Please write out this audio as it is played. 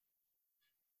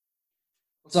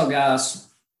What's up, guys?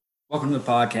 Welcome to the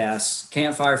podcast,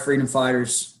 Campfire Freedom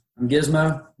Fighters. I'm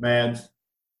Gizmo. Man,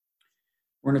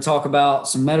 We're going to talk about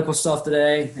some medical stuff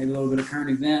today, maybe a little bit of current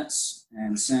events.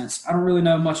 And since I don't really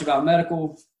know much about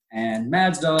medical, and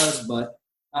Mads does, but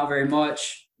not very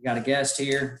much, we got a guest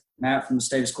here, Matt from the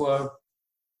Status Quo.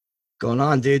 Going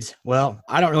on, dudes? Well,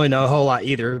 I don't really know a whole lot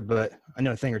either, but I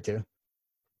know a thing or two.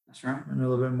 That's right. I know a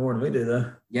little bit more than we do, though.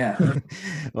 Yeah.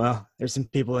 Well, there's some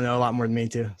people that know a lot more than me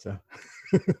too. So,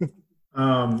 So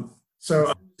I'm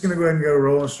just going to go ahead and go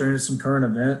rolling straight into some current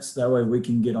events. That way we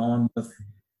can get on with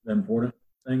the important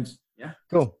things. Yeah.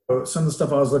 cool. So some of the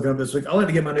stuff I was looking up this week, I like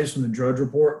to get my news from the Drudge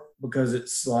Report because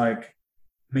it's like,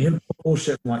 I mean,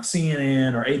 bullshit from like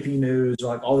CNN or AP News or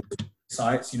like all these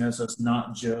sites, so it's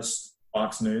not just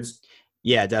Fox News.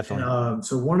 Yeah, definitely. And,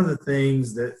 so one of the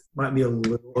things that might be a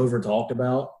little over talked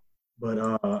about, but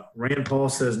Rand Paul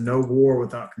says no war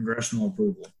without congressional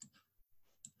approval.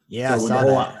 Yeah, So I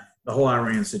saw the whole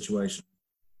Iran situation.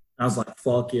 I was like,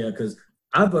 fuck yeah, because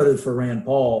I voted for Rand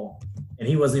Paul, and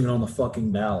he wasn't even on the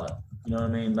fucking ballot. You know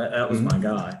what I mean? That was my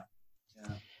guy.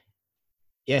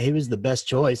 Yeah, he was the best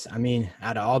choice. I mean,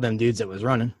 out of all them dudes that was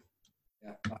running.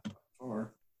 Yeah.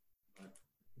 Or,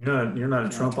 You're not a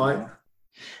Trumpite?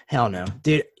 Hell no.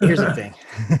 Dude, here's the thing.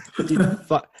 Dude,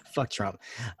 fuck Trump.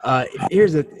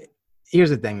 Here's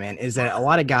the thing, man, is that a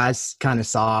lot of guys kind of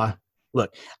saw –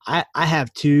 look, I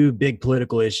have two big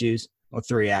political issues, or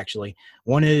three actually.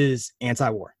 One is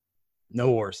anti-war,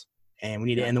 no wars, and we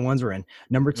need to end the ones we're in.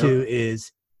 Number two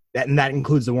is that, and that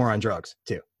includes the war on drugs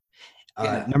too.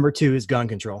 Number two is gun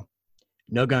control.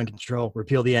 No gun control.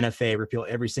 Repeal the NFA. Repeal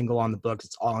every single law on the books.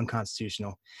 It's all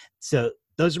unconstitutional. So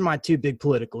those are my two big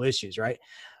political issues, right?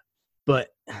 But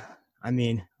I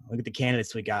mean, look at the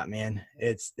candidates we got, man.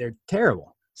 They're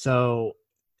terrible. So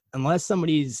unless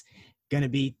somebody's going to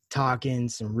be talking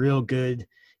some real good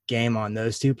game on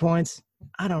those 2 points,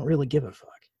 I don't really give a fuck.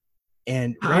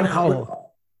 And Rand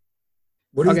Paul,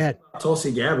 What do you go think ahead. about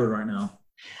Tulsi Gabbard right now?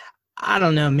 I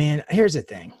don't know, man. Here's the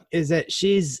thing: is that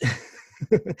she's.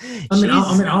 I mean,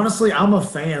 honestly, I'm a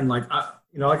fan. Like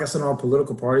I said on our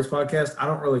political parties podcast, I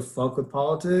don't really fuck with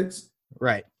politics.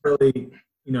 Right. Really,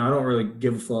 I don't really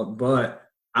give a fuck. But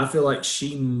I feel like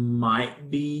she might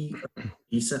be a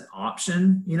decent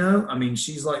option. I mean,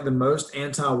 she's like the most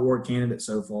anti-war candidate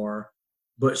so far,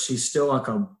 but she's still like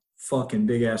a fucking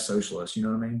big ass socialist. You know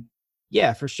what I mean?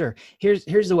 Yeah, for sure. Here's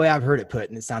the way I've heard it put,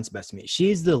 and it sounds best to me.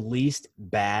 She's the least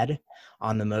bad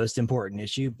on the most important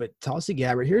issue, but Tulsi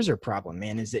Gabbard, here's her problem,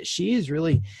 man, is that she is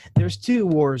really – there's two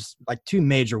wars, like two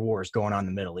major wars going on in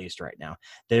the Middle East right now.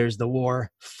 There's the war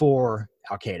for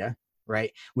Al-Qaeda,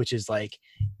 right, which is like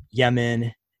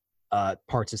Yemen,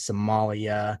 parts of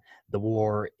Somalia, the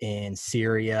war in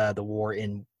Syria, the war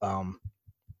in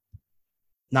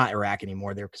not Iraq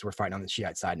anymore there because we're fighting on the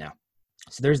Shiite side now.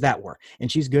 So there's that war,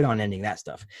 and she's good on ending that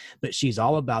stuff. But she's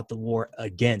all about the war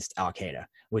against Al-Qaeda,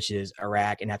 which is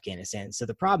Iraq and Afghanistan. So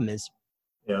the problem is,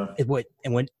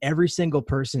 when every single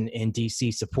person in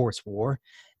D.C. supports war,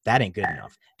 that ain't good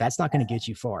enough. That's not going to get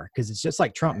you far because it's just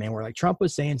like Trump, man. Where like Trump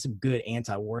was saying some good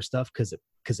anti-war stuff because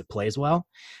it plays well,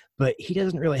 but he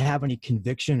doesn't really have any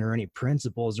conviction or any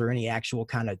principles or any actual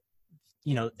kind of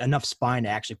enough spine to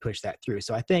actually push that through.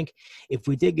 So I think if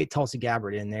we did get Tulsi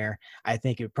Gabbard in there, I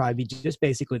think it would probably be just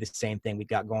basically the same thing we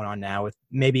got going on now with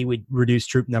maybe we'd reduce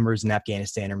troop numbers in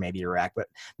Afghanistan or maybe Iraq. But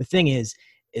the thing is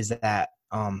that,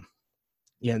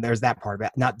 there's that part of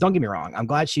it. Now, don't get me wrong. I'm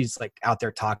glad she's like out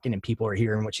there talking and people are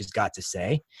hearing what she's got to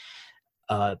say.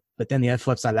 But then the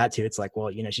flip side of that too, it's like, well,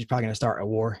 she's probably going to start a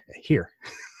war here.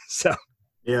 So.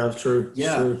 Yeah, that's true.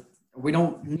 yeah. True. We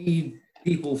don't need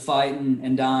people fighting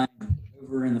and dying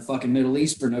over in the fucking Middle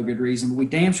East for no good reason. But we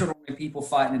damn sure don't need people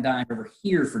fighting and dying over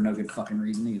here for no good fucking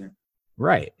reason either.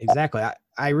 Right. Exactly.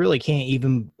 I really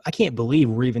I can't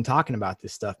believe we're even talking about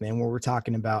this stuff, man, where we're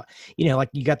talking about, like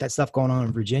you got that stuff going on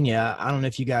in Virginia. I don't know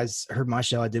if you guys heard my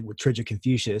show I did with Tridget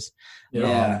Confucius.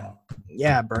 Yeah.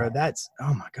 Yeah, bro. That's,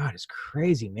 oh my God, it's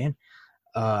crazy, man.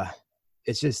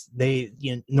 It's just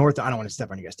Northam, I don't want to step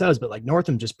on you guys' toes, but like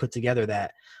Northam just put together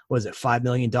that, was it $5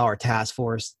 million task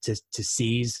force to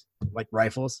seize like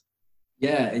rifles?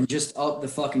 Yeah, and just up the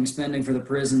fucking spending for the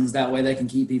prisons. That way they can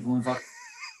keep people in fucking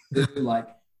like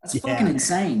that's fucking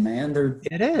insane, man.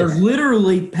 They're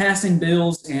literally passing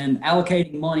bills and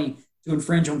allocating money to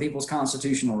infringe on people's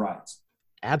constitutional rights.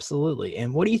 Absolutely.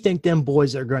 And what do you think them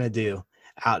boys are going to do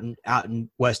out in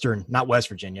Western, not West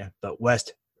Virginia, but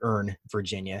Western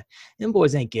Virginia? Them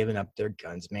boys ain't giving up their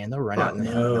guns, man. They'll run out in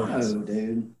the No,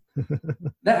 dude.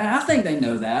 I think they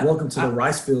know that. Welcome to the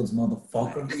rice fields,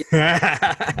 motherfucker.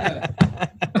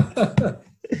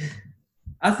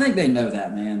 I think they know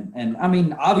that, man. And I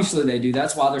mean, obviously they do.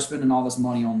 That's why they're spending all this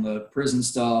money on the prison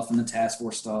stuff and the task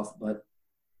force stuff. But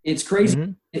it's crazy.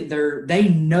 Mm-hmm. They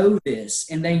know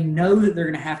this, and they know that they're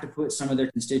going to have to put some of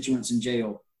their constituents in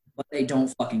jail, but they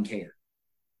don't fucking care.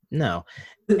 No.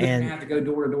 They're going to have to go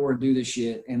door to door and do this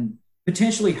shit and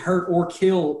potentially hurt or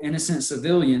kill innocent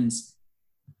civilians,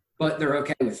 but they're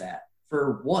okay with that.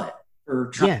 For what? For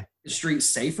trying to make the streets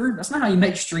safer? That's not how you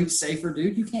make streets safer,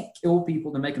 dude. You can't kill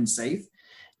people to make them safe.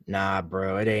 Nah,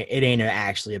 bro, it ain't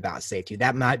actually about safety.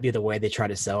 That might be the way they try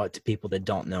to sell it to people that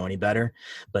don't know any better.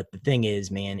 But the thing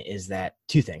is, man, is that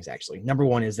two things, actually. Number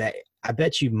one is that I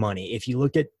bet you money, if you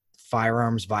look at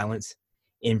firearms violence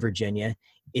in Virginia,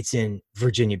 it's in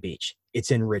Virginia Beach.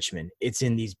 It's in Richmond. It's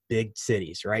in these big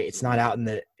cities, right? It's not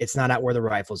out where the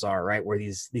rifles are, right? Where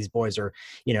these boys are,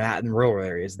 out in rural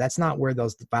areas. That's not where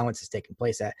those violence is taking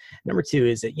place at. Number two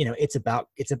is that,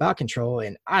 it's about control.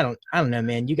 And I don't know,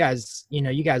 man, you guys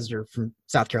are from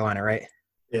South Carolina, right?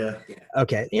 Yeah.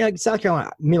 Okay. South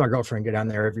Carolina, me and my girlfriend go down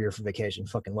there every year for vacation.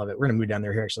 Fucking love it. We're going to move down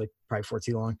there here actually probably before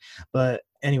too long. But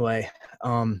anyway,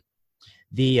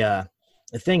 the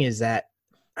thing is that,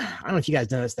 I don't know if you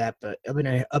guys noticed that, but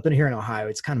up in here in Ohio,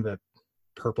 it's kind of a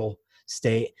purple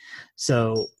state.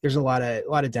 So there's a lot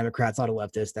of Democrats, a lot of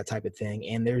leftists, that type of thing.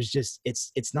 And there's just,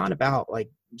 it's not about like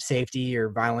safety or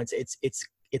violence.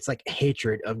 It's like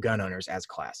hatred of gun owners as a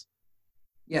class.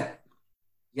 Yeah.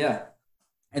 Yeah.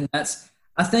 And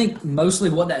I think mostly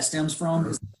what that stems from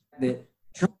is that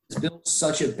Trump has built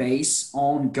such a base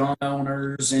on gun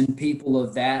owners and people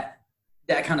of that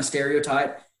kind of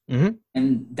stereotype. Mm-hmm.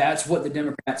 And that's what the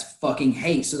Democrats fucking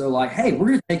hate. So they're like, hey, we're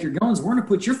going to take your guns. We're going to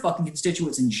put your fucking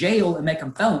constituents in jail and make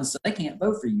them felons so they can't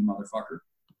vote for you, motherfucker.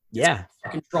 Yeah.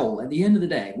 Control. At the end of the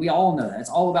day, we all know that. It's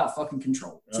all about fucking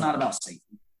control. It's not about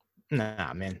safety.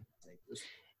 Nah, man.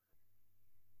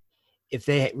 If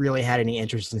they really had any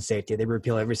interest in safety, they'd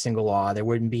repeal every single law. There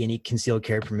wouldn't be any concealed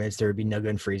carry permits. There would be no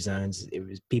gun-free zones.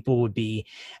 People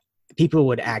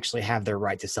would actually have their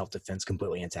right to self-defense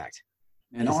completely intact.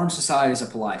 An armed society is a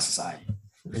polite society.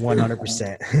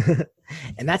 100%.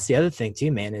 And that's the other thing too,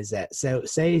 man, is that, so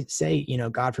say,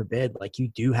 God forbid, like you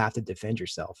do have to defend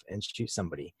yourself and shoot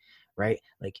somebody, right?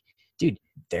 Like, dude,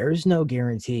 there's no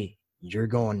guarantee you're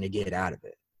going to get out of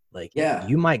it. Like,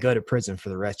 you might go to prison for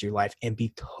the rest of your life and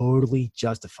be totally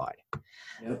justified.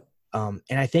 Yep. And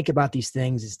I think about these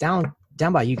things. It's down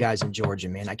by you guys in Georgia,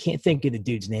 man. I can't think of the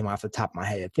dude's name off the top of my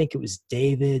head. I think it was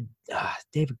David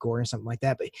Gordon, something like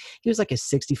that. But he was like a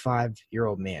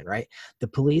 65-year-old man, right? The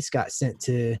police got sent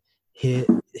to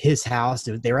his house.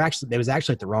 They was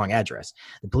actually at the wrong address.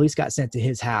 The police got sent to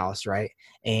his house, right?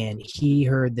 And he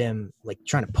heard them like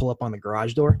trying to pull up on the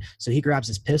garage door. So he grabs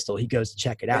his pistol. He goes to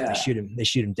check it out. Yeah. They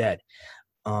shoot him dead.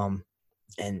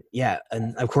 And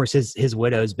of course his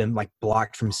widow's been like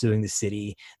blocked from suing the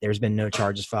city. There's been no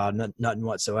charges filed, nothing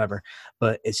whatsoever.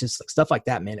 But it's just like stuff like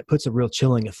that, man. It puts a real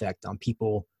chilling effect on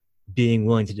people being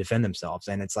willing to defend themselves.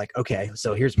 And it's like, okay,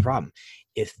 so here's the problem.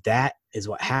 If that is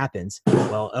what happens,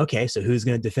 well, okay, so who's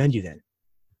going to defend you then?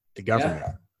 The government.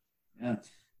 Yeah.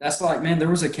 That's like, man, there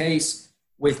was a case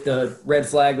with the red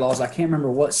flag laws. I can't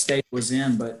remember what state it was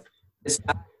in, but this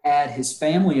guy had his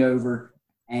family over,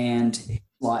 and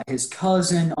like his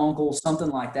cousin, uncle, something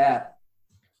like that,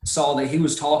 saw that he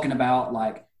was talking about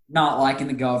like not liking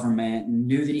the government and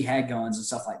knew that he had guns and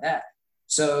stuff like that.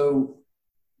 So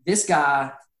this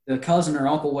guy, the cousin or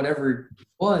uncle, whatever it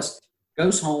was,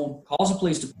 goes home, calls the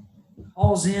police department,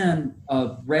 calls in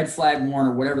a red flag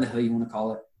warrant or whatever the hell you want to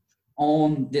call it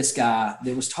on this guy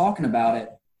that was talking about it.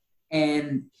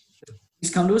 And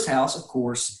he's come to his house, of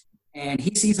course, and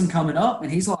he sees him coming up,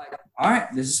 and he's like, all right,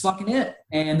 this is fucking it.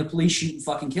 And the police shoot and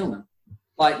fucking kill him.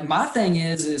 Like, my thing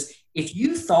is if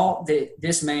you thought that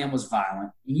this man was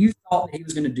violent and you thought that he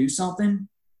was going to do something,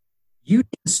 you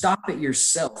didn't stop it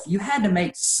yourself. You had to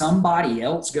make somebody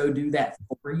else go do that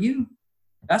for you.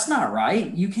 That's not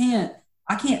right.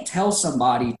 I can't tell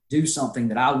somebody to do something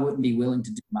that I wouldn't be willing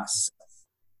to do myself.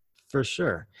 For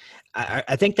sure.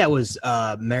 I think that was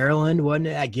Maryland, wasn't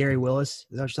it? At Gary Willis.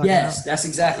 Is that what you're talking about? That's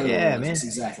exactly right. Yeah, man. That's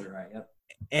exactly right. Yep.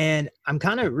 And I'm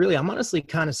honestly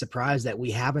kind of surprised that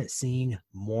we haven't seen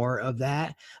more of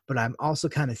that. But I'm also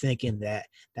kind of thinking that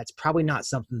that's probably not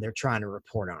something they're trying to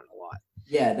report on a lot.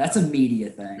 Yeah, that's a media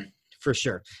thing. For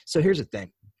sure. So here's the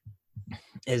thing.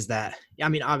 Is that, I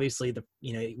mean, obviously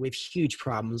we have huge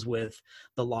problems with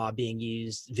the law being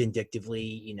used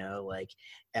vindictively, like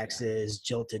exes,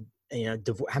 jilted,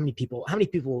 how many people,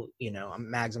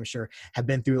 Mags, I'm sure, have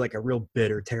been through like a real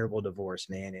bitter, terrible divorce,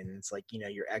 man. And it's like,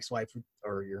 your ex-wife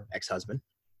or your ex-husband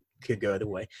could go the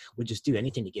way, would just do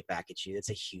anything to get back at you. That's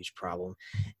a huge problem.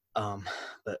 But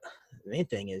the main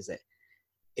thing is that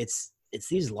it's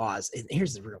these laws. And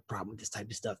here's the real problem with this type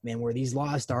of stuff, man, where these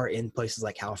laws start in places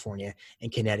like California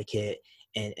and Connecticut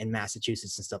and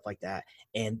Massachusetts and stuff like that.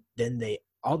 And then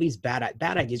all these bad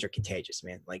ideas are contagious,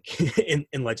 man, like in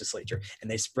legislature,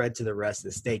 and they spread to the rest of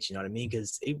the states. You know what I mean?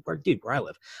 Because where I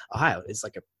live, Ohio is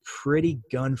like a pretty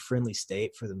gun friendly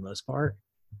state for the most part,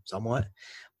 somewhat.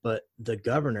 But the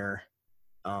governor,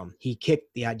 he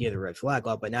kicked the idea of the red flag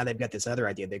law, but now they've got this other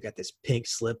idea. They've got this pink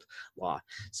slip law.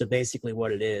 So basically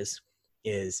what it is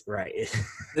right.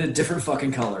 The different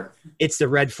fucking color. It's the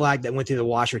red flag that went through the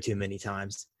washer too many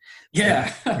times.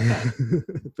 Yeah.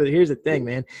 But here's the thing,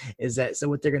 man, is that, so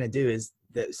what they're going to do is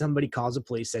that somebody calls the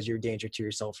police, says you're a danger to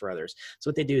yourself or others. So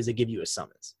what they do is they give you a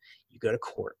summons. You go to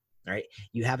court, right?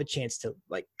 You have a chance to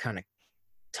like kind of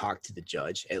talk to the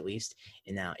judge at least.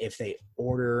 And now if they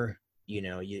order,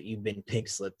 you've been pink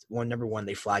slipped, number one,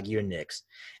 they flag you a nix.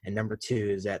 And number two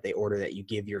is that they order that you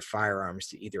give your firearms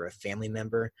to either a family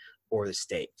member or the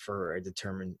state for a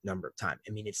determined number of time.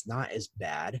 I mean, it's not as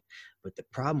bad, but the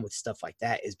problem with stuff like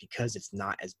that is because it's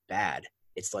not as bad,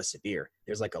 it's less severe.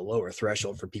 There's like a lower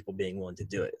threshold for people being willing to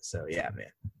do it. So yeah, man,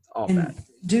 all bad.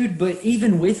 Dude, but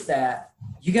even with that,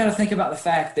 you got to think about the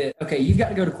fact that, okay, you've got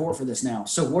to go to court for this now.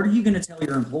 So what are you going to tell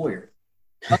your employer?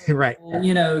 Right. Well,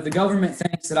 the government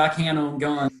thinks that I can't own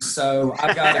guns, so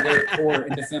I've got to go to court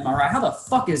and defend my right. How the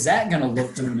fuck is that going to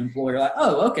look to an employer? Like,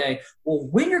 oh, okay. Well,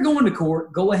 when you're going to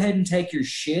court, go ahead and take your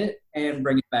shit and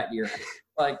bring it back to your house.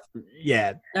 Like,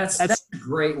 yeah, that's a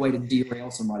great way to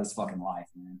derail somebody's fucking life,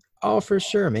 man. Oh, for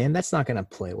sure, man. That's not going to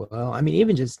play well. I mean,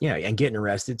 even just, and getting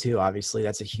arrested too, obviously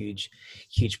that's a huge,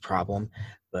 huge problem.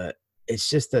 But it's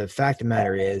just the fact of the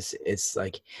matter is, it's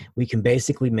like we can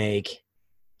basically make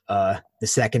the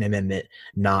Second Amendment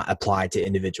not apply to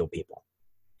individual people.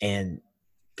 And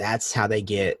that's how they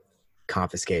get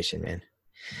confiscation, man.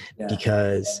 Yeah.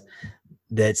 Because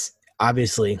that's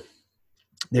obviously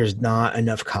there's not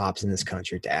enough cops in this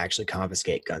country to actually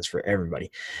confiscate guns for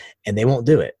everybody. And they won't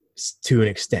do it to an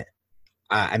extent.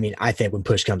 I mean, I think when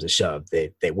push comes to shove,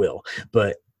 they will.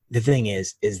 But the thing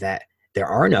is that there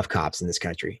are enough cops in this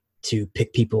country to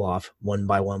pick people off one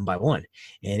by one by one.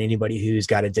 And anybody who's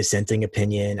got a dissenting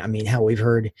opinion, I mean, hell,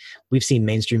 we've seen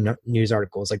mainstream news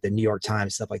articles like the New York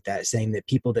Times, stuff like that, saying that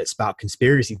people that spout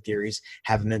conspiracy theories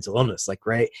have a mental illness, like,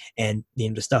 right? And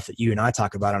the stuff that you and I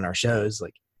talk about on our shows,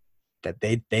 like that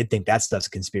they think that stuff's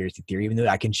a conspiracy theory, even though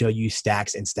I can show you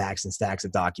stacks and stacks and stacks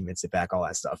of documents that back all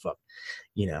that stuff up,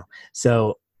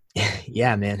 So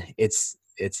yeah, man, it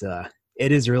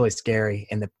is really scary.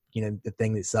 And the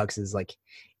thing that sucks is like,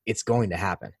 it's going to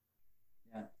happen.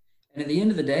 Yeah. And at the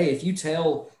end of the day,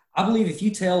 I believe if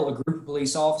you tell a group of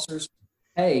police officers,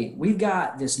 hey, we've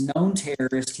got this known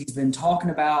terrorist, he's been talking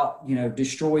about,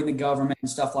 destroying the government and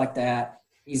stuff like that.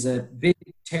 He's a big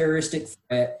terroristic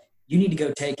threat. You need to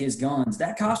go take his guns.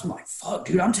 That cop's like, fuck,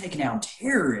 dude, I'm taking out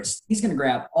terrorists. He's going to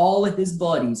grab all of his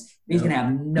buddies. He's going to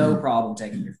have no problem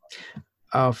taking your phone.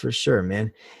 Oh, for sure,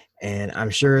 man. And I'm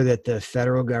sure that the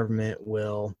federal government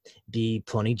will be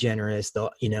plenty generous. They'll,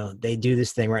 they do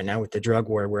this thing right now with the drug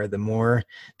war, where the more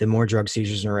drug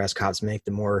seizures and arrest cops make,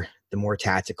 the more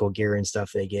tactical gear and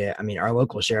stuff they get. I mean, our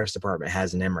local sheriff's department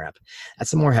has an MRAP.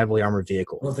 That's a more heavily armored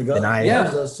vehicle. Well,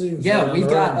 we've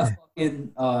got a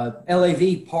fucking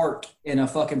LAV parked in a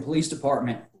fucking police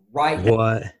department right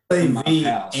what?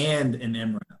 LAV and an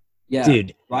MRAP. Yeah,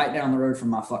 dude, right down the road from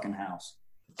my fucking house.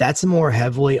 That's a more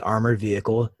heavily armored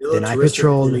vehicle than I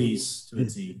patrolled.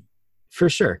 For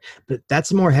sure. But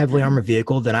that's a more heavily armored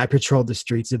vehicle than I patrolled the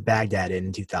streets of Baghdad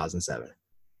in 2007.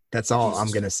 That's all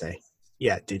I'm going to say.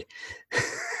 Yeah, dude.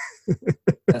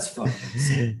 That's fucking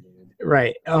insane, dude.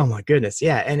 Right. Oh, my goodness.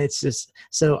 Yeah. And it's just,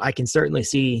 so I can certainly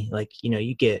see, like,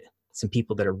 you get some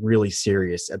people that are really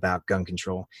serious about gun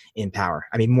control in power.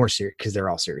 I mean, more serious because they're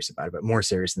all serious about it, but more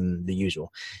serious than the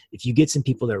usual. If you get some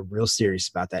people that are real serious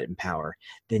about that in power,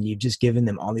 then you've just given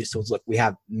them all these tools. Look, we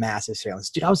have massive surveillance.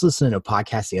 Dude, I was listening to a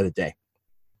podcast the other day.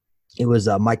 It was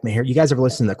Mike Maher. You guys ever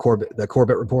listened to the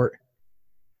Corbett Report?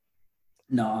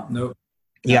 No. Nope.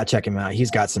 You gotta check him out.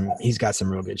 He's got some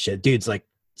real good shit. Dude's like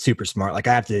super smart. Like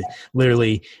I have to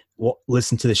literally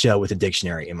listen to the show with a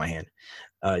dictionary in my hand.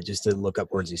 Just to look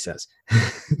up words he says.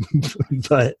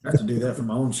 But I have to do that for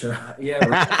my own show. Yeah.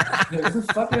 What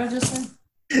the fuck did I just say?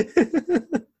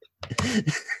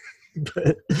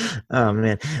 But, oh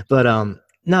man. But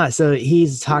no, so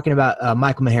he's talking about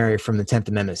Michael Maher from the 10th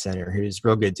Amendment Center, who's a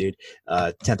real good dude.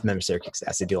 10th Amendment Center kicks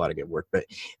ass. They do a lot of good work. But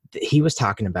he was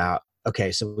talking about,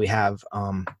 okay, so we have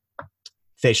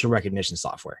facial recognition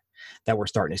software. that we're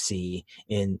starting to see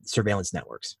in surveillance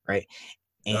networks, right?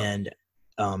 And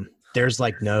there's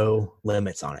like no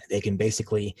limits on it. They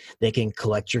can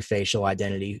collect your facial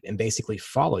identity and basically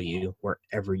follow you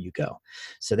wherever you go.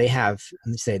 So they have,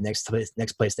 let me say, next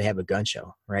place they have a gun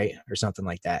show, right, or something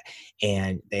like that,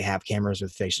 and they have cameras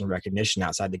with facial recognition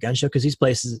outside the gun show, because these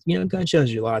places, gun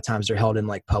shows, a lot of times they're held in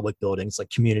like public buildings, like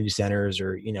community centers,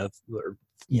 or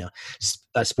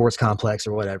a sports complex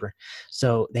or whatever.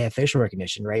 So they have facial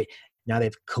recognition, right? Now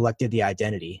they've collected the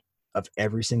identity of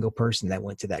every single person that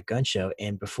went to that gun show,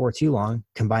 and before too long,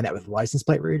 combine that with license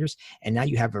plate readers, and now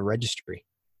you have a registry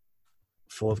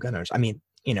full of gun owners. I mean,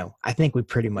 I think we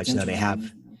pretty much know they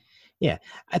have. Yeah,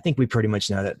 I think we pretty much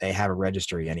know that they have a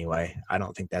registry anyway. I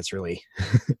don't think that's really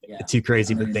too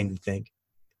crazy of a thing to think.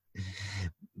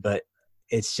 But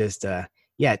it's just,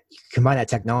 combine that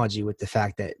technology with the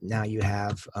fact that now you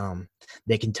have,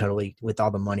 they can totally, with all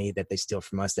the money that they steal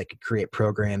from us, they could create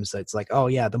programs that's like, oh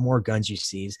yeah, the more guns you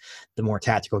seize, the more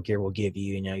tactical gear we'll give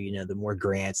you, the more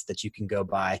grants that you can go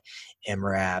buy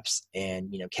MRAPs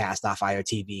and, cast off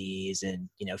IOTVs and,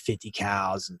 50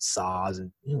 cows and saws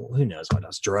and who knows what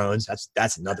else, drones.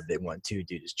 That's another big one too,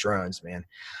 dude, is drones, man.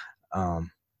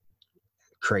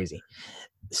 Crazy.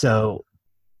 So,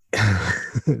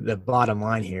 the bottom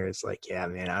line here is like, yeah,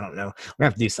 man, I don't know. We're gonna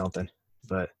have to do something,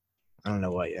 but I don't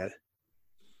know what yet.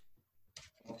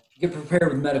 Get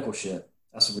prepared with medical shit.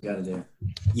 That's what we got to do.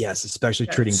 Yes, especially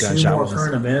treating gunshot wounds. More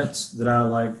current events that I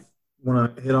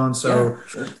want to hit on. So,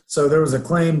 So there was a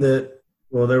claim that,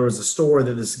 there was a story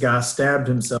that this guy stabbed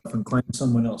himself and claimed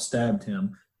someone else stabbed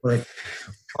him. Like,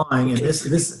 and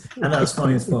this I know it's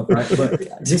funny as fuck, right?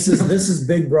 But this is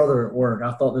Big Brother at work.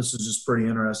 I thought this was just pretty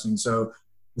interesting. So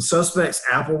the suspect's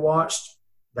Apple Watch,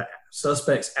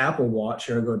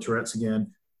 here I go Tourette's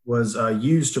again, was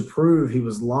used to prove he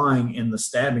was lying in the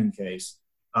stabbing case.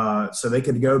 So they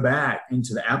could go back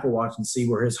into the Apple Watch and see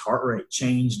where his heart rate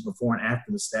changed before and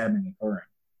after the stabbing occurring.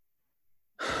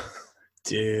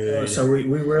 Dude. So we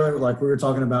really, we were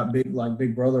talking about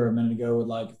Big Brother a minute ago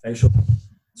with facial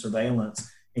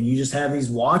surveillance, and you just have these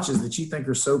watches that you think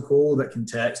are so cool that can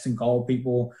text and call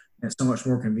people, and it's so much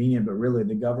more convenient, but really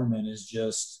the government is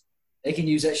just, they can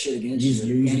use that shit against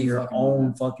you. Using your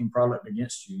own fucking product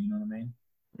against you. You know what I mean?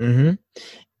 Mm-hmm.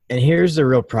 And here's the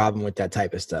real problem with that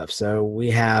type of stuff. So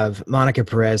we have Monica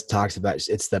Perez talks about,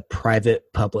 it's the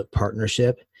private-public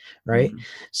partnership, right? Mm-hmm.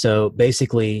 So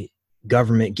basically,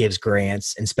 government gives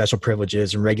grants and special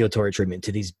privileges and regulatory treatment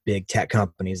to these big tech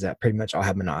companies that pretty much all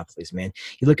have monopolies, man.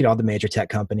 You look at all the major tech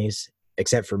companies,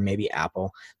 except for maybe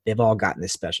Apple, they've all gotten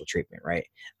this special treatment, right?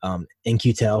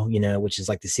 In-Q-Tel, which is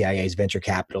like the CIA's venture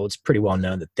capital, it's pretty well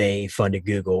known that they funded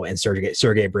Google and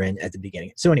Sergey Brin at the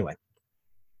beginning. So anyway,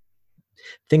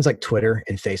 things like Twitter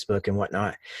and Facebook and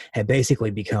whatnot have basically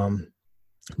become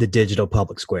the digital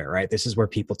public square, right? This is where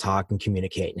people talk and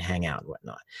communicate and hang out and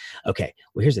whatnot. Okay,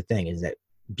 well, here's the thing is that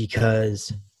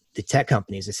because the tech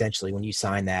companies, essentially, when you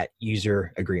sign that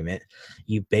user agreement,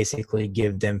 you basically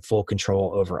give them full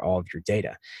control over all of your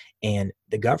data. And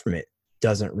the government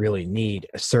doesn't really need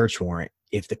a search warrant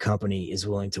if the company is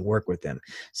willing to work with them.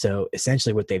 So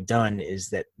essentially what they've done is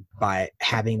that by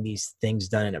having these things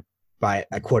done by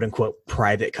a quote unquote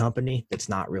private company that's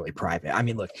not really private. I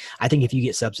mean, look, I think if you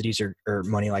get subsidies or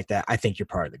money like that, I think you're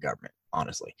part of the government,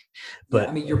 honestly.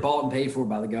 But you're bought and paid for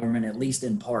by the government, at least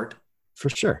in part. For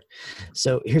sure.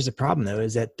 So here's the problem though,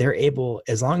 is that they're able,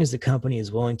 as long as the company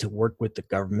is willing to work with the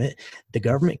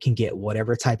government can get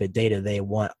whatever type of data they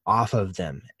want off of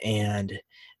them. And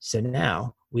so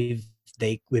now we've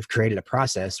created a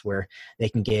process where they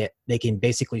can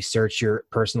basically search your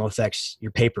personal effects,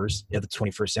 your papers of the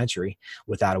 21st century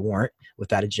without a warrant,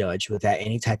 without a judge, without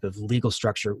any type of legal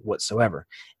structure whatsoever.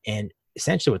 And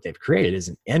essentially what they've created is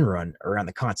an end run around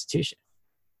the Constitution.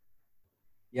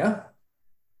 Yeah.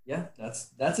 Yeah.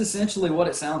 That's essentially what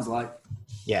it sounds like.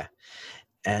 Yeah.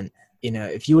 And,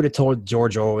 if you would have told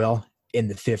George Orwell in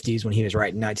the 50s when he was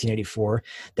writing 1984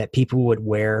 that people would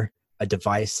wear a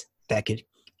device that could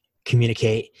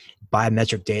communicate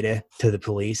biometric data to the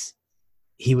police,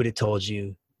 he would have told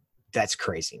you, that's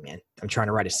crazy, man. I'm trying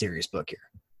to write a serious book here.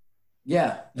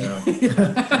 Yeah.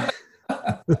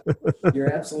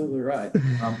 You're absolutely right.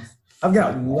 I've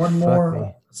got one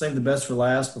more. Save the best for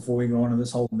last before we go into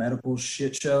this whole medical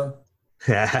shit show.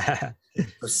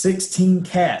 16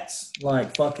 cats,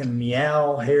 like fucking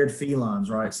meow-haired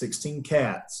felines, right? 16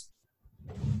 cats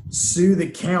sue the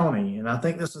county, and I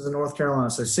think this was in North Carolina.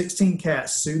 So 16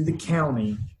 cats sued the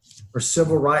county for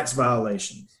civil rights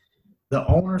violations. The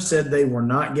owner said they were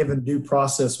not given due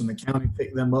process when the county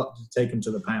picked them up to take them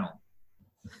to the pound.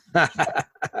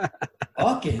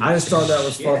 Fuck fucking. I just thought that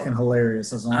was fucking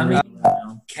hilarious.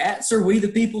 Cats are we the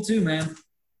people too, man.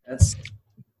 That's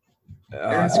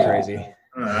crazy.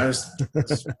 I just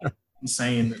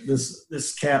saying that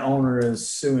this cat owner is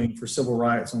suing for civil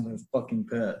rights on his fucking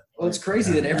pet. Well, it's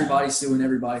crazy that everybody's suing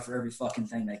everybody for every fucking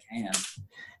thing they can.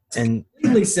 And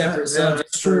completely separate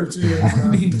subject. True too. I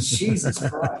mean, Jesus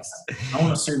Christ. I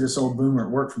want to sue this old boomer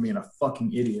at work for being a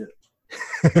fucking idiot.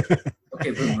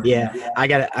 Okay, boomer. Yeah, I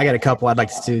got a couple I'd like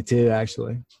to sue too,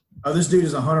 actually. Oh, this dude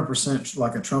is 100%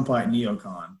 like a Trumpite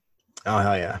neocon. Oh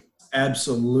hell yeah.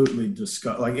 Absolutely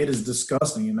disgusting. Like, it is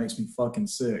disgusting. It makes me fucking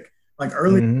sick. Like,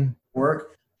 early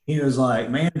work, he was like,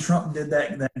 man, Trump did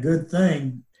that good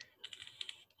thing.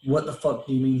 What the fuck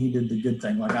do you mean he did the good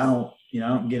thing? Like, I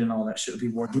don't get in all that shit with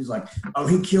people. He's like, oh,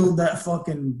 he killed that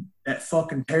fucking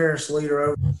terrorist leader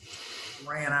over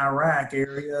ran Iraq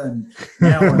area, and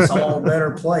now it's all a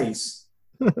better place.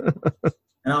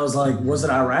 And I was like, was it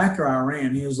Iraq or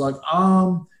Iran? He was like,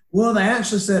 well, they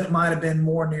actually said it might have been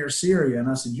more near Syria. And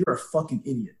I said, you're a fucking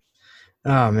idiot.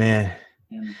 Oh man.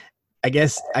 I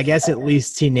guess at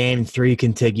least he named 3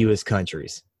 contiguous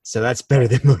countries. So that's better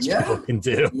than most people can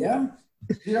do. Yeah.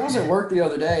 Dude, I was at work the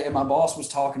other day and my boss was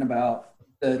talking about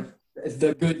the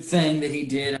good thing that he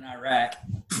did in Iraq.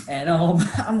 And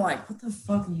I'm like, what the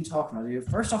fuck are you talking about, dude?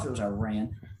 First off, it was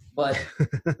Iran. But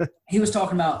he was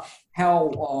talking about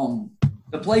how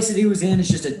the place that he was in is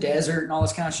just a desert and all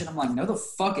this kind of shit. I'm like, no, the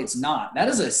fuck it's not. That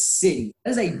is a city.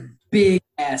 That is a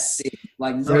big-ass city.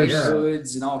 Like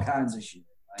neighborhoods and all kinds of shit.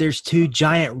 There's 2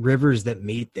 giant rivers that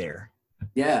meet there.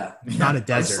 Yeah. Not a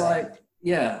desert. It's like,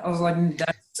 I was like,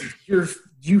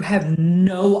 you have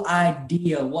no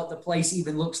idea what the place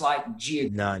even looks like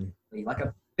geographically. None. Like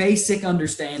a basic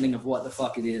understanding of what the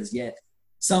fuck it is, yet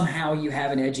somehow you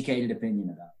have an educated opinion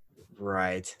about it.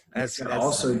 Right. This guy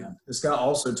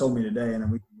also told me today, and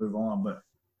then we can move on, but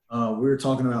we were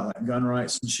talking about like gun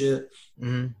rights and shit.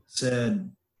 Mm-hmm. Said,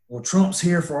 well, Trump's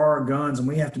here for our guns, and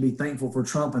we have to be thankful for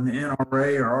Trump and the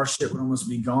NRA, or our shit would almost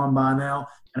be gone by now.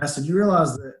 And I said, you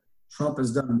realize that Trump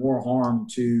has done more harm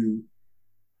to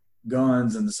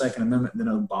guns and the Second Amendment than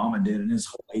Obama did in his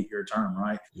whole 8-year term,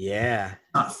 right? Yeah.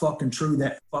 Not fucking true,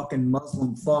 that fucking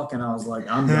Muslim fuck. And I was like,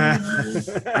 I'm done.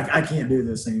 I can't do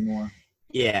this anymore.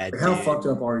 Yeah. Like, how fucked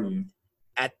up are you?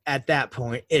 At that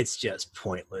point, it's just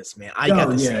pointless, man. I got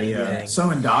the same thing.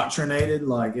 So indoctrinated,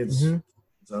 like it's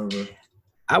over.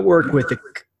 I work with a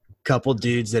couple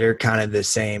dudes that are kind of the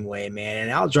same way, man,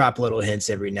 and I'll drop little hints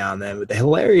every now and then. But the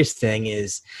hilarious thing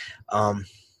is,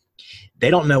 they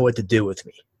don't know what to do with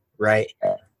me, right?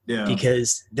 Yeah.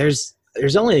 Because there's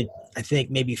only, I think,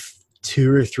 maybe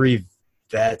 2 or 3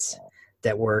 vets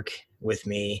that work with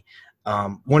me.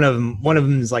 One of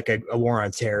them is like a war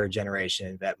on terror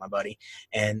generation vet, my buddy,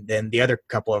 and then the other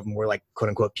couple of them were like quote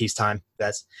unquote peacetime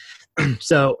vets.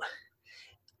 So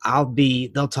they'll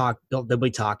be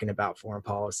talking about foreign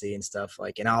policy and stuff,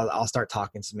 like, and I'll start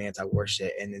talking some anti-war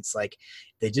shit, and it's like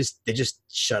they just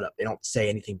shut up. They don't say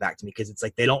anything back to me because it's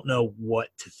like they don't know what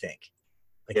to think.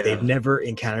 Like they've never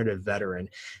encountered a veteran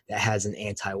that has an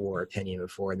anti-war opinion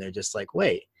before, and they're just like,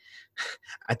 wait,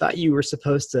 I thought you were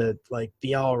supposed to like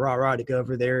be all rah-rah to go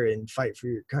over there and fight for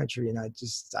your country, and I'm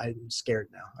scared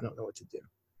now. I don't know what to do.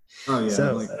 Oh yeah.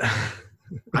 So,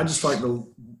 I just like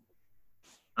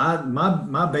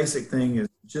my basic thing is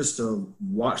just to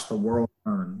watch the world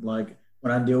turn. Like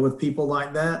when I deal with people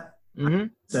like that, I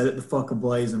set it the fuck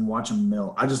ablaze and watch them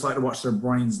melt. I just like to watch their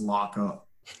brains lock up.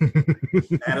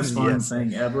 Satisfying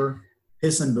thing ever.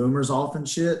 Pissing boomers off and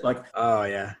shit. Like, oh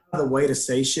yeah, the way to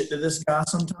say shit to this guy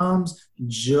sometimes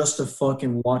just to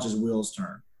fucking watch his wheels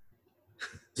turn.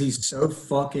 He's so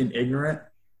fucking ignorant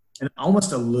and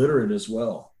almost illiterate as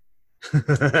well. If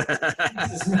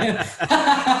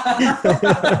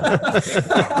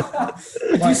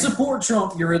you support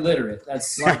Trump, you're illiterate.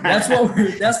 That's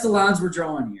the lines we're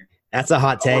drawing here. That's a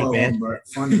hot take, man. But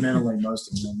fundamentally,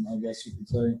 most of them, I guess you could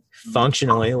say.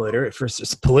 Functionally illiterate,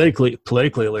 politically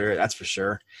illiterate. That's for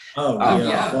sure. Oh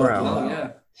yeah.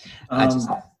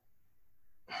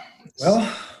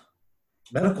 Well,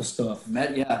 medical stuff.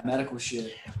 Medical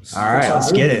shit. All right,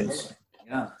 let's get it.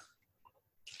 Yeah.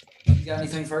 You got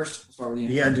anything first? I'll start with you.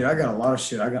 Yeah, dude, I got a lot of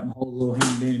shit. I got my whole little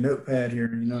handy dandy notepad here.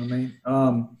 You know what I mean?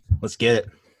 Let's get it.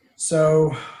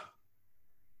 So.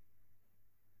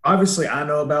 Obviously, I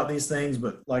know about these things,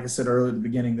 but like I said earlier at the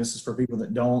beginning, this is for people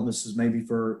that don't. This is maybe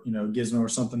for, Gizmo or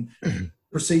something.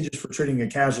 Procedures for treating a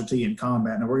casualty in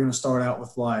combat. Now, we're going to start out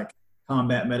with, like,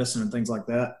 combat medicine and things like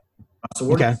that. So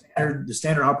what are the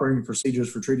standard operating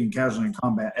procedures for treating casualty in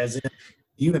combat? As in, do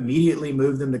you immediately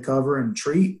move them to cover and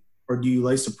treat, or do you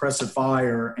lay suppressive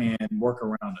fire and work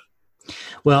around it?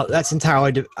 Well, that's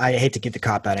entirely, I hate to get the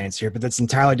cop-out answer here, but that's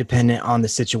entirely dependent on the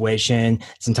situation.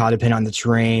 It's entirely dependent on the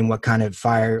terrain, what kind of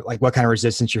fire, like what kind of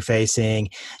resistance you're facing,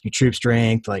 your troop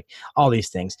strength, like all these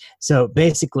things. So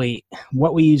basically,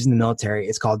 what we use in the military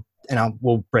is called, and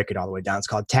we'll break it all the way down. It's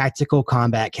called tactical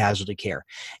combat casualty care.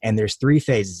 And there's 3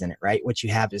 phases in it, right? What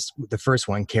you have is the first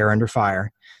one, care under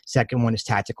fire. Second one is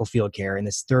tactical field care. And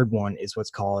this third one is what's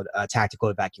called tactical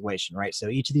evacuation, right? So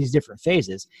each of these different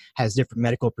phases has different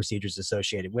medical procedures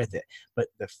associated with it. But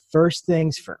the first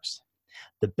things first,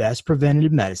 the best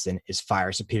preventative medicine is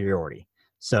fire superiority.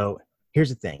 So here's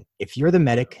the thing. If you're the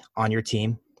medic on your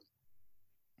team,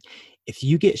 if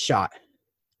you get shot,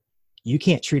 you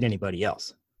can't treat anybody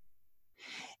else.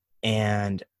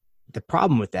 And the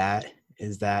problem with that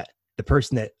is that the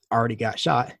person that already got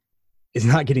shot is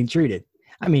not getting treated.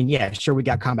 I mean, yeah, sure, we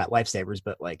got combat lifesavers,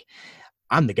 but like,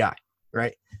 I'm the guy,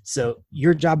 right? So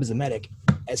your job as a medic,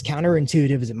 as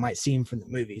counterintuitive as it might seem from the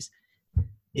movies,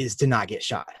 is to not get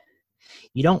shot.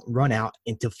 You don't run out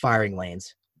into firing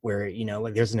lanes where, you know,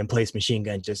 like there's an in-place machine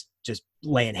gun just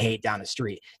laying hate down the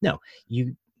street. No,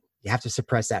 you have to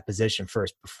suppress that position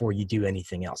first before you do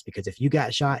anything else. Because if you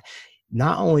got shot,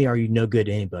 not only are you no good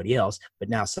to anybody else, but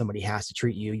now somebody has to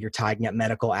treat you. You're tying up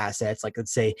medical assets. Like,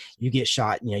 let's say you get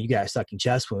shot, you know, you got a sucking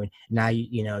chest wound. Now,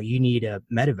 you need a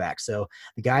medevac. So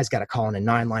the guy's got to call in a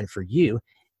 9-line for you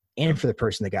and for the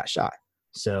person that got shot.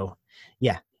 So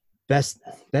yeah, best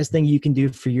thing you can do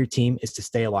for your team is to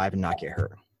stay alive and not get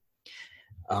hurt.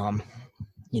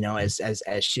 You know, as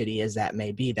shitty as that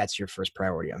may be, that's your first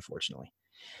priority, unfortunately.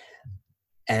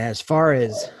 And as far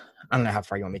as, I don't know how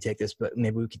far you want me to take this, but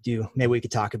maybe we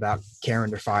could talk about care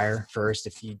under fire first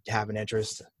if you have an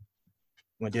interest. You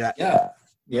want to do that?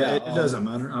 Yeah, it doesn't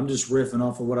matter. I'm just riffing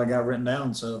off of what I got written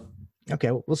down. So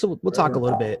okay, well, so we'll talk a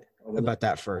little bit about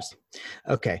that first.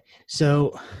 Okay,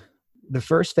 so the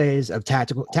first phase of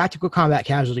tactical combat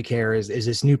casualty care is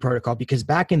this new protocol, because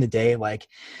back in the day, like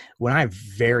when I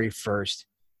very first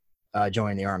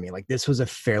joined the Army, like this was a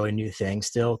fairly new thing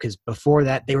still, because before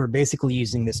that they were basically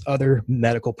using this other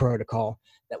medical protocol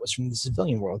that was from the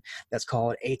civilian world that's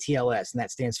called ATLS, and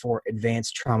that stands for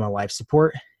Advanced Trauma Life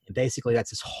Support. And basically that's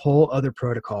this whole other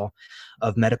protocol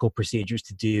of medical procedures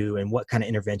to do and what kind of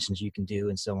interventions you can do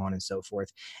and so on and so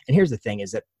forth. And here's the thing,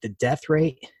 is that the death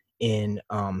rate in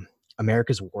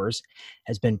America's wars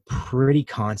has been pretty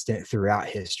constant throughout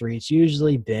history. It's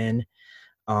usually been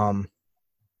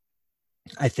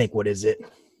I think, what is it?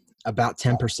 About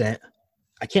 10%.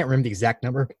 I can't remember the exact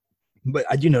number, but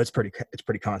I do know it's pretty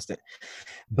constant.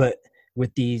 But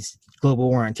with these global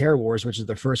war on terror wars, which is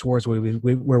the first wars where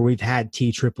we've had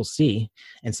TCCC,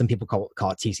 and some people call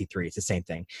it TC3. It's the same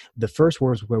thing. The first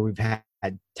wars where we've had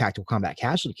tactical combat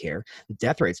casualty care, the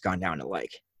death rate's gone down to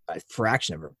like a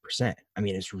fraction of a percent. I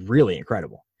mean, it's really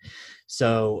incredible.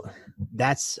 So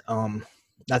that's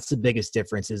the biggest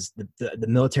difference, is the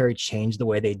military changed the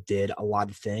way they did a lot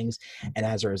of things. And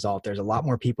as a result, there's a lot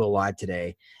more people alive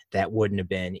today that wouldn't have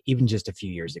been even just a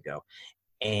few years ago.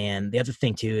 And the other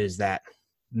thing too is that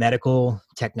medical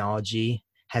technology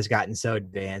has gotten so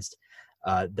advanced.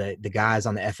 The guys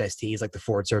on the FSTs, like the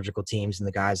forward surgical teams, and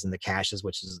the guys in the CASHs,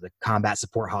 which is the combat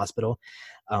support hospital,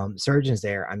 surgeons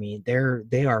there, I mean,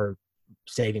 they are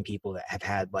saving people that have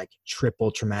had like triple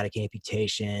traumatic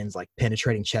amputations, like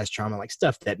penetrating chest trauma, like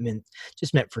stuff that meant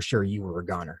for sure you were a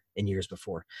goner in years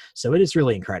before. So it is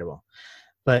really incredible.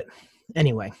 But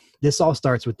anyway, this all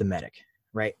starts with the medic,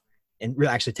 right? And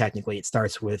actually, technically, it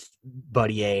starts with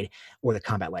buddy aid or the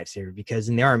combat lifesaver, because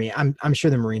in the Army, I'm sure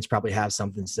the Marines probably have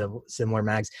something similar,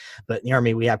 Mags, but in the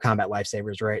Army, we have combat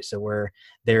lifesavers, right? So where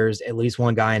there's at least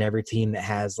one guy in every team that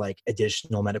has like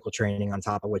additional medical training on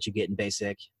top of what you get in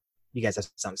basic. You guys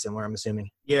have something similar, I'm assuming?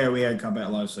 Yeah, we had combat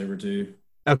lifesaver too.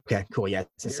 Okay, cool. Yeah,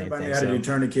 it's the same thing. Everybody had to do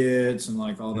tourniquets and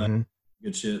like all that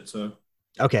good shit. So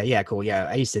okay, yeah, cool. Yeah,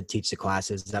 I used to teach the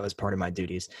classes. That was part of my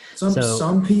duties.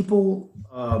 Some people,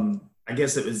 I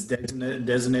guess it was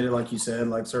designated, like you said,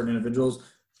 like certain individuals,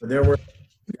 but there were,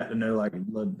 we got to know like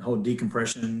the whole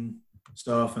decompression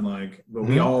stuff, and like, but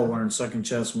we all learned sucking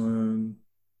chest wound.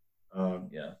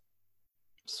 Yeah.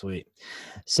 Sweet.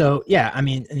 So yeah, I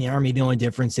mean, in the Army, the only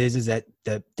difference is that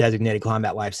the designated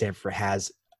combat lifesaver has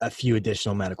a few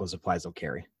additional medical supplies they'll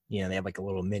carry. You know, they have like a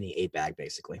little mini 8-bag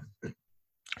basically.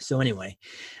 So anyway,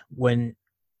 when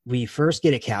we first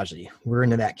get a casualty, we're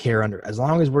into that care under, as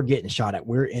long as we're getting shot at,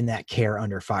 we're in that care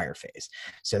under fire phase.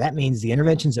 So that means the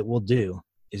interventions that we'll do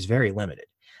is very limited.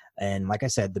 And like I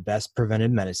said, the best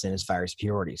preventive medicine is fire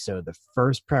superiority. So the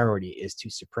first priority is to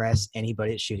suppress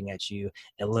anybody that's shooting at you,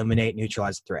 eliminate,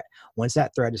 neutralize the threat. Once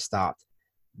that threat is stopped,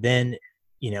 then,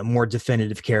 you know, more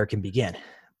definitive care can begin.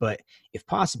 But if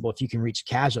possible, if you can reach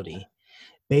casualty,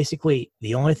 basically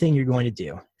the only thing you're going to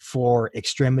do for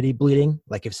extremity bleeding,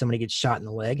 like if somebody gets shot in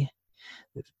the leg,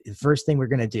 the first thing we're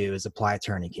going to do is apply a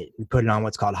tourniquet. We put it on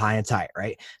what's called high and tight,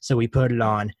 right? So we put it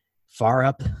on far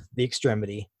up the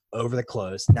extremity over the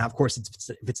clothes. Now, of course,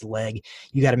 if it's a leg,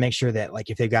 you got to make sure that, like,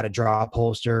 if they've got a drop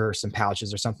holster or some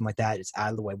pouches or something like that, it's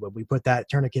out of the way. But we put that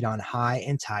tourniquet on high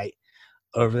and tight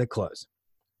over the clothes.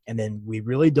 And then we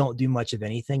really don't do much of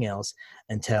anything else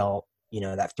until,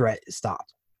 that threat is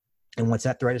stopped. And once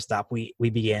that threat is stopped, we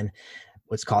begin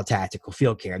what's called tactical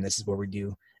field care. And this is where we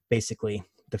do basically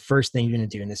the first thing you're going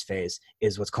to do in this phase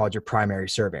is what's called your primary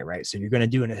survey, right? So you're going to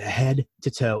do a head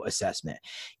to toe assessment.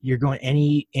 You're going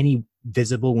any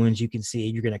visible wounds you can see,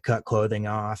 you're going to cut clothing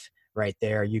off right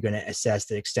there. You're going to assess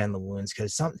to extend the wounds.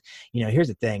 Cause here's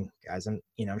the thing, guys, I'm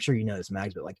sure you know this,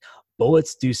 Mags, but like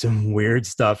bullets do some weird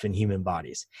stuff in human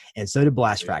bodies. And so do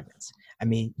blast fragments. I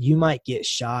mean, you might get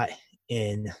shot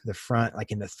in the front,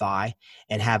 like in the thigh,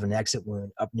 and have an exit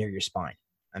wound up near your spine.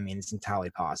 I mean, it's entirely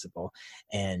possible.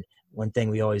 And one thing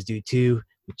we always do too,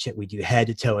 we do head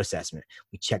to toe assessment.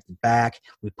 We check the back,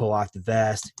 we pull off the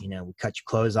vest, we cut your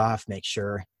clothes off, make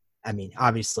sure,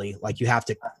 obviously, like, you have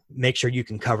to make sure you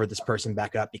can cover this person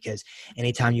back up, because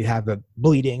anytime you have a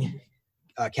bleeding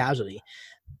casualty,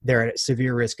 they're at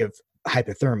severe risk of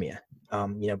hypothermia,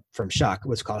 from shock,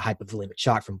 what's called hypovolemic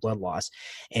shock from blood loss.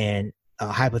 And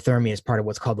hypothermia is part of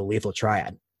what's called the lethal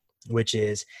triad, which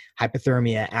is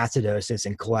hypothermia, acidosis,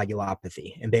 and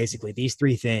coagulopathy. And basically these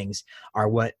three things are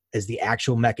what is the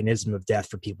actual mechanism of death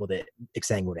for people that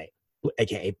exsanguinate,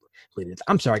 aka bleed.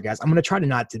 I'm sorry, guys. I'm going to try to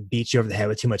not to beat you over the head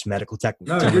with too much medical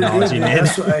terminology, man.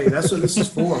 That's what this is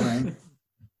for, man.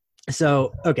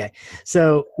 So, okay.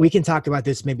 So we can talk about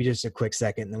this maybe just a quick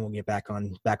second, and then we'll get back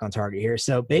on target here.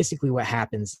 So basically what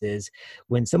happens is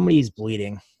when somebody's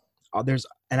bleeding,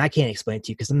 and I can't explain it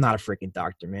to you because I'm not a freaking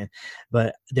doctor, man,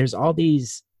 but there's all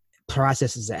these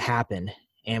processes that happen.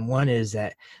 And one is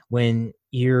that when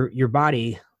your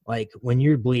body, like when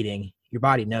you're bleeding, your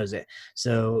body knows it.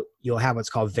 So you'll have what's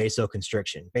called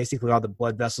vasoconstriction. Basically all the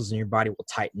blood vessels in your body will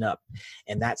tighten up,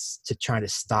 and that's to try to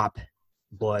stop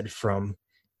blood from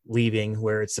leaving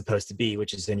where it's supposed to be,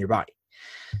 which is in your body.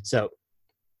 So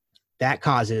that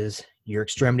causes your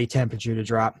extremity temperature to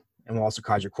drop, and will also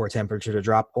cause your core temperature to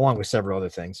drop, along with several other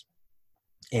things.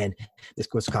 And this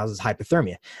causes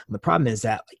hypothermia. And the problem is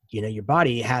that, your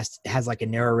body has like a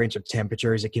narrow range of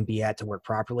temperatures it can be at to work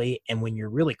properly. And when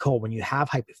you're really cold, when you have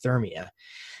hypothermia,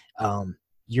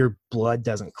 your blood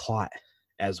doesn't clot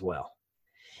as well.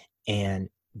 And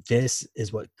this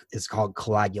is what is called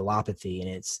coagulopathy.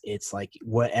 And it's like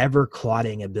whatever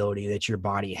clotting ability that your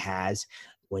body has,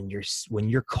 when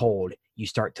you're cold, you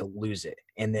start to lose it,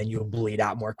 and then you'll bleed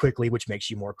out more quickly, which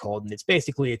makes you more cold. And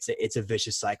it's a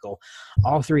vicious cycle.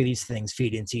 All three of these things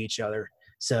feed into each other.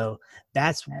 So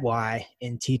that's why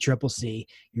in TCCC,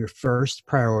 your first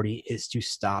priority is to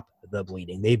stop the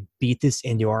bleeding. They beat this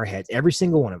into our heads, every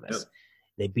single one of us. Yep.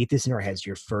 They beat this in our heads.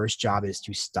 Your first job is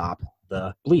to stop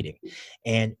the bleeding.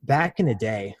 And back in the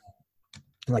day,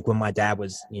 like when my dad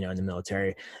was, in the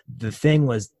military, the thing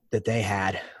was that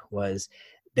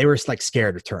they were like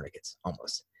scared of tourniquets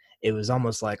almost. It was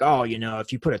almost like,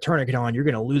 if you put a tourniquet on, you're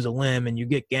going to lose a limb and you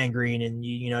get gangrene, and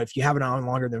if you have it on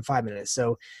longer than 5 minutes.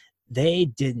 So they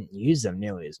didn't use them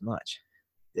nearly as much.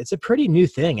 It's a pretty new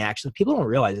thing, actually. People don't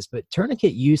realize this, but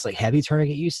tourniquet use, like heavy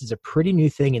tourniquet use, is a pretty new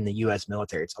thing in the U.S.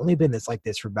 military. It's only been like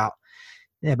this for about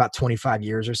 25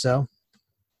 years or so.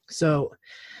 So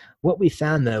what we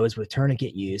found, though, is with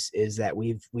tourniquet use is that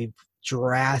we've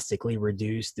drastically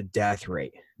reduced the death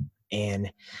rate.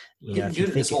 And if you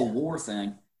think this whole war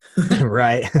thing,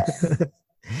 right?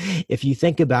 If you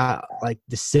think about like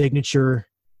the signature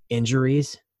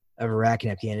injuries of Iraq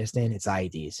and Afghanistan, it's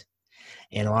IEDs.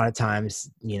 And a lot of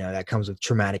times, that comes with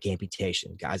traumatic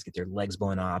amputation. Guys get their legs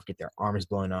blown off, get their arms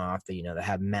blown off. They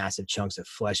have massive chunks of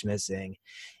flesh missing.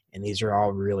 And these are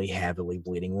all really heavily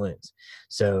bleeding wounds.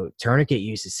 So tourniquet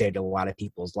use has saved a lot of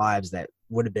people's lives that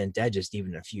would have been dead just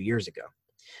even a few years ago.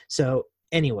 So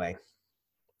anyway,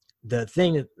 the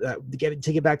thing,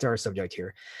 to get back to our subject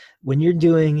here, when you're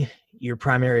doing your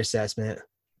primary assessment,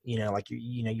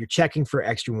 you're checking for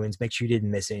extra wounds, make sure you didn't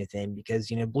miss anything, because,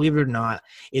 believe it or not,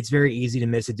 it's very easy to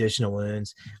miss additional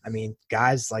wounds. I mean,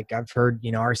 guys, like I've heard,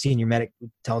 our senior medic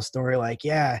tell a story like,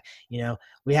 yeah,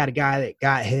 we had a guy that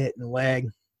got hit in the leg,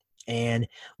 and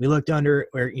we looked under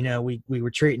where, we were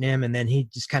treating him, and then he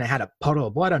just kind of had a puddle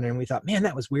of blood under him. We thought, man,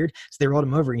 that was weird. So they rolled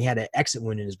him over, and he had an exit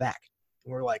wound in his back.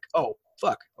 And we're like, oh,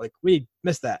 fuck, like we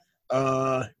missed that.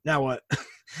 Now what?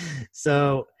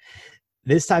 So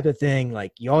this type of thing,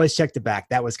 like you always check the back.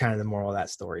 That was kind of the moral of that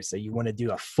story. So you want to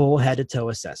do a full head to toe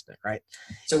assessment, right?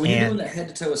 So when you're doing that head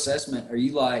to toe assessment, are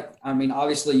you like, I mean,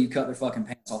 obviously you cut their fucking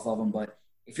pants off of them, but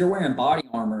if you're wearing body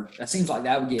armor, that seems like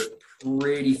that would get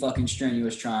pretty fucking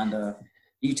strenuous trying to,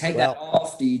 do you take that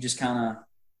off? Do you just kind of,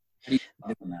 how do you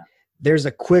do that? There's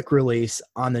a quick release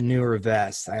on the newer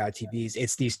vests, IITBs.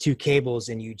 It's these two cables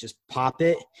and you just pop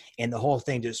it and the whole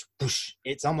thing just whoosh.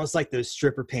 It's almost like those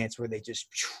stripper pants where they just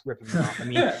rip them off. I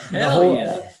mean,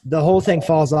 the whole thing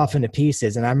falls off into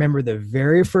pieces. And I remember the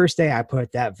very first day I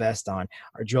put that vest on,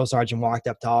 our drill sergeant walked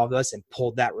up to all of us and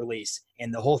pulled that release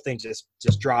and the whole thing just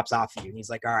drops off of you. And he's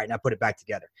like, all right, now put it back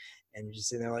together. And you're just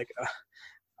sitting there like,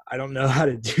 I don't know how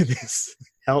to do this.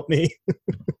 Help me.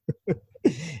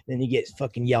 Then you get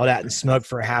fucking yelled at and smoked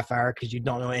for a half hour because you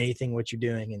don't know anything what you're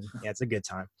doing, and yeah, it's a good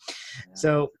time.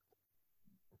 So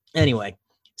anyway,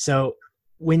 so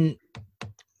when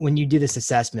you do this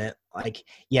assessment, like,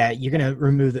 yeah, you're gonna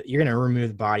remove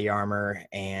the body armor,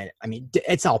 and I mean,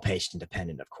 it's all patient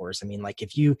dependent, of course. I mean, like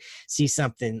if you see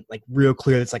something like real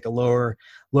clear that's like a lower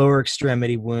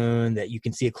extremity wound that you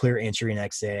can see a clear entry and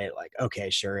exit, like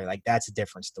okay, sure, like that's a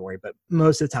different story. But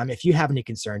most of the time, if you have any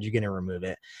concerns, you're gonna remove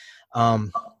it.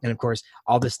 And of course,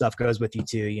 all this stuff goes with you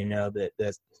too. You know,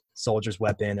 the soldier's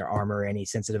weapon, their armor, any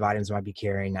sensitive items they might be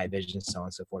carrying, night vision, so on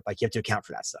and so forth. Like you have to account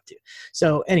for that stuff too.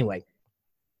 So anyway,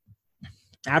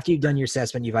 after you've done your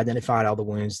assessment, you've identified all the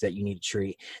wounds that you need to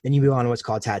treat. Then you move on to what's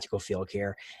called tactical field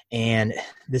care, and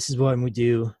this is what we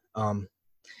do. You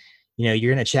know,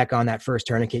 you're going to check on that first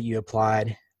tourniquet you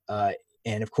applied.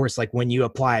 And of course, like when you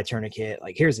apply a tourniquet,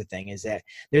 like here's the thing is that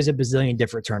there's a bazillion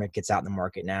different tourniquets out in the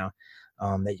market now.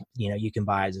 That you know you can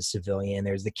buy as a civilian.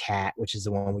 There's the CAT, which is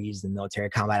the one we use in the military,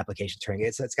 combat application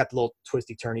tourniquet. It's got the little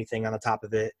twisty turny thing on the top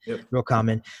of it. Yep. Real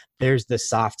common. There's the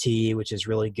soft T, which is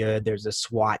really good. There's the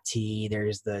SWAT T.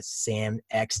 There's the SAM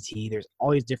XT. There's all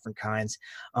these different kinds.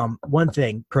 One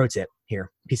thing, pro tip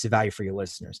here, piece of value for your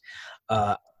listeners.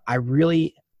 I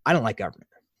don't like government.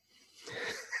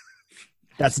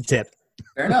 That's a tip.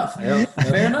 Fair enough.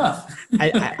 Fair enough.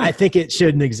 I think it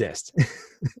shouldn't exist.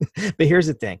 But here's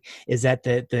the thing is that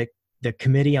the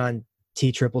committee on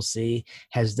TCCC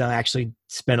has actually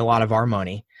spent a lot of our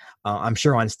money, I'm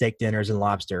sure on steak dinners and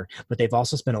lobster, but they've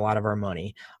also spent a lot of our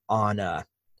money on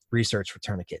research for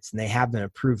tourniquets, and they have an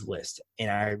approved list. And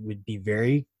I would be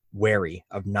very wary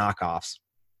of knockoffs,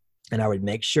 and I would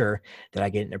make sure that I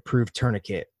get an approved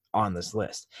tourniquet on this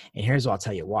list. And here's what I'll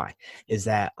tell you why is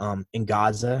that in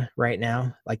Gaza right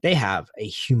now, like they have a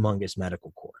humongous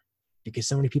medical corps because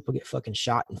so many people get fucking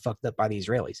shot and fucked up by the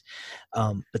Israelis.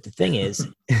 But the thing is,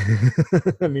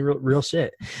 I mean, real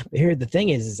shit. But here, the thing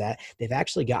is that they've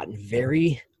actually gotten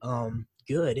very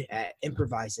good at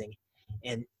improvising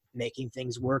and making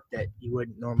things work that you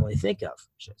wouldn't normally think of.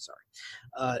 Shit,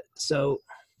 sorry. So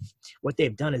what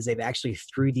they've done is they've actually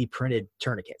 3D printed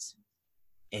tourniquets.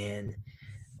 And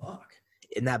fuck,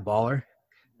 isn't that baller?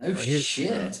 Oh,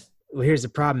 shit. Well, here's the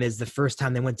problem is the first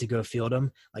time they went to go field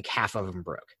them, like half of them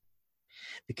broke.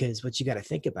 Because what you got to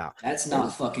think about. That's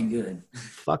not fucking good.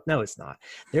 Fuck no, it's not.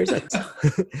 There's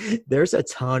a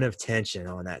ton of tension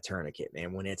on that tourniquet,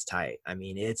 man, when it's tight. I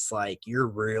mean, it's like you're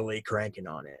really cranking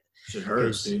on it. It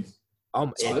hurts, dude.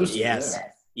 Yes.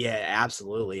 Yeah,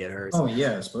 absolutely. It hurts. Oh,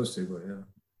 yeah, it's supposed to, but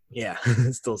yeah. Yeah,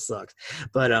 it still sucks.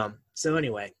 But so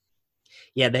anyway,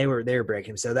 yeah, they were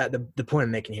breaking them. So that the point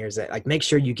I'm making here is that like make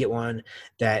sure you get one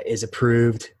that is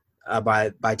approved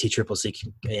by TCCC.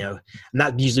 You know, I'm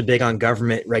not usually big on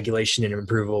government regulation and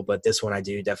approval, but this one I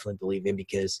do definitely believe in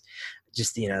because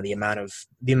just the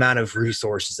amount of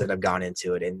resources that have gone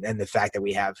into it and the fact that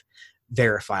we have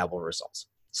verifiable results.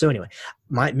 So anyway,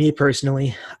 me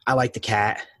personally, I like the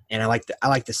CAT and I like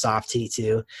the soft T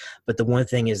too. But the one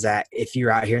thing is that if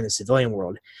you're out here in the civilian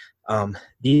world,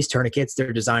 these tourniquets,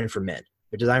 they're designed for men.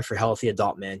 They're designed for healthy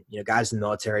adult men, guys in the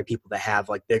military, people that have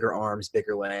like bigger arms,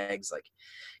 bigger legs, like,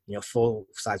 full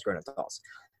size grown adults.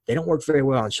 They don't work very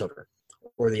well on children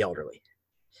or the elderly.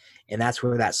 And that's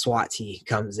where that SWAT T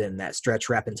comes in, that stretch,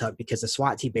 wrap, and tuck, because the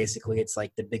SWAT T, basically, it's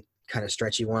like the big kind of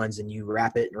stretchy ones, and you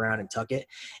wrap it around and tuck it,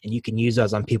 and you can use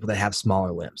those on people that have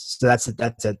smaller limbs. So that's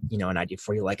an idea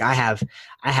for you. Like I have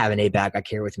an A-bag I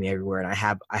carry with me everywhere, and I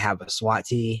have a SWAT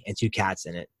T and 2 cats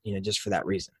in it, just for that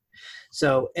reason.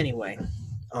 So anyway,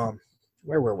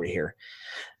 where were we here?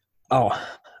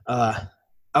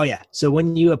 Oh yeah. So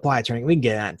when you apply a tourniquet, we can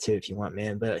get that too if you want,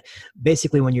 man. But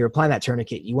basically when you're applying that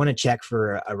tourniquet, you want to check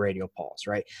for a radial pulse,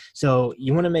 right? So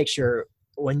you want to make sure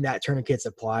when that tourniquet's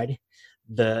applied,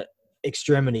 the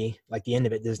extremity, like the end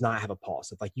of it, does not have a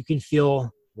pulse. If like you can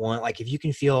feel one, like if you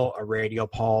can feel a radial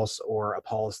pulse or a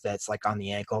pulse that's like on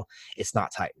the ankle, it's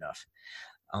not tight enough.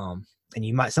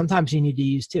 And sometimes you need to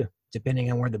use two,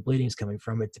 depending on where the bleeding is coming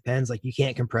from. It depends. Like you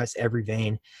can't compress every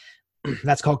vein.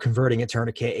 That's called converting a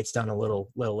tourniquet. It's done a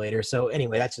little later. So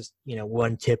anyway, that's just,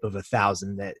 one tip of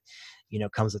 1,000 that,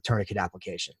 comes with tourniquet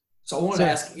application. So I wanted to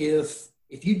ask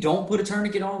if you don't put a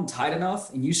tourniquet on tight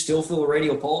enough and you still feel a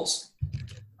radial pulse,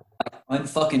 like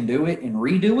unfucking do it and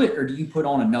redo it, or do you put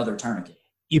on another tourniquet?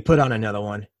 You put on another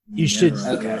one. You should.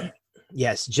 Okay.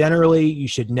 Yes. Generally, you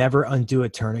should never undo a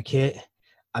tourniquet.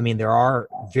 I mean, there are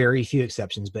very few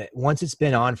exceptions, but once it's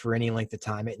been on for any length of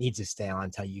time, it needs to stay on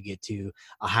until you get to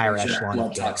a higher echelon.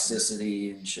 Blood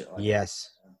toxicity and shit like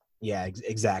yes. That. Yeah,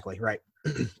 exactly. Right.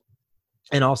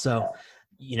 And also,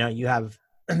 you have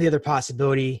the other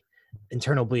possibility,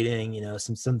 internal bleeding,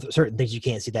 some certain things you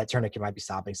can't see that tourniquet might be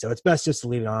stopping. So it's best just to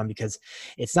leave it on because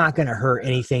it's not going to hurt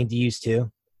anything to use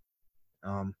to.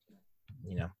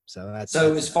 So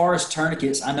as far as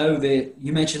tourniquets, I know that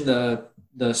you mentioned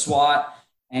the SWAT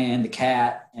and the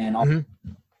CAT and all.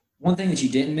 Mm-hmm. One thing that you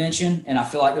didn't mention, and I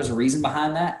feel like there's a reason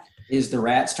behind that, is the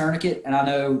RATS tourniquet. And I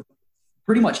know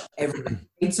pretty much everyone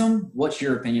hates them. What's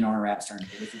your opinion on a RATS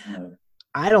tourniquet? If you know?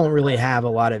 I don't really have a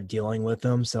lot of dealing with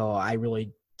them, so I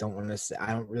really don't want to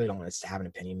have an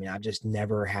opinion. I mean, I've just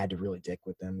never had to really dick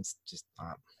with them. It's just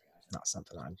not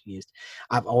something I've used.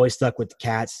 I've always stuck with the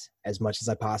CATs as much as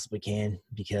I possibly can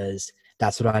because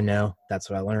that's what I know, that's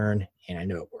what I learned, and I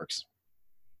know it works.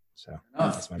 So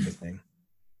that's my big thing.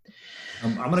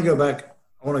 I'm going to go back.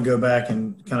 I want to go back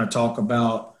and kind of talk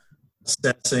about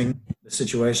assessing the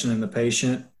situation in the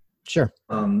patient. Sure.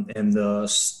 And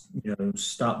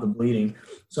stop the bleeding.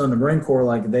 So in the Marine Corps,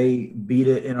 like they beat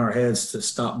it in our heads to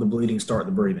stop the bleeding, start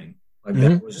the breathing. Like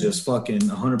that was just fucking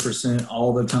 100%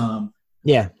 all the time.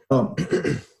 Yeah. I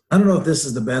don't know if this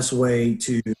is the best way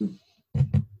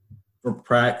for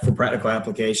practical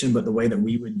application, but the way that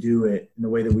we would do it and the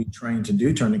way that we train to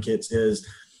do tourniquets is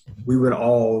we would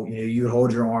all, you would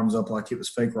hold your arms up like it was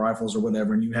fake rifles or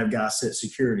whatever, and you have guys sit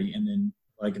security, and then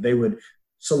like they would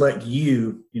select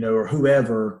you, or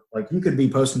whoever, like you could be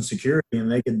posting security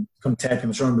and they could come tap you on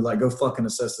the shoulder and be like, go fucking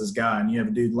assess this guy. And you have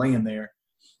a dude laying there.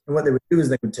 And what they would do is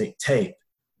they would take tape.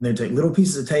 And they'd take little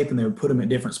pieces of tape and they would put them at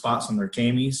different spots on their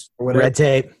camis or whatever. Red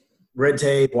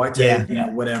tape, white tape,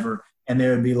 whatever. And they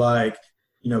would be like,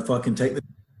 fucking take the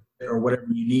or whatever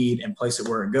you need and place it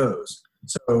where it goes.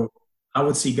 So I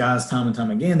would see guys time and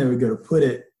time again, they would go to put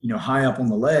it, high up on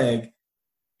the leg,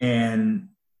 and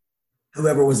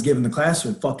whoever was giving the class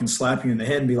would fucking slap you in the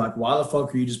head and be like, why the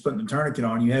fuck are you just putting the tourniquet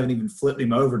on? You haven't even flipped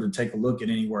him over to take a look at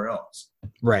anywhere else.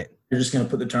 Right. You're just going to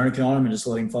put the tourniquet on him and just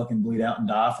let him fucking bleed out and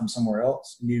die from somewhere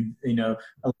else. A lot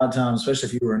of times, especially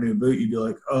if you were a new boot, you'd be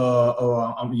like,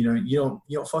 you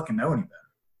don't fucking know any better.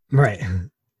 Right.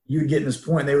 You would get in this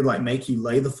point, they would like make you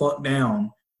lay the fuck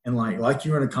down and like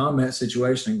you were in a combat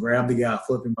situation and grab the guy,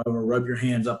 flip him over, rub your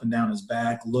hands up and down his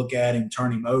back, look at him,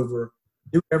 turn him over,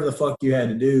 do whatever the fuck you had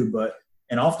to do.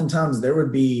 And oftentimes there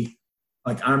would be,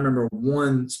 like, I remember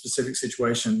one specific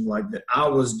situation like that I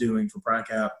was doing for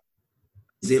PracApp.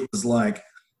 It was like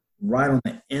right on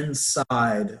the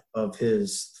inside of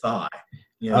his thigh.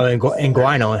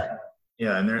 Inguinal.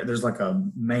 Yeah, and there's like a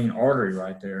main artery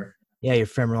right there. Yeah, your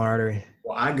femoral artery.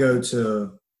 Well, I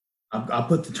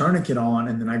put the tourniquet on,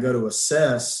 and then I go to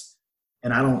assess,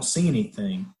 and I don't see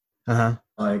anything. Uh-huh.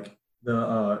 Like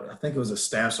I think it was a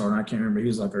staff sergeant, I can't remember. He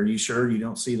was like, "Are you sure you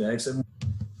don't see the exit?"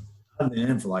 I've been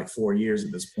in for like 4 years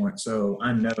at this point, so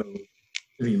I know to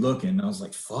be looking. I was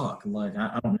like, "Fuck!" Like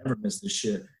I don't ever miss this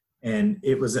shit. And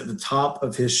it was at the top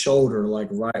of his shoulder, like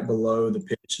right below the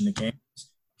pitch and the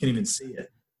canvas. Can't even see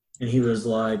it. And he was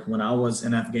like, when I was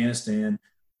in Afghanistan,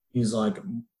 he's like,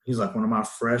 one of my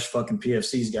fresh fucking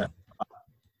PFCs got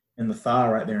in the thigh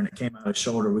right there, and it came out of his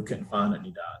shoulder. We couldn't find it, and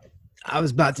he died. I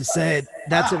was about to say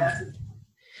that's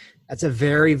a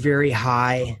very, very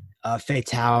high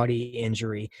fatality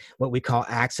injury, what we call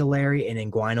axillary and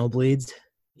inguinal bleeds.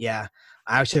 Yeah.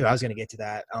 I was going to get to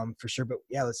that for sure, but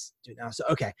yeah, let's do it now. So,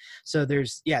 okay. So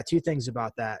there's, two things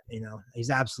about that. He's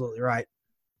absolutely right.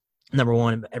 Number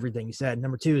one, everything you said.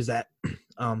 Number two is that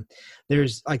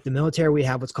there's like the military, we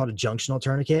have what's called a junctional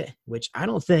tourniquet, which I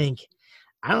don't think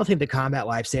the combat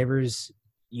lifesavers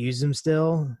use them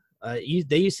still.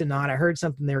 They used to not. I heard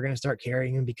something they were going to start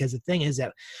carrying them because the thing is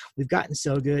that we've gotten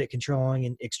so good at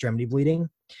controlling extremity bleeding.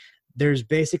 There's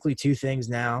basically two things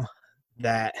now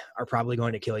that are probably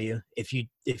going to kill you if you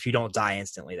don't die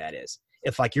instantly. That is,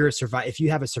 if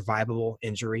you have a survivable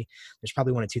injury, there's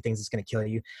probably one of two things that's going to kill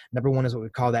you. Number one is what we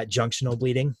call that junctional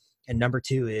bleeding, And number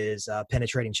 2 is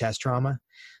penetrating chest trauma.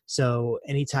 So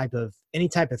any type of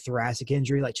thoracic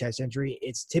injury, like chest injury,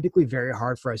 it's typically very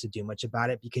hard for us to do much about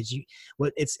it because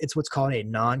it's what's called a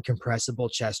non-compressible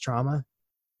chest trauma.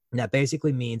 And that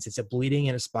basically means it's a bleeding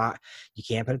in a spot. You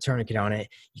can't put a tourniquet on it.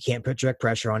 You can't put direct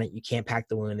pressure on it. You can't pack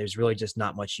the wound. There's really just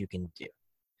not much you can do.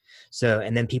 So,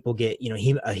 and then people get,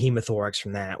 a hemothorax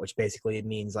from that, which basically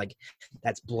means like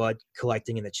that's blood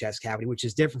collecting in the chest cavity, which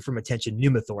is different from a tension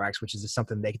pneumothorax, which is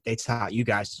something they taught you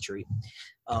guys to treat.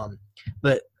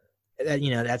 But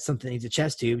that's something that needs a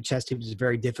chest tube. Chest tube is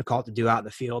very difficult to do out in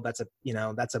the field. That's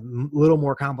a little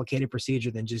more complicated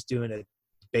procedure than just doing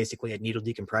basically a needle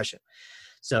decompression.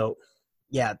 So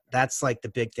yeah, that's like the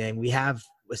big thing. We have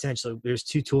essentially, there's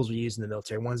 2 tools we use in the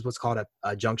military. One's what's called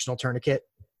a junctional tourniquet,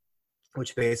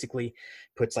 which basically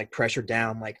puts like pressure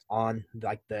down like on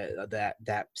like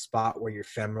that spot where your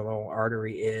femoral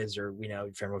artery is, or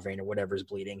femoral vein or whatever is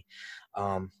bleeding.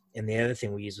 And the other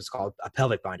thing we use is called a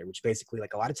pelvic binder, which basically,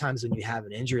 like, a lot of times when you have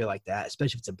an injury like that,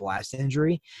 especially if it's a blast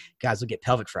injury, guys will get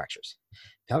pelvic fractures.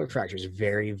 Pelvic fractures are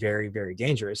very, very, very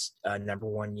dangerous. Number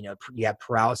 1, you have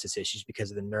paralysis issues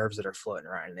because of the nerves that are floating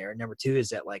around in there. And number 2 is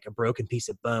that, like, a broken piece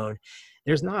of bone,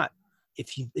 there's not,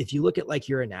 if you look at like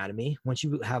your anatomy, once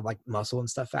you have like muscle and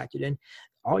stuff factored in,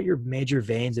 all your major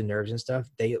veins and nerves and stuff,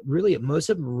 most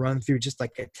of them run through just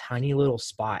like a tiny little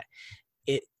spot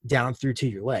down through to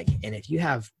your leg. And if you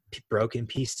have broken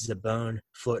pieces of bone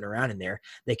floating around in there,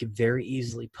 they could very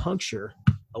easily puncture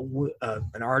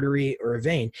an artery or a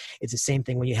vein. It's the same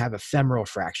thing when you have a femoral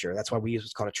fracture. That's why we use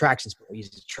what's called a traction splint. We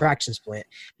use a traction splint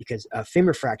because a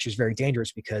femur fracture is very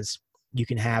dangerous because you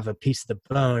can have a piece of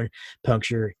the bone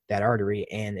puncture that artery,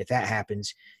 and if that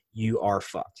happens, you are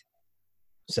fucked.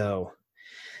 So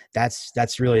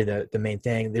that's really the main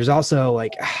thing. There's also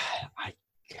like,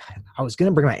 I was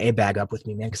gonna bring my A bag up with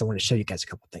me, man, because I want to show you guys a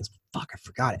couple things. Fuck, I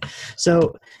forgot it.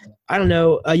 So I don't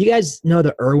know. You guys know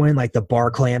the Irwin, like the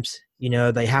bar clamps?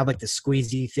 They have like the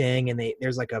squeezy thing, and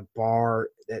there's like a bar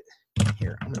that.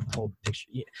 Here, I'm going to pull the picture.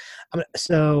 Yeah.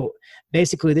 So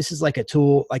basically, this is like a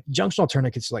tool, like junctional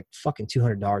tourniquets are like fucking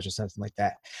 $200 or something like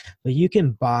that. But you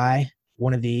can buy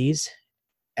one of these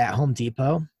at Home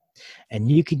Depot,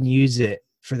 and you can use it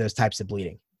for those types of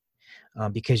bleeding.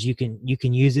 Because you can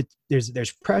use it.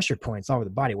 There's pressure points all over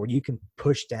the body where you can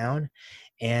push down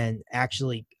and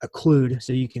actually occlude,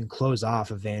 so you can close off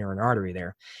a vein or an artery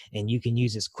there, and you can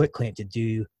use this quick clamp to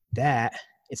do that.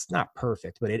 It's not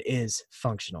perfect, but it is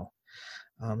functional.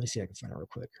 Let me see if I can find it real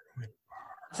quick.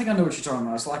 I think I know what you're talking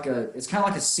about. It's kind of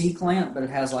like a C clamp, but it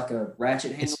has like a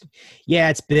ratchet handle.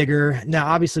 It's bigger. Now,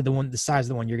 obviously, the size of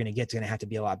the one you're going to get is going to have to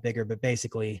be a lot bigger, but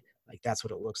basically, like, that's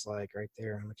what it looks like right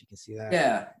there. I don't know if you can see that.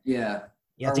 Yeah.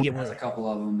 You have to get one. A couple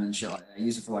of them and shit like that. I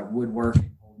use it for like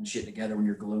woodworking, holding shit together when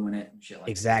you're gluing it and shit like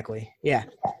that. Exactly. Yeah.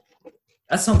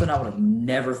 That's something I would have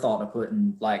never thought to put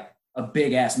in like a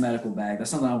big ass medical bag.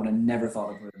 That's something I would have never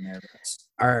thought to put in there.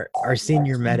 Our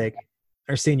senior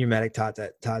medic taught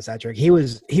us that trick. He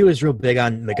was real big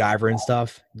on MacGyver and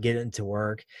stuff, getting to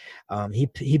work.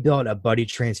 He built a buddy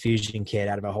transfusion kit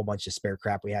out of a whole bunch of spare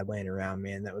crap we had laying around,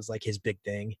 man. That was like his big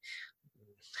thing.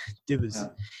 He was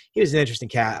an interesting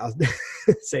cat. I'll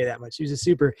say that much. He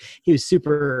was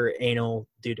super anal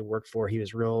dude to work for. He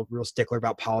was real stickler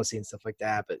about policy and stuff like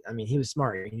that. But I mean, he was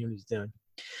smart. He knew what he was doing.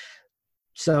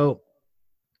 So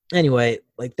anyway,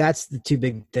 like, that's the 2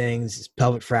 big things: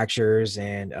 pelvic fractures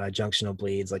and junctional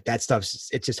bleeds. Like, that stuff's,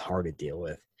 it's just hard to deal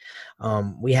with.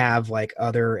 We have like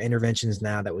other interventions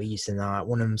now that we used to not.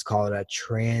 One of them is called a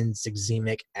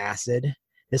tranexamic acid.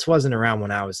 This wasn't around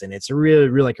when I was in. It's a really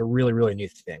new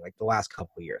thing, like the last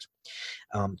couple of years.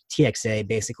 TXA,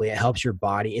 basically, it helps your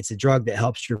body. It's a drug that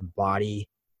helps your body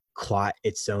clot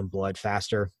its own blood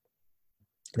faster.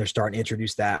 They're starting to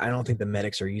introduce that. I don't think the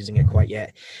medics are using it quite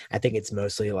yet. I think it's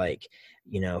mostly like,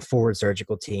 forward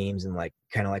surgical teams and like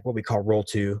kind of like what we call roll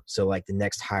 2. So like the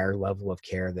next higher level of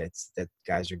care that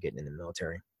guys are getting in the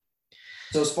military.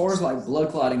 So as far as like blood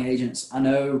clotting agents, I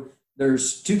know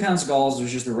there's 2 kinds of gauze.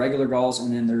 There's just the regular gauze,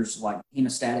 and then there's like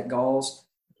hemostatic gauze.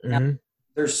 Mm-hmm. Now,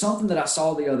 there's something that I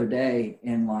saw the other day,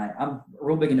 and like, I'm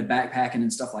real big into backpacking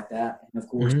and stuff like that. And of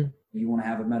course, you want to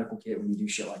have a medical kit when you do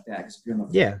shit like that, because if you're in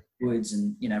the woods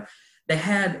and they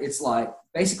had, it's like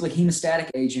basically hemostatic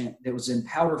agent that was in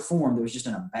powder form that was just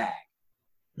in a bag.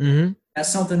 Mm-hmm.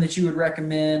 That's something that you would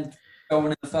recommend going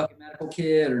in the fucking medical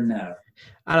kit, or no?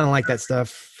 I don't like that stuff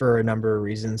for a number of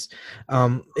reasons.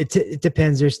 It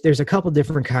depends. There's a couple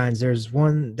different kinds. There's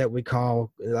one that we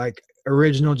call like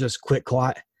original, just quick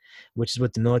clot, which is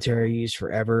what the military used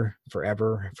forever.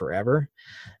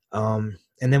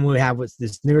 And then we have what's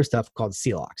this newer stuff called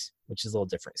Celox, which is a little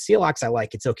different. Celox I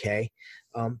like, it's okay.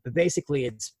 But basically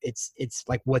it's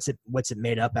like what's it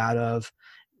made up out of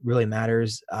really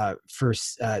matters. For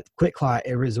QuikClot,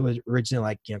 it was originally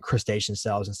like, crustacean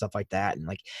cells and stuff like that. And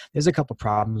like, there's a couple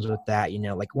problems with that,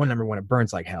 like number one, it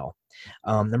burns like hell.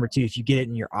 Number two, if you get it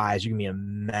in your eyes, you're gonna be a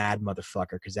mad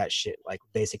motherfucker, because that shit like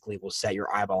basically will set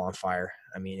your eyeball on fire.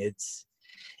 I mean, it's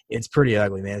pretty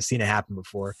ugly, man. I've seen it happen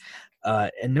before.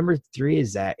 And number three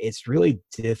is that it's really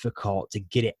difficult to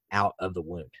get it out of the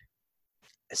wound.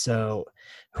 So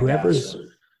whoever's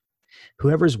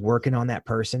working on that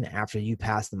person after you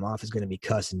pass them off is going to be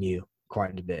cussing you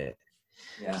quite a bit.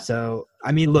 Yeah. So,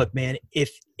 I mean, look, man,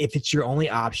 if it's your only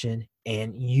option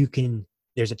and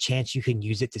there's a chance you can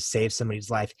use it to save somebody's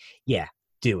life, yeah,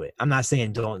 do it. I'm not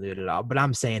saying don't do it at all, but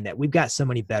I'm saying that we've got so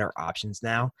many better options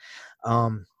now.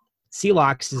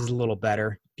 Celox is a little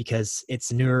better because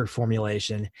it's a newer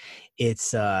formulation.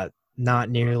 It's not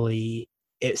nearly,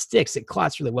 it sticks, it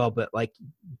clots really well, but like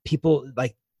people,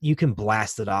 like you can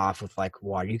blast it off with like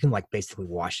water. You can like basically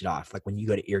wash it off, like when you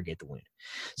go to irrigate the wound.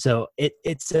 So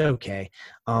it's okay.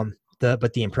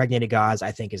 But the impregnated gauze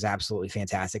I think is absolutely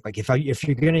fantastic. Like if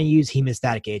you're going to use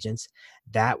hemostatic agents,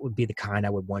 that would be the kind I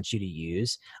would want you to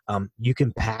use. You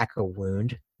can pack a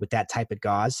wound with that type of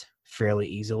gauze fairly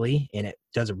easily, and it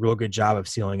does a real good job of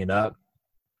sealing it up,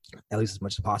 at least as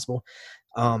much as possible.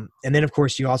 And then of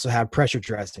course you also have pressure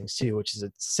dressings too, which is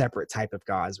a separate type of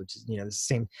gauze, which is,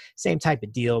 the same type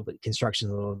of deal, but construction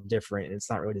is a little different, and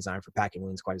it's not really designed for packing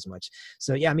wounds quite as much.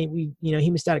 So yeah, I mean,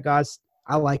 hemostatic gauze,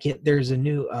 I like it. There's a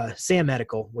new Sam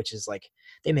Medical, which is like,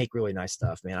 they make really nice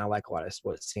stuff, man. I like a lot of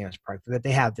what Sam's product, but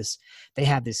they have this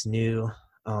new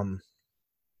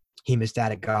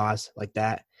hemostatic gauze like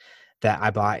that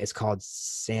I bought. It's called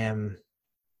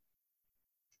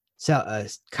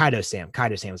Kaido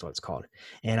Sam is what it's called.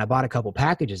 And I bought a couple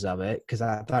packages of it because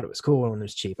I thought it was cool when it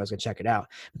was cheap. I was gonna check it out,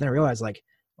 but then I realized, like,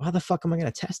 well, how the fuck am I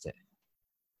gonna test it?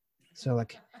 So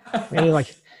like, maybe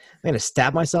like I'm gonna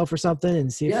stab myself or something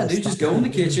and see. Yeah, dude, just go in the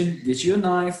kitchen, get you a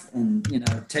knife, and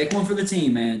take one for the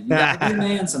team, man. You gotta be a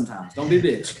man sometimes. Don't be a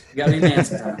bitch. You gotta be a man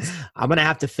sometimes. I'm gonna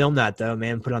have to film that though,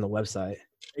 man. Put it on the website.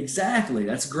 Exactly.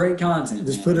 That's great content.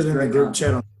 Just put it in the group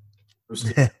chat.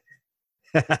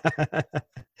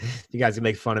 You guys can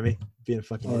make fun of me being a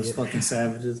fucking idiot. Fucking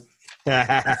savages.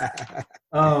 I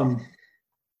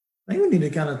think we need to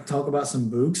kind of talk about some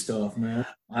Boog stuff, man.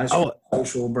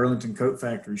 Social Burlington Coat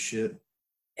Factory shit.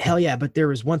 Hell yeah, but there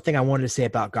was one thing I wanted to say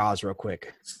about gauze real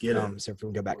quick. Let's get it. So if we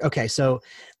can go back. Okay, so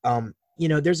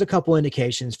there's a couple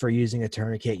indications for using a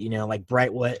tourniquet, like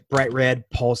bright red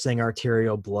pulsing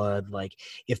arterial blood, like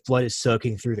if blood is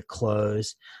soaking through the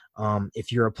clothes,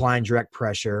 if you're applying direct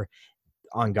pressure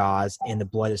on gauze and the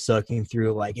blood is soaking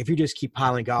through, like if you just keep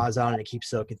piling gauze on and it keeps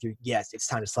soaking through, yes, it's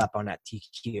time to slap on that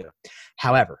TQ.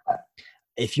 However,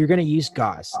 if you're going to use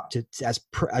gauze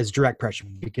as direct pressure,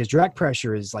 because direct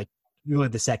pressure is like really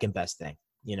the second best thing,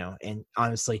 and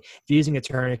honestly, if you're using a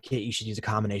tourniquet, you should use a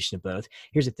combination of both.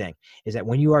 Here's the thing, is that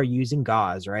when you are using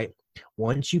gauze, right,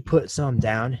 once you put some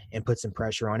down and put some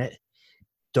pressure on it,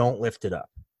 don't lift it up.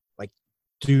 Like,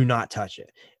 do not touch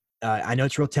it. I know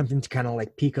it's real tempting to kind of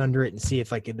like peek under it and see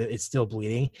if like it's still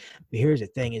bleeding. But here's the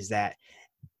thing, is that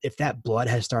if that blood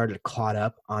has started to clot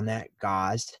up on that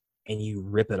gauze and you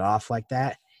rip it off like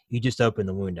that, you just open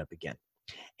the wound up again.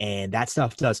 And that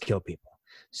stuff does kill people.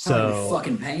 So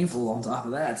fucking painful on top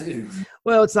of that too.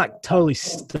 Well, it's not totally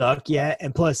stuck yet.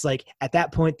 And plus, like at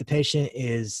that point, the patient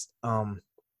is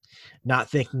not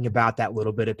thinking about that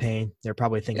little bit of pain. They're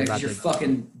probably thinking about you're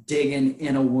fucking digging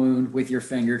in a wound with your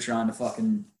finger trying to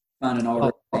fucking find an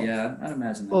artery. Yeah, I'd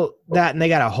imagine that. Well, that and they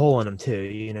got a hole in them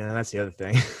too. That's the other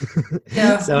thing.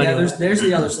 Yeah. So anyway. There's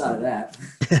the other side of that.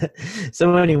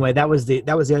 So anyway, that was the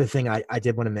other thing I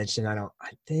did want to mention. I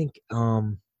think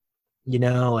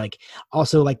like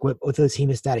also like with those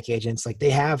hemostatic agents, like they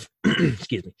have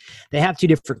excuse me, they have two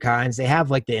different kinds. They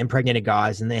have like the impregnated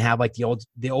gauze, and they have like the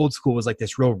old school was like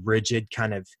this real rigid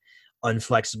kind of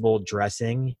unflexible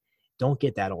dressing. Don't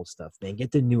get that old stuff, man.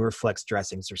 Get the newer flex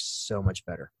dressings. They're so much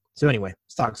better. So anyway,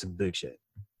 let's talk some Boog shit.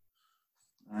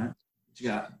 All right. What you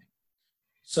got?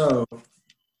 So,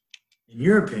 in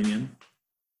your opinion,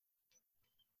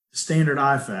 standard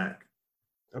IFAK.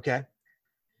 Okay.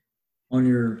 On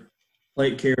your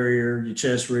plate carrier, your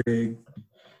chest rig.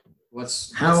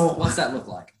 What's that look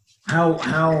like?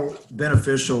 How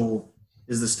beneficial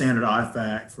is the standard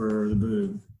IFAK for the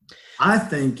Boog? I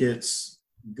think it's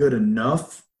good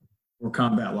enough for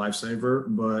combat lifesaver,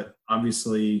 but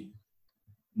obviously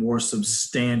more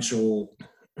substantial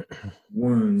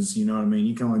wounds, you know what I mean?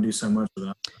 You can only do so much with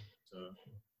that. So.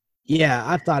 Yeah,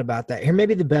 I've thought about that. Here,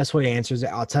 maybe the best way to answer is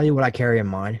I'll tell you what I carry in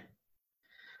mine.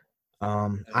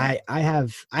 I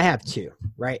have two,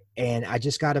 right? And I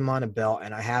just got them on a belt,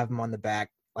 and I have them on the back.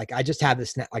 Like I just have the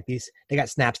snap, like these, they got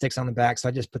snap sticks on the back. So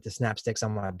I just put the snap sticks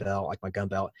on my belt, like my gun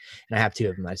belt, and I have two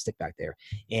of them. I stick back there.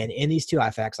 And in these two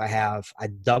IFAKs, I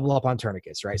double up on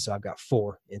tourniquets, right? So I've got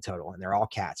 4 in total, and they're all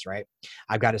cats, right?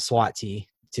 I've got a SWAT tee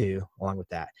too, along with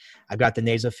that. I've got the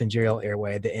nasopharyngeal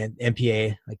airway, the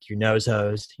MPA, like your nose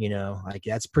hose, you know, like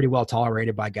that's pretty well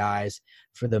tolerated by guys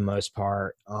for the most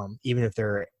part, even if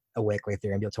they're awake, like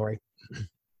they're ambulatory.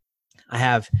 I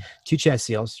have 2 chest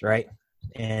seals, right?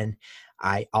 And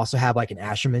I also have like an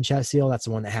Asherman chest seal. That's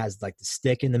the one that has like the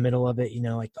stick in the middle of it, you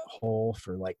know, like the hole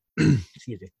for like,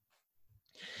 excuse me.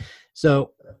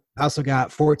 So I also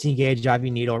got 14 gauge IV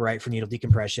needle, right, for needle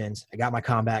decompressions. I got my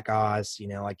combat gauze, you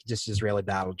know, like just Israeli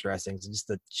battle dressings and just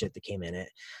the shit that came in it.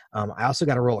 I also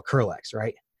got a roll of Curlex,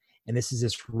 right? And this is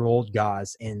this rolled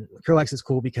gauze. And Curlex is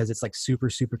cool because it's like super,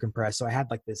 super compressed. So I had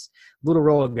like this little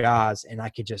roll of gauze, and I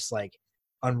could just like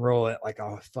unroll it like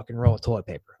a fucking roll of toilet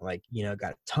paper. Like, you know,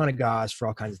 got a ton of gauze for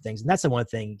all kinds of things. And that's the one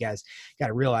thing you guys got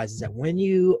to realize is that when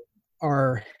you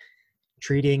are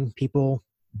treating people,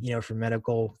 you know,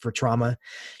 for trauma,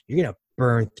 you're going to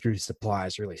burn through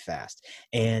supplies really fast.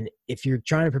 And if you're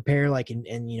trying to prepare, like,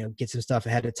 and, you know, get some stuff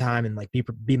ahead of time and like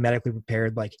be medically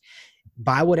prepared, like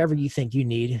buy whatever you think you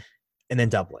need and then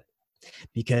double it,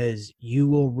 because you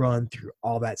will run through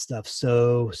all that stuff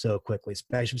so quickly,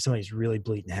 especially if somebody's really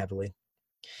bleeding heavily.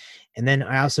 And then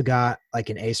I also got like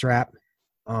an ACE wrap.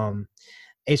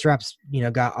 ACE wraps, you know,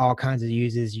 got all kinds of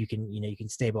uses. You can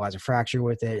stabilize a fracture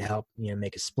with it, help, you know,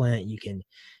 make a splint. You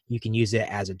can use it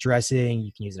as a dressing.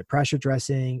 You can use it as a pressure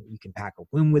dressing. You can pack a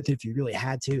wound with it if you really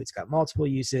had to. It's got multiple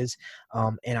uses.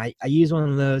 And I use one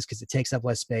of those because it takes up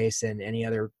less space than any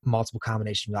other multiple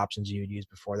combination of options you would use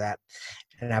before that.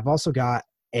 And I've also got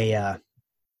a,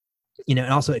 you know,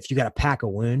 and also if you got to pack a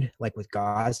wound, like with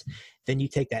gauze, then you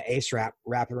take that ACE wrap,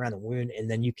 wrap it around the wound, and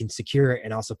then you can secure it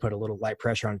and also put a little light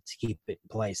pressure on it to keep it in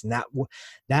place. And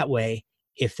that way,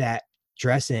 if that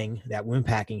dressing, that wound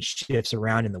packing shifts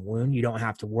around in the wound, you don't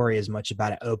have to worry as much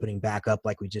about it opening back up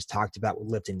like we just talked about with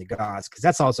lifting the gauze, because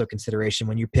that's also a consideration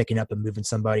when you're picking up and moving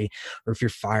somebody, or if your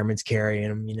fireman's carrying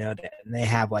them, you know, and they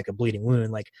have like a bleeding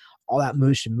wound, like all that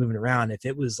motion moving around, if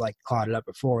it was like clotted up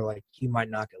before, like you might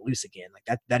knock it loose again.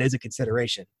 Like that is a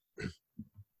consideration.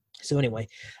 So anyway,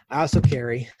 I also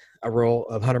carry a roll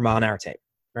of 100-mile-an-hour tape,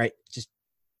 right? Just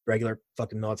regular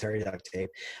fucking military duct tape.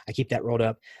 I keep that rolled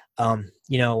up.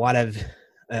 You know, a lot of,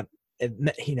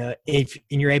 you know, if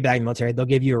in your ABAG military, they'll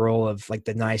give you a roll of like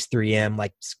the nice 3M,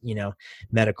 like, you know,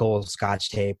 medical Scotch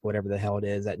tape, whatever the hell it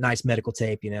is, that nice medical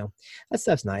tape, you know, that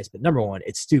stuff's nice. But number one,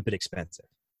 it's stupid expensive,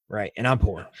 right? And I'm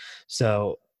poor.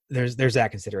 So there's that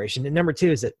consideration. And number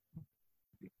two is that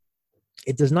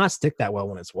it does not stick that well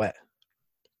when it's wet.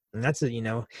 And that's you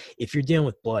know, if you're dealing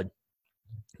with blood,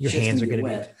 your hands are going to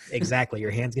be exactly.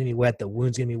 Your hands going to be wet. The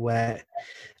wound's going to be wet.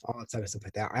 All that type of stuff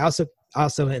like that. I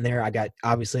also in there, I got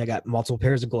multiple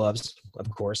pairs of gloves, of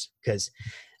course, because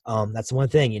that's one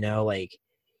thing, you know, like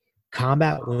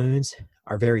combat wounds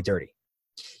are very dirty.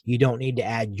 You don't need to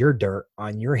add your dirt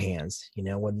on your hands, you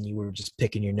know, when you were just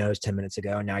picking your nose 10 minutes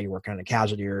ago and now you're working on a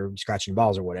casualty or scratching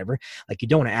balls or whatever. Like you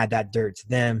don't want to add that dirt to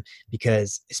them,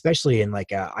 because especially in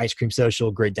like a ice cream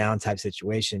social grid down type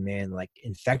situation, man, like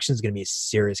infection is going to be a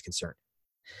serious concern.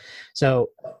 So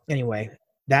anyway,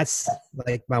 that's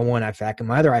like my one IFAK. And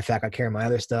my other IFAK, I carry my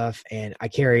other stuff, and I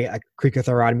carry a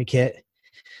cricothyrotomy kit.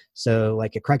 So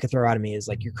like a cricothyrotomy is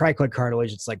like your cricoid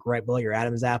cartilage. It's like right below your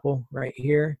Adam's apple right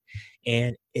here.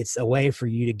 And it's a way for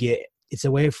you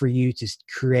to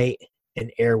create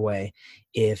an airway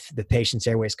if the patient's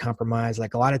airway is compromised.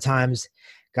 Like a lot of times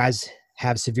guys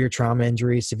have severe trauma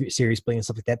injuries, serious bleeding,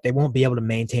 stuff like that. They won't be able to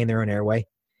maintain their own airway.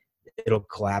 It'll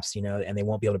collapse, you know, and they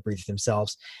won't be able to breathe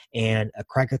themselves. And a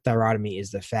cricothyrotomy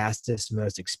is the fastest,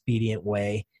 most expedient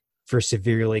way for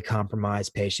severely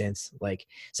compromised patients. Like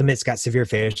somebody that's got severe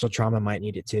facial trauma might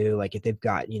need it too. Like if they've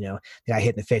got, you know, they got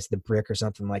hit in the face with a brick or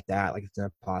something like that, like it's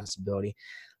a possibility.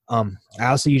 I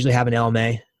also usually have an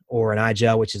LMA or an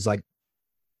iGel, which is like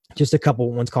just a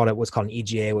couple, what's called an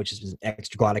EGA, which is an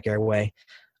extraglottic airway.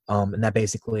 And that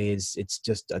basically it's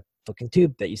just a fucking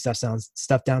tube that you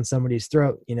stuff down somebody's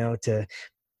throat, you know, to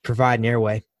provide an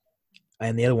airway.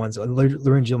 And the other one's a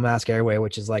laryngeal mask airway,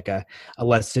 which is like a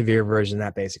less severe version of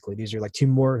that. Basically, these are like two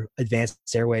more advanced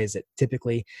airways that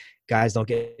typically guys don't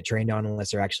get trained on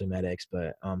unless they're actually medics.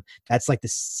 But that's like the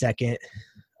second.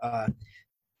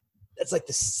 That's like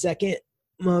the second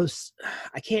most.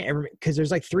 I can't ever, because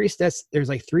there's like three sets. There's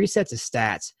like three sets of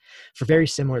stats for very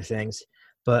similar things.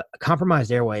 But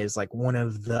compromised airway is like one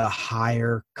of the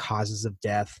higher causes of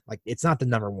death. Like it's not the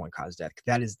number one cause of death.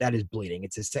 That is bleeding.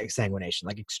 It's a exsanguination,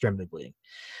 like extremely bleeding.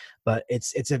 But it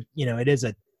is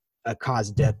a cause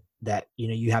of death that,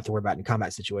 you have to worry about in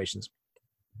combat situations.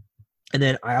 And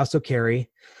then I also carry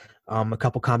a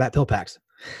couple combat pill packs.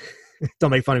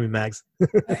 Don't make fun of me, Mags.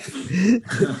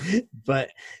 But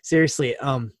seriously,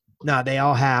 no, they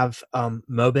all have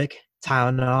Mobic,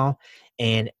 Tylenol,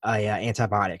 and a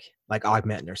antibiotic like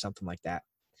Augmentin or something like that.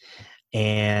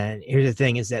 And here's the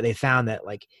thing is that they found that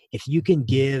like if you can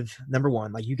give, number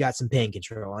one, like you got some pain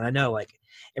control. And I know like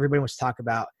everybody wants to talk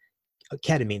about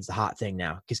ketamine's the hot thing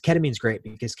now, because ketamine's great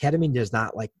because ketamine does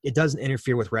not it doesn't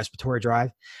interfere with respiratory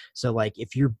drive. So like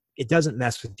it doesn't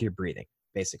mess with your breathing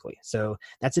basically. So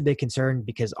that's a big concern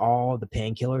because all the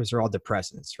painkillers are all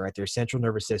depressants, right? They're central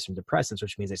nervous system depressants,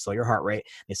 which means they slow your heart rate,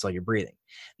 they slow your breathing.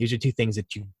 These are two things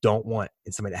that you don't want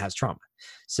in somebody that has trauma.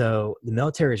 So the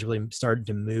military has really started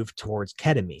to move towards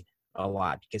ketamine a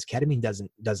lot because ketamine doesn't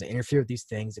interfere with these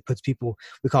things. It puts people,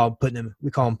 we call them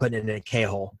putting it in a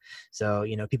K-hole. So,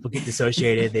 people get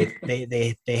dissociated.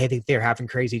 they think they're having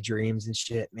crazy dreams and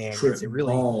shit, man. It's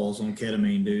really balls on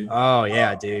ketamine, dude. Oh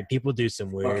yeah, dude. People do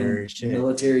some weird shit.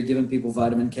 Military giving people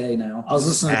vitamin K now. I was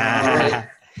listening to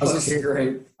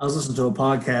a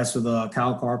podcast with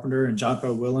Kyle Carpenter and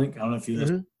Jocko Willink. I don't know if you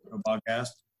listen to a podcast.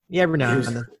 Yeah, every now and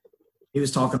then. He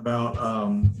was talking about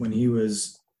when he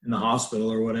was in the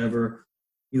hospital or whatever,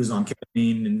 he was on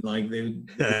ketamine and like they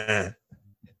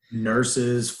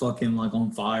nurses fucking like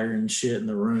on fire and shit in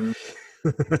the room.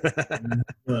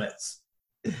 Nuts.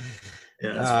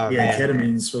 Yeah,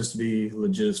 ketamine's supposed to be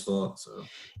legit as fuck. So.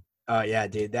 Oh yeah,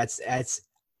 dude. That's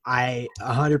I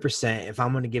 100%. If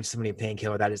I'm going to give somebody a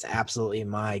painkiller, that is absolutely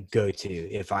my go-to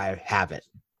if I have it.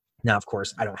 Now, of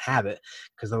course, I don't have it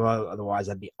because otherwise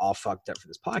I'd be all fucked up for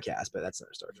this podcast, but that's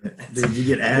another story. Dude, you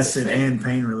get acid and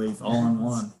pain relief all in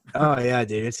one. Oh, yeah,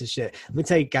 dude. It's a shit. Let me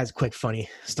tell you guys a quick funny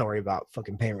story about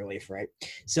fucking pain relief, right?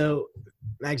 So,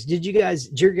 Max, did your guys'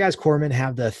 corpsmen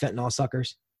have the fentanyl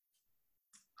suckers?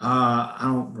 I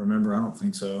don't remember. I don't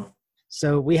think so.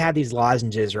 So we had these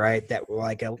lozenges, right, that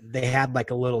were they had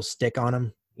like a little stick on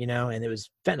them. And it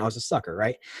was fentanyl as a sucker,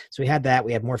 right? So we had that.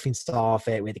 We had morphine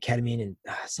sulfate. We had the ketamine and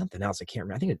something else. I can't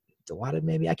remember. I think it Dilaudid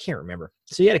maybe. I can't remember.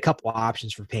 So you had a couple of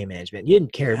options for pain management. You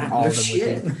didn't carry all of them with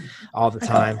you all the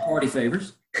time. Party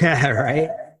favors. Right?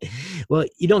 Well,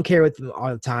 you don't carry with them all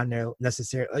the time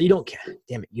necessarily. You don't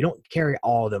carry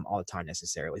all of them all the time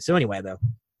necessarily. So anyway, though,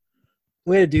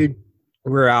 we had a dude.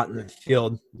 We were out in the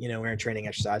field, we were in training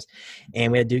exercise,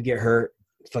 and we had a dude get hurt.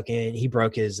 He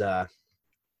broke his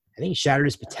I think he shattered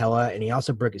his patella, and he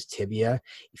also broke his tibia.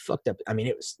 He fucked up. I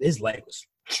mean, his leg was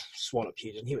swollen up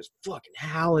huge, and he was fucking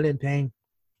howling in pain.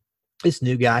 This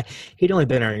new guy, he'd only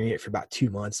been on it for about 2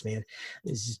 months, man.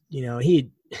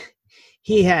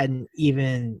 He hadn't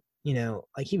even,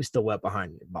 he was still wet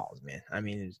behind the balls, man. I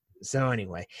mean, so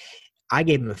anyway, I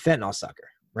gave him a fentanyl sucker,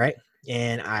 right?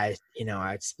 And I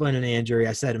explained an injury.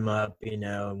 I set him up,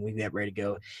 and we got ready to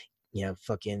go,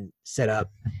 fucking set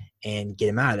up and get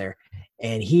him out of there.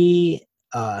 And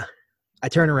I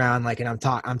turn around, and I'm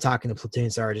talking to platoon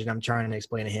sergeant. I'm trying to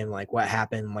explain to him, what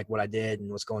happened, what I did and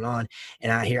what's going on.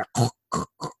 And I hear, so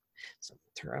I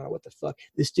turn around, what the fuck?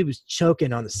 This dude was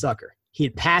choking on the sucker. He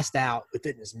had passed out with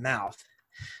it in his mouth.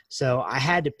 So I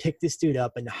had to pick this dude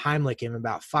up and Heimlich him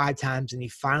about 5 times, and he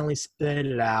finally spit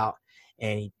it out.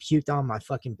 And he puked on my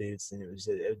fucking boots, and it was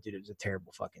a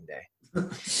terrible fucking day.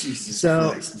 Jesus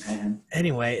Christ, man.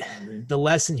 Anyway, the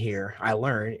lesson here I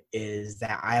learned is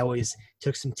that I always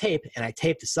took some tape and I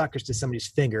taped the suckers to somebody's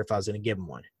finger if I was going to give them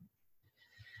one.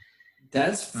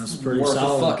 That's pretty worth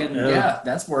solid.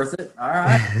 That's worth it. All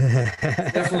right.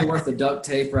 Definitely worth the duct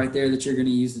tape right there that you're going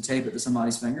to use to tape it to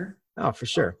somebody's finger. Oh, for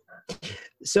sure.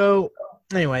 So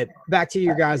anyway, back to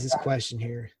your guys' question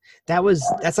here.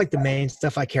 That's like the main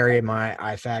stuff I carry in my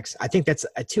IFAKs. I think that's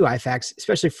 2 IFAKs,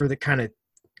 especially for the kind of,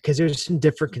 because there's some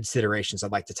different considerations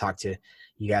I'd like to talk to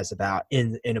you guys about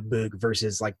in a boog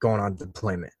versus like going on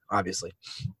deployment, obviously.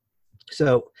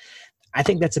 So I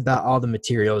think that's about all the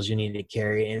materials you need to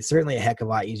carry. And it's certainly a heck of a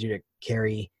lot easier to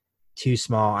carry 2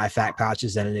 small IFAK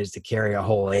pouches than it is to carry a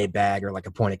whole aid bag or like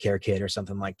a point of care kit or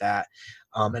something like that.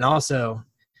 And also,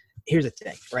 here's the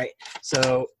thing, right?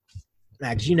 So,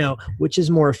 Max, which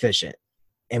is more efficient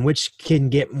and which can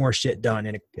get more shit done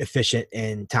in an efficient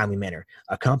and timely manner?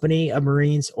 A company of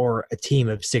Marines or a team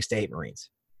of 6 to 8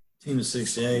 Marines? Team of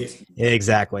 6 to 8.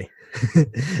 Exactly.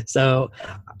 So,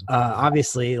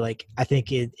 obviously, I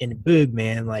think in boog,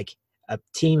 man, a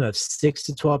team of 6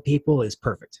 to 12 people is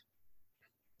perfect.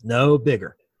 No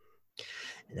bigger.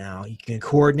 Now, you can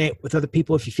coordinate with other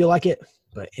people if you feel like it.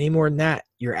 But any more than that,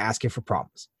 you're asking for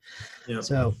problems. Yep.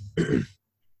 So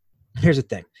here's the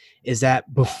thing, is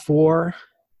that before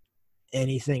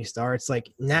anything starts,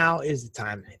 like now is the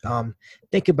time.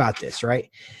 Think about this, right?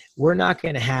 We're not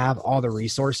going to have all the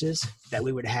resources that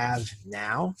we would have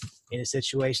now in a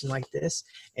situation like this.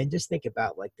 And just think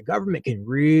about, like, the government can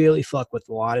really fuck with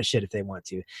a lot of shit if they want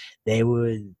to. They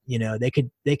would, they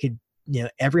could,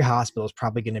 every hospital is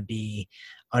probably going to be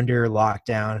under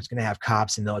lockdown. It's going to have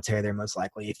cops and military there most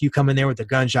likely. If you come in there with a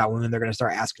gunshot wound, they're going to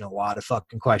start asking a lot of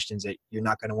fucking questions that you're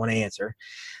not going to want to answer.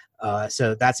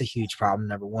 So that's a huge problem,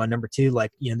 number one. Number two,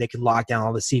 like, they could lock down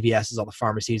all the CVSs, all the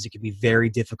pharmacies. It could be very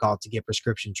difficult to get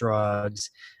prescription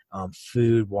drugs,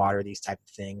 food, water, these type of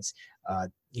things,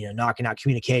 knocking out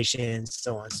communications,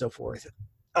 so on and so forth.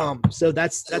 So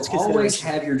that's always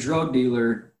have your drug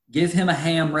dealer give him a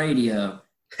ham radio.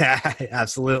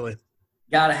 Absolutely.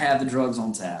 Got to have the drugs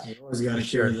on tap. You always got to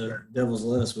share the devil's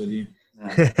lettuce with you.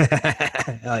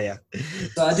 Hell yeah.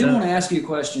 So I do want to ask you a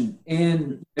question.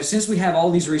 And since we have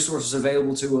all these resources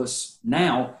available to us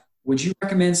now, would you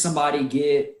recommend somebody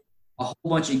get a whole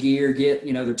bunch of gear, get,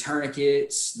 their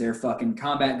tourniquets, their fucking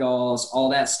combat gauze, all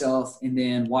that stuff, and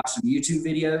then watch some YouTube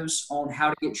videos on how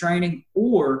to get training?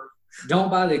 Or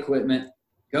don't buy the equipment,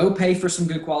 go pay for some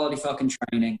good quality fucking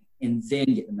training, and then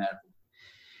get the medical?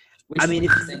 Which do you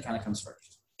think kind of comes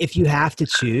first? If you have to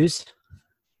choose,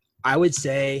 I would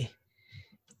say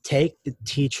take the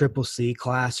TCCC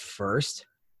class first,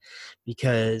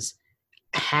 because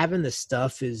having the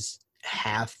stuff is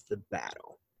half the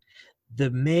battle.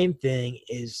 The main thing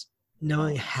is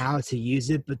knowing how to use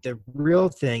it, but the real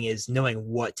thing is knowing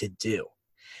what to do.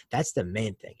 That's the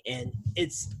main thing. And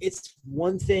it's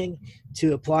one thing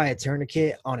to apply a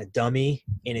tourniquet on a dummy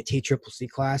in a TCCC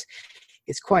class.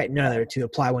 It's quite another to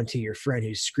apply one to your friend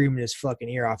who's screaming his fucking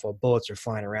ear off while bullets are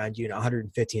flying around you in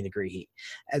 115-degree heat.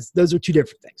 Those are two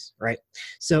different things, right?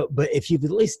 So, but if you've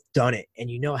at least done it and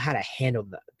you know how to handle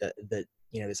the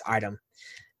this item,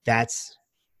 that's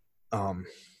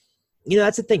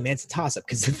that's the thing, man. It's a toss-up,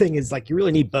 because the thing is, like, you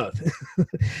really need both.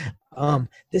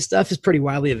 This stuff is pretty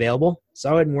widely available, so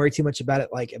I wouldn't worry too much about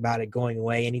it going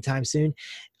away anytime soon.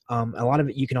 A lot of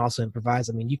it you can also improvise.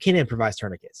 I mean, you can improvise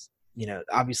tourniquets.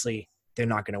 Obviously they're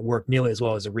not going to work nearly as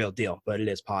well as a real deal, but it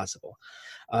is possible.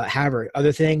 However,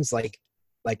 other things like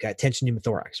tension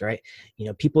pneumothorax, right?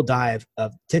 People die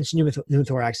of tension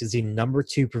pneumothorax is the number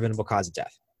 2 preventable cause of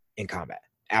death in combat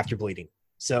after bleeding.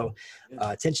 So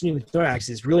tension pneumothorax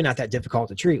is really not that difficult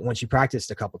to treat once you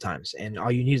practice a couple times, and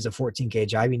all you need is a 14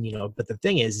 gauge IV. But the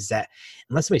thing is that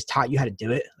unless somebody's taught you how to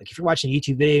do it, like if you're watching a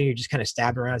YouTube video and you're just kind of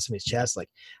stabbing around somebody's chest, like,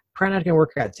 probably not going to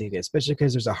work out too good, especially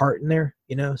because there's a heart in there,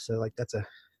 so like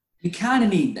you kind of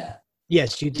need that.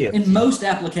 Yes, you do. In most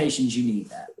applications, you need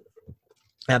that.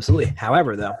 Absolutely.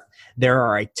 However, though, there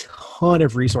are a ton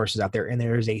of resources out there, and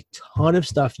there's a ton of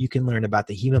stuff you can learn about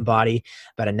the human body,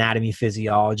 about anatomy,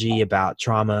 physiology, about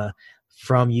trauma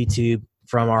from YouTube,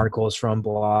 from articles, from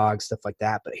blogs, stuff like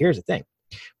that. But here's the thing.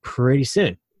 Pretty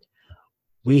soon,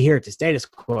 we here at the Status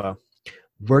Quo,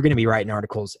 we're going to be writing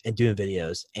articles and doing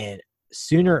videos, and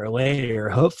sooner or later,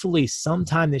 hopefully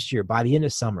sometime this year, by the end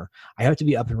of summer, I hope to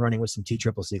be up and running with some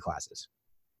TCCC classes.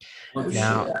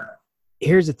 Now,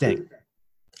 here's the thing.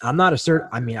 I'm not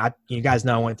you guys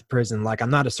know I went to prison. Like, I'm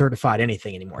not a certified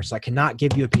anything anymore, so I cannot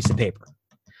give you a piece of paper.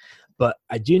 But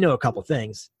I do know a couple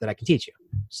things that I can teach you.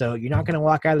 So you're not going to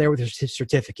walk out of there with a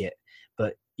certificate,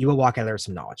 but you will walk out of there with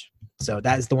some knowledge. So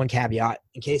that is the one caveat.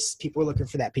 In case people are looking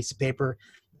for that piece of paper,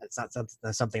 that's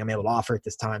not something I'm able to offer at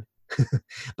this time.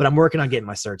 But I'm working on getting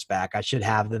my certs back. I should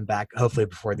have them back hopefully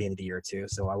before the end of the year too.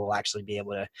 So I will actually be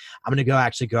able to, I'm going to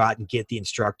go out and get the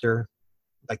instructor,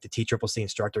 like the TCCC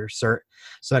instructor cert,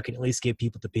 so I can at least give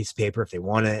people the piece of paper if they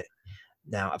want it.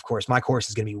 Now, of course, my course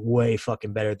is going to be way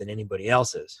fucking better than anybody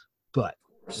else's, but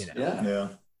Yeah.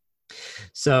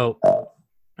 So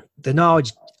the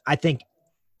knowledge, I think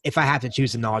if I have to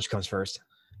choose, the knowledge comes first.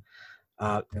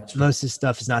 Most of this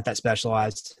stuff is not that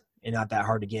specialized and not that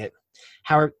hard to get.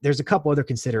 However, there's a couple other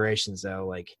considerations though.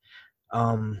 Like,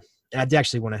 I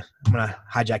actually I'm going to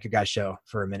hijack your guys' show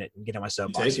for a minute and get on my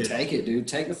soapbox. Take it, dude.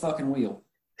 Take the fucking wheel.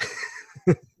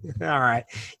 All right.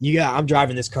 I'm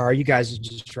driving this car. You guys are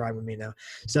just driving with me now.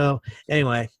 So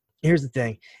anyway, here's the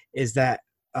thing is that,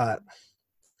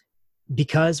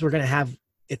 because we're going to have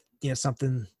it,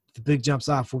 something, the big jumps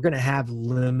off, we're going to have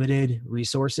limited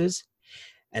resources,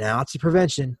 an ounce of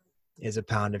prevention is a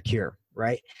pound of cure,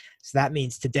 right? So that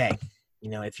means today,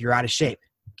 if you're out of shape,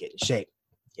 get in shape.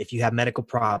 If you have medical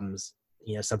problems,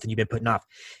 something you've been putting off,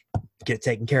 get it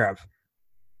taken care of.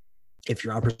 If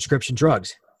you're on prescription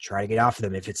drugs, try to get off of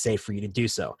them if it's safe for you to do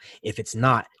so. If it's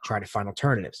not, try to find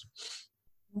alternatives.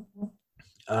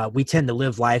 We tend to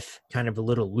live life kind of a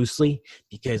little loosely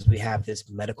because we have this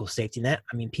medical safety net.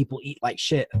 I mean, people eat like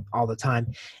shit all the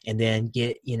time and then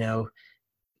get,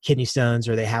 kidney stones,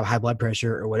 or they have high blood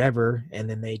pressure or whatever, and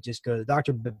then they just go to the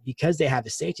doctor. But because they have the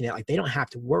safety net, like, they don't have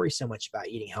to worry so much about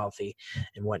eating healthy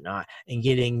and whatnot, and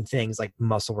getting things like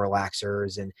muscle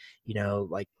relaxers and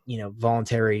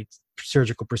voluntary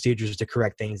surgical procedures to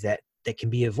correct things that can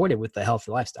be avoided with a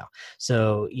healthy lifestyle.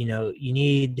 So you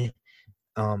need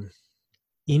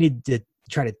to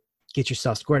try to get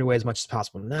yourself squared away as much as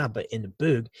possible now. But in the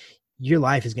boog, your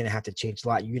life is going to have to change a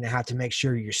lot. You're going to have to make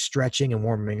sure you're stretching and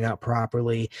warming up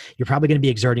properly. You're probably going to be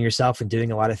exerting yourself and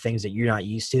doing a lot of things that you're not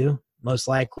used to, most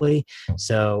likely.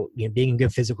 So, being in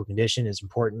good physical condition is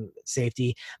important.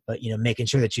 Safety, but making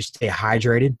sure that you stay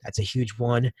hydrated, that's a huge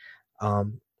one.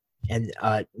 And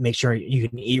make sure you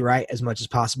can eat right as much as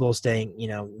possible. Staying,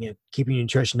 keeping your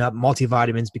nutrition up.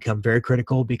 Multivitamins become very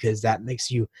critical because that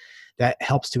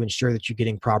helps to ensure that you're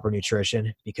getting proper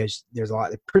nutrition, because there's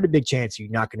a pretty big chance you're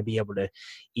not going to be able to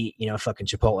eat, fucking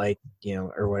Chipotle,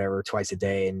 or whatever twice a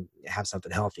day and have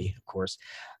something healthy, of course.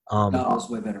 That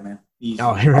way better, man. Easy.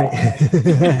 Oh, right.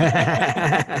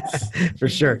 For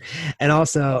sure. And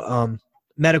also,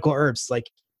 medical herbs, like,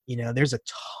 there's a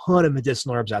ton of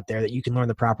medicinal herbs out there that you can learn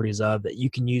the properties of, that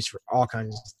you can use for all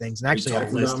kinds of things. And actually, about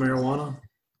marijuana?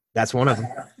 That's one of them.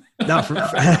 No,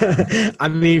 I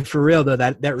mean, for real though,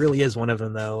 that really is one of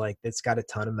them though. Like, it's got a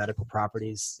ton of medical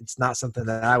properties. It's not something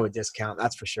that I would discount.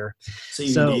 That's for sure.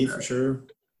 CBD for sure.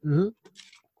 Mm-hmm.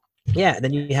 Yeah. And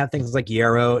then you have things like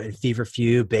yarrow and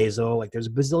feverfew, basil. Like, there's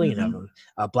a bazillion of them.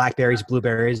 Blackberries,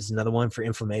 blueberries is another one for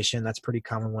inflammation. That's a pretty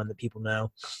common one that people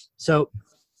know. So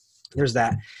there's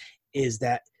that. Is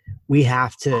that we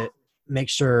have to make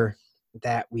sure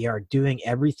that we are doing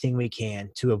everything we can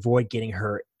to avoid getting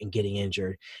hurt and getting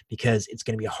injured, because it's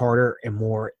going to be harder and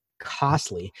more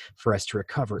costly for us to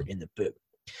recover in the boot.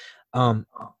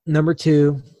 Number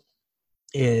 2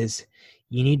 is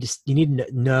you need to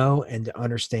know and to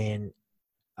understand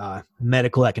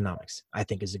medical economics, I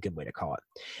think is a good way to call it.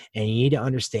 And you need to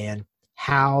understand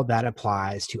how that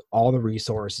applies to all the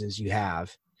resources you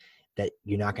have that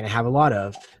you're not going to have a lot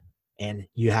of, and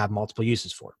you have multiple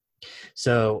uses for.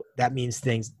 So that means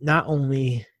things, not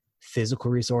only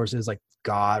physical resources like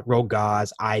rolled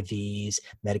gauze, IVs,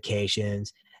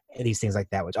 medications, and these things like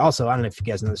that, which also, I don't know if you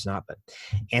guys know this or not, but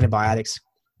antibiotics,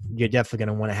 you're definitely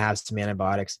going to want to have some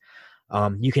antibiotics.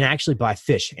 You can actually buy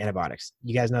fish antibiotics.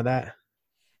 You guys know that?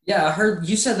 Yeah, I heard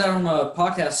you said that on a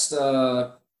podcast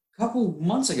a couple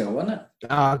months ago, wasn't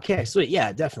it? Okay, sweet.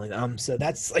 Yeah, definitely. So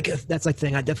that's like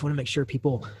thing. I definitely want to make sure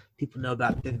people know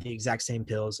about the exact same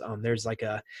pills. There's like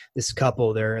this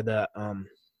couple. They're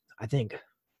I think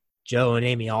Joe and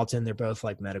Amy Alton. They're both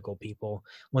like medical people.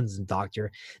 One's a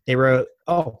doctor. They wrote.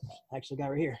 Oh, I actually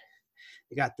got right here.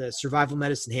 They got the Survival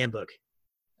Medicine Handbook.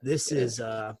 This is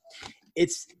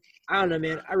it's, I don't know,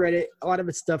 man. I read it. A lot of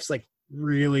its stuff's like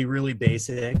really, really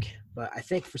basic, but I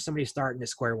think for somebody starting at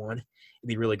square one, it'd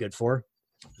be really good for.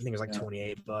 I think it was like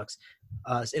 $28.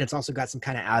 And it's also got some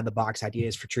kind of out of the box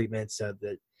ideas for treatment. So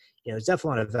that, there's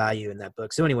definitely a lot of value in that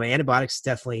book. So anyway, antibiotics is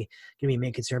definitely going to be a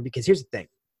main concern, because here's the thing.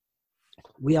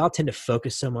 We all tend to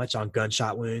focus so much on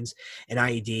gunshot wounds and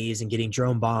IEDs and getting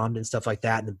drone bombed and stuff like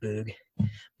that in the boog.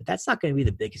 But that's not going to be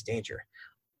the biggest danger.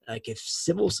 Like, if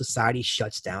civil society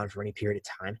shuts down for any period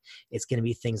of time, it's going to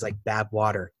be things like bad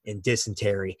water and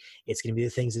dysentery. It's going to be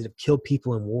the things that have killed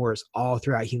people in wars all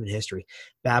throughout human history.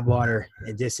 Bad water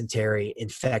and dysentery,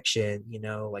 infection,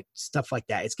 like stuff like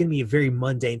that. It's going to be very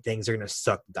mundane things they're going to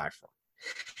suck to die from.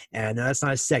 And I know that's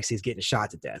not as sexy as getting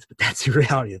shot to death, but that's the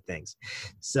reality of things.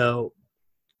 So,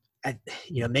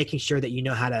 making sure that you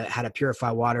know how to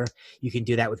purify water. You can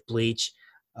do that with bleach.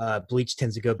 Bleach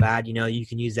tends to go bad. You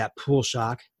can use that pool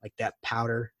shock, like that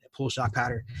powder, that pool shock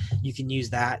powder. You can use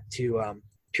that to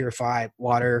purify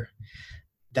water.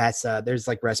 That's there's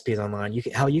like recipes online. You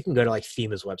can go to like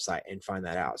FEMA's website and find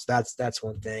that out. So that's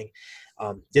one thing.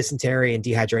 Dysentery and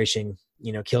dehydration,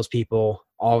 kills people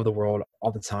all over the world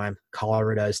all the time.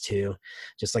 Cholera does too,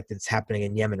 just like it's happening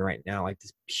in Yemen right now, like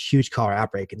this huge cholera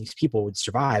outbreak. And these people would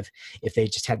survive if they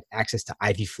just had access to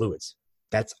IV fluids.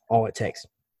 That's all it takes.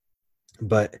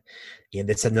 But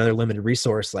that's another limited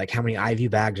resource. Like, how many IV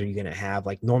bags are you going to have?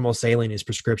 Like, normal saline is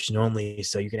prescription only,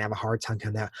 so you're going to have a hard time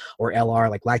coming out. Or LR,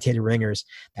 like lactated ringers,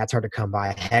 that's hard to come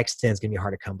by. Hexten is going to be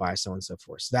hard to come by, so on and so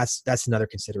forth. So that's another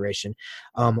consideration.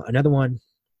 Another one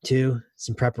too,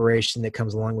 some preparation that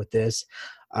comes along with this.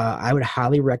 I would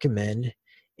highly recommend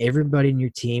everybody in your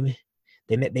team.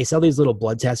 They sell these little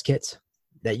blood test kits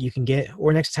that you can get,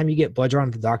 or next time you get blood drawn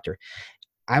with the doctor,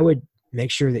 I would make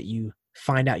sure that you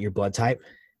find out your blood type,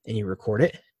 and you record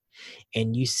it,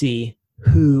 and you see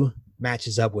who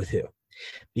matches up with who.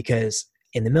 Because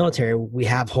in the military, we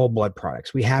have whole blood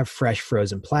products. We have fresh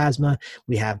frozen plasma.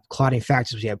 We have clotting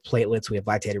factors. We have platelets. We have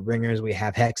lactated ringers. We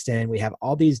have Hexten. We have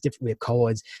all these different, we have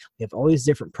colloids. We have all these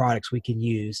different products we can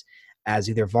use as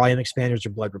either volume expanders or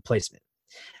blood replacement.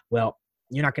 Well,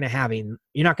 you're not going to have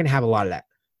a lot of that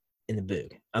in the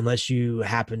Boog unless you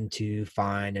happen to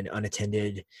find an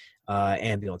unattended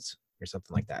ambulance or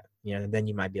something like that. Then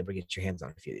you might be able to get your hands on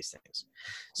a few of these things.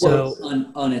 So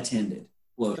unattended.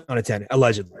 Look. Unattended,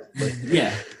 allegedly.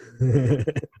 Yeah.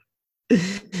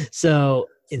 So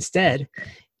instead,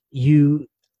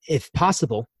 if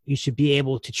possible, you should be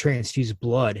able to transfuse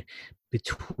blood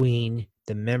between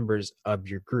the members of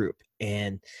your group.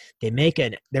 And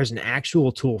there's an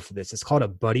actual tool for this. It's called a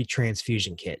buddy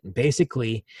transfusion kit. And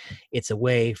basically, it's a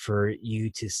way for you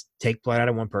to take blood out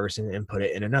of one person and put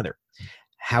it in another.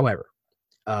 However,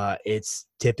 it's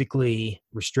typically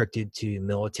restricted to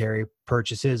military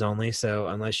purchases only. So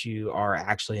unless you are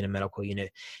actually in a medical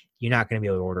unit, you're not going to be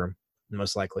able to order them,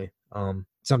 most likely.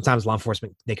 Sometimes law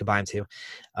enforcement, they could buy them too.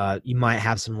 You might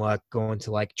have some luck going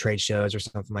to like trade shows or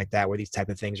something like that where these type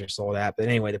of things are sold at. But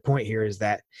anyway, the point here is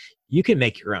that you can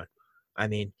make your own. I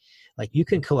mean, like you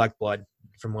can collect blood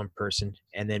from one person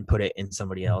and then put it in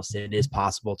somebody else. It is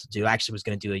possible to do. I was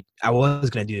going to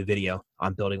do a video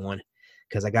on building one,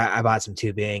 because I bought some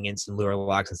tubing and some lure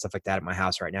locks and stuff like that at my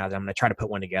house right now that I'm going to try to put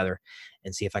one together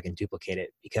and see if I can duplicate it.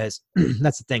 Because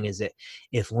that's the thing, is that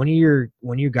if one of your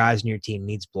guys in your team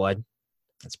needs blood,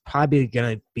 that's probably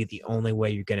going to be the only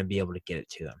way you're going to be able to get it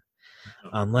to them,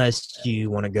 unless you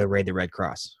want to go raid the Red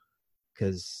Cross,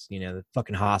 because the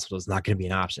fucking hospital is not going to be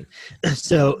an option.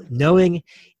 So knowing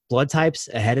blood types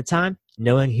ahead of time,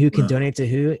 knowing who can donate to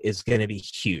who, is going to be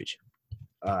huge.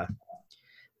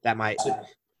 That might.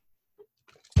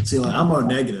 See, like I'm O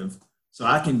negative, so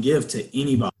I can give to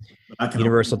anybody. But I can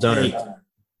universal donor.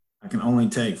 I can only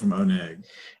take from O neg.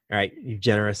 All right, you're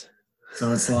generous.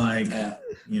 So it's like,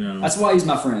 That's why he's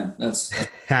my friend. That's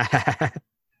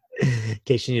in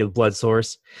case you need a blood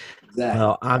source. Exactly.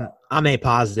 Well, I'm A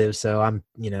positive, so I'm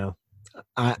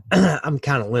I'm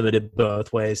kind of limited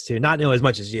both ways too. Not know as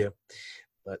much as you,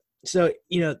 but so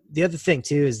the other thing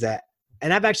too is that.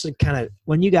 And I've actually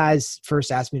when you guys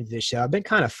first asked me to do this show, I've been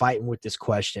kind of fighting with this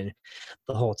question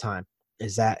the whole time.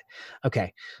 Is that,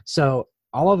 okay, so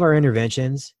all of our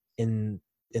interventions in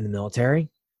the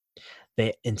military,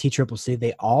 in TCCC,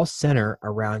 they all center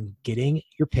around getting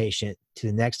your patient to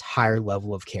the next higher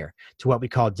level of care, to what we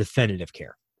call definitive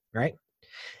care, right?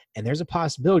 And there's a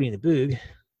possibility in the Boog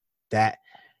that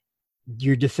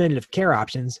your definitive care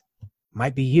options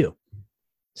might be you.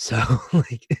 So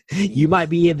you might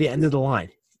be at the end of the line.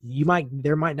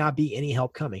 There might not be any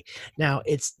help coming. Now,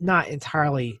 it's not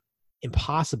entirely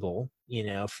impossible,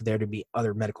 for there to be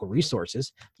other medical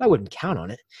resources, but I wouldn't count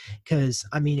on it. Because,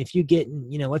 I mean, if you get,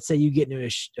 let's say you get into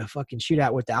a fucking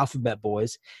shootout with the Alphabet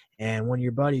Boys and one of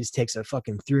your buddies takes a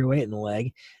fucking 308 in the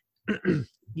leg,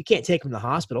 you can't take them to the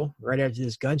hospital right after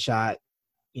this gunshot,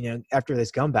 after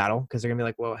this gun battle, because they're going to be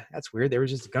like, well, that's weird. There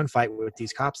was just a gunfight with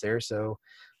these cops there. So,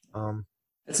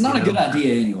 it's not a good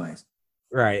idea anyways.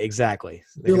 Right, exactly.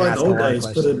 I feel like the old days,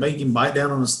 make him bite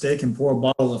down on a stick and pour a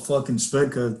bottle of fucking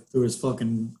Svedka through his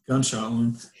fucking gunshot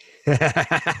wound. That's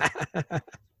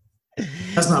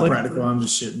not practical. I'm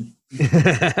just shitting.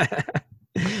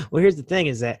 Well, here's the thing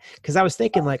is that, because I was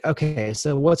thinking like, okay,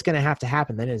 so what's going to have to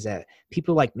happen then is that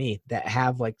people like me that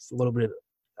have like a little bit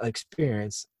of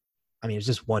experience, I mean, it's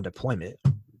just one deployment,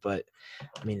 but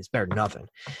I mean, it's better than nothing.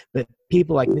 But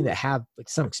people like me that have like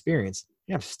some experience,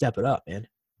 you have to step it up, man.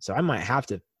 So I might have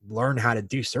to learn how to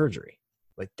do surgery.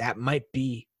 Like that might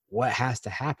be what has to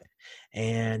happen.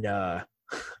 And I'm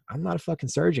not a fucking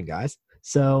surgeon, guys.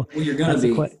 So well, you're going to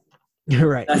be. You're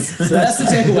right. That's the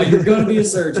takeaway. You're going to be a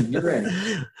surgeon. You're ready.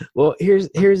 Well,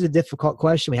 here's a difficult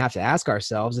question we have to ask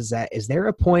ourselves is there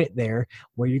a point there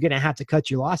where you're going to have to cut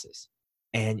your losses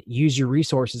and use your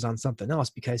resources on something else?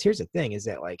 Because here's the thing is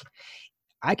that like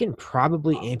I can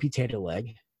probably amputate a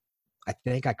leg. I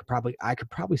think I could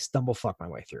probably stumble fuck my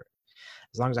way through it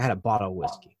as long as I had a bottle of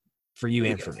whiskey for you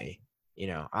and for me.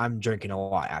 I'm drinking a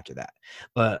lot after that.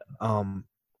 But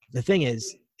the thing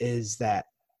is that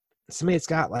somebody that's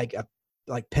got like a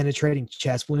penetrating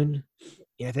chest wound,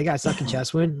 if they got a sucking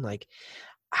chest wound, like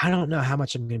I don't know how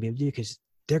much I'm going to be able to do because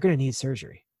they're going to need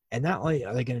surgery. And not only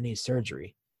are they going to need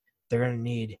surgery, they're going to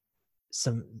need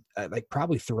some like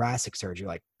probably thoracic surgery,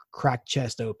 like crack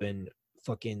chest open,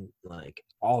 fucking like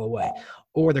all the way,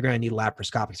 or they're going to need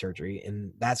laparoscopic surgery,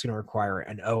 and that's going to require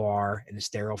an OR and a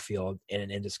sterile field and an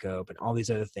endoscope and all these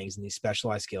other things and these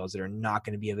specialized skills that are not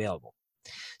going to be available.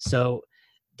 So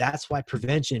that's why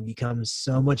prevention becomes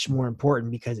so much more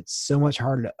important, because it's so much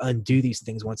harder to undo these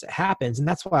things once it happens. And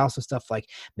that's why also stuff like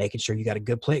making sure you got a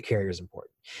good plate carrier is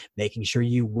important. Making sure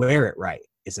you wear it right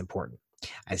is important.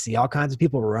 I see all kinds of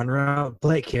people run around with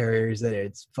plate carriers that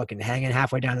it's fucking hanging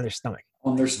halfway down to their stomach.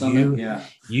 On their stomach,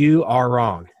 You are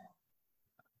wrong.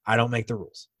 I don't make the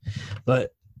rules.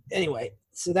 But anyway,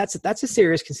 so that's a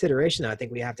serious consideration that I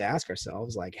think we have to ask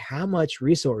ourselves, like how much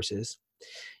resources.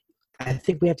 I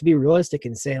think we have to be realistic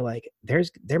and say, like,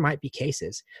 there might be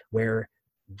cases where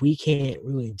we can't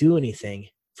really do anything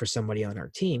for somebody on our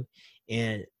team.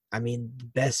 And I mean, the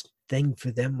best thing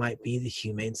for them might be the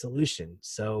humane solution.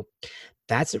 So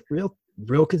that's a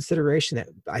real consideration that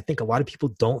I think a lot of people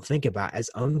don't think about, as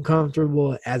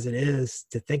uncomfortable as it is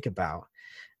to think about.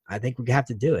 I think we have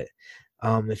to do it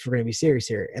if we're going to be serious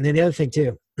here. And then the other thing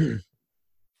too,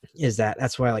 is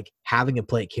that's why like having a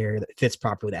plate carrier that fits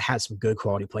properly, that has some good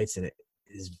quality plates in it,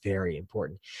 is very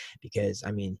important. Because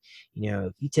I mean, you know,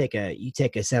 if you take a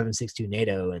 7.62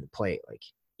 NATO and plate, like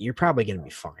you're probably going to be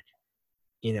fine.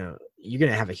 You know, you're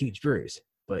going to have a huge bruise,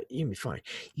 but you're going to be fine.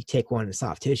 You take one in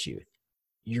soft tissue,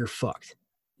 you're fucked.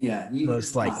 Yeah,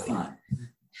 most likely.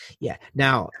 Yeah.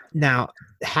 Now,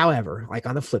 however, like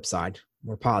on the flip side,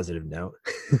 more positive note,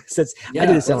 since I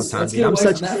do this all the time, dude, I'm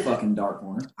such that fucking dark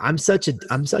corner. I'm such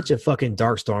a fucking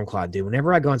dark storm cloud, dude.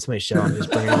 Whenever I go on somebody's show, I'm just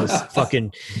bringing all this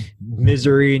fucking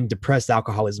misery and depressed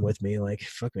alcoholism with me. Like,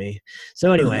 fuck me.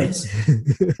 So anyway,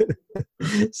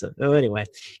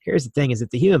 here's the thing: is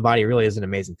that the human body really is an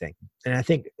amazing thing, and I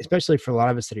think especially for a lot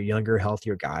of us that are younger,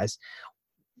 healthier guys,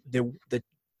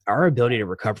 our ability to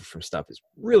recover from stuff is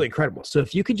really incredible. So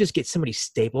if you can just get somebody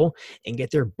stable and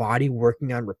get their body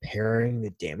working on repairing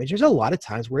the damage, there's a lot of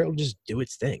times where it'll just do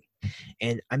its thing.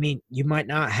 And I mean, you might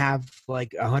not have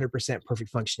like 100%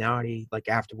 perfect functionality like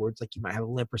afterwards, like you might have a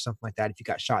limp or something like that if you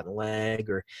got shot in the leg,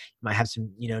 or you might have some,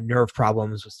 you know, nerve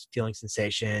problems with feeling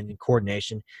sensation and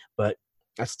coordination. But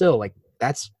that's still like,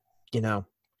 that's, you know,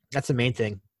 that's the main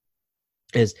thing,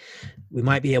 is we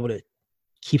might be able to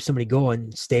keep somebody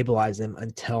going, stabilize them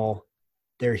until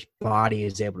their body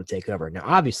is able to take over. Now,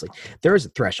 obviously, there is a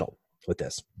threshold with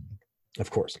this,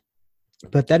 of course,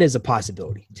 but that is a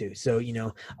possibility too. So, you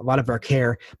know, a lot of our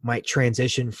care might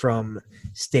transition from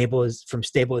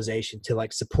stabilization to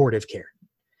like supportive care.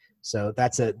 So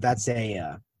that's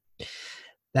another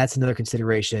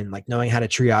consideration, like knowing how to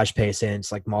triage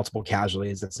patients, like multiple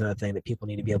casualties. That's another thing that people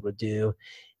need to be able to do.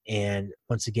 And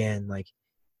once again, like,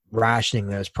 rationing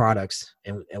those products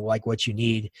and like what you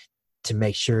need to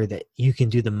make sure that you can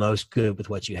do the most good with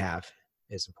what you have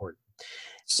is important.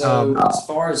 So as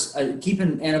far as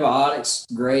keeping antibiotics,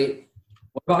 great.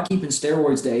 What about keeping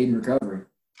steroids to aid in recovery?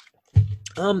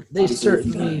 They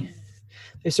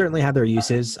certainly have their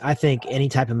uses. I think any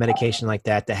type of medication like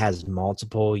that has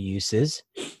multiple uses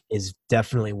is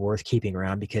definitely worth keeping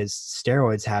around, because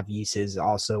steroids have uses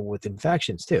also with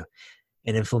infections too,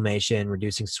 and inflammation,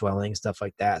 reducing swelling, stuff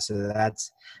like that. So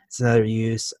that's another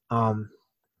use.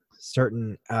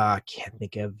 Certain, I can't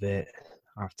think of it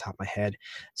off the top of my head.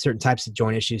 Certain types of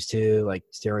joint issues too, like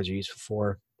steroids are used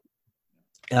for.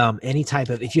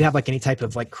 If you have like any type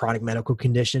of like chronic medical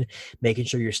condition, making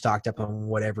sure you're stocked up on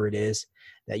whatever it is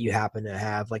that you happen to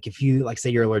have. Like if you, like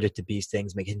say you're allergic to bee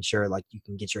stings, making sure like you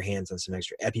can get your hands on some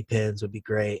extra EpiPens would be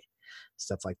great.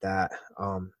 Stuff like that.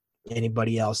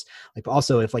 Anybody else, like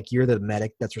also if like you're the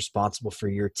medic that's responsible for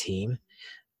your team,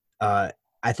 I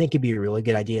think it'd be a really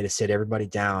good idea to sit everybody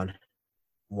down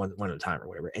one at a time or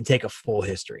whatever and take a full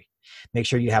history. Make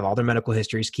sure you have all their medical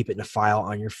histories, keep it in a file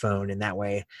on your phone, and that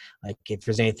way, like if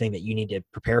there's anything that you need to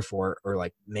prepare for or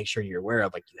like make sure you're aware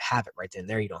of, like you have it right then and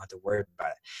there, you don't have to worry about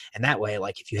it. And that way,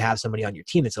 like if you have somebody on your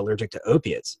team that's allergic to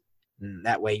opiates,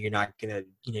 that way you're not gonna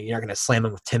slam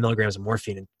them with 10 milligrams of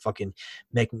morphine and fucking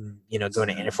make them, go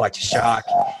into anaphylactic shock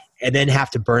and then have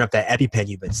to burn up that EpiPen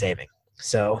you've been saving.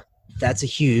 So that's a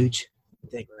huge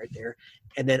thing right there.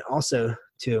 And then also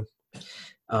too,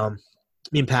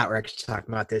 me and Pat were actually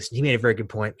talking about this, and he made a very good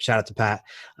point. Shout out to Pat.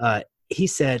 He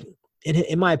said,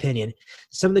 in my opinion,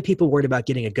 some of the people worried about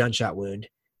getting a gunshot wound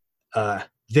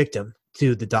victim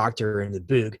to the doctor in the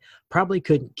boog probably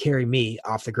couldn't carry me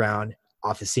off the ground,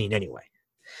 off the scene anyway.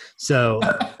 So,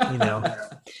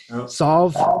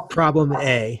 solve problem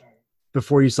A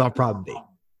before you solve problem B.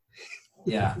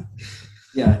 Yeah.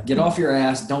 Yeah. Get off your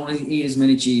ass. Don't eat as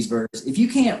many cheeseburgers. If you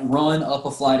can't run up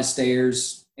a flight of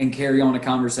stairs and carry on a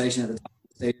conversation at the top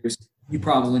of the stairs, you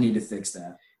probably need to fix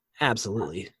that.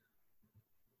 Absolutely.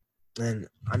 And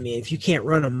I mean, if you can't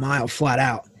run a mile flat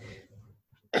out,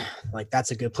 like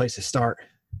that's a good place to start.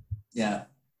 Yeah.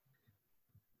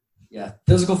 Yeah,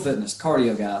 physical fitness,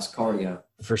 cardio, guys, cardio.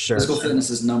 For sure. Physical fitness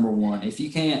is number one. If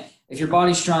your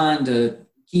body's trying to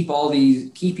keep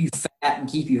you fat and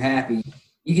keep you happy,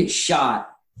 you get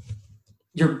shot,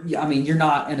 you're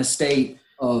not in a state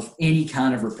of any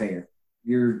kind of repair.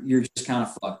 You're just kind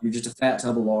of fucked. You're just a fat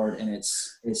tub of lard, and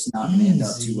it's not going to end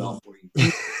up too well for you.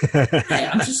 Hey,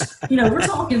 I'm just, we're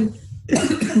talking. Me.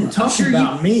 I'm sure,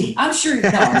 no,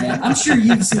 man. I'm sure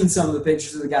you've seen some of the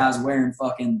pictures of the guys wearing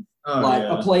fucking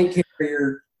a plate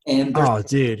carrier and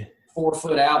dude, 4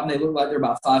 foot out, and they look like they're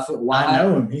about 5 foot wide. I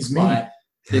know him. He's me.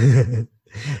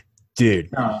 Dude.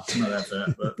 No, I'm not that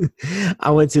fat, but I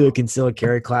went to a concealed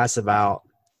carry class about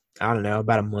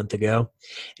a month ago,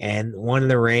 and one of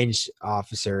the range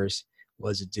officers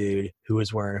was a dude who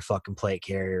was wearing a fucking plate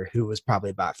carrier who was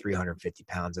probably about 350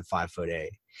 pounds and 5'8",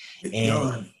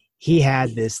 and he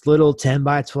had this little 10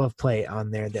 by 12 plate on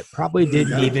there that probably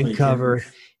didn't even cover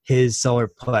his solar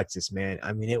plexus, man.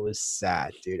 I mean, it was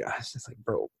sad, dude. I was just like,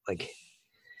 bro, like,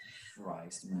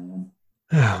 Christ, man.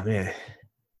 Oh man.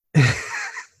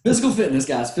 Physical fitness,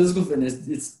 guys. Physical fitness.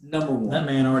 It's number one. That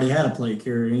man already had a plate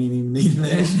carrier. He didn't even need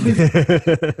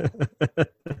that.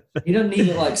 He doesn't need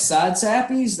it like side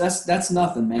sappies. That's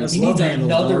nothing, man. He needs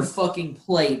another fucking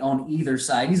plate on either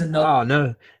side. He's another. Oh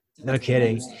no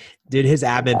kidding, dude. His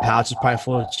admin pouch is probably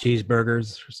full of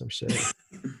cheeseburgers or some shit.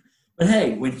 But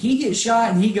hey, when he gets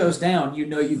shot and he goes down,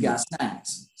 you've got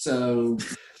snacks. So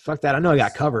fuck that. I know I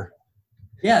got cover.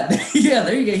 Yeah,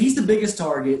 there you go. He's the biggest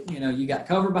target. You got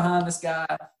cover behind this guy.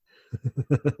 I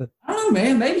don't know,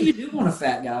 man. Maybe you do want a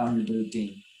fat guy on your blue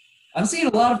team. I'm seeing a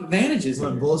lot of advantages.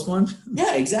 What, bullet sponge?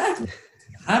 Yeah, exactly.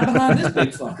 Hide behind this big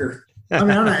fucker. I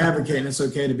mean, I'm not advocating it's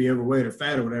okay to be overweight or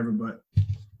fat or whatever, but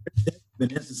there's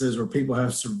been instances where people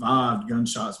have survived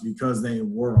gunshots because they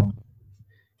were on.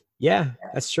 Yeah,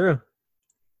 that's true.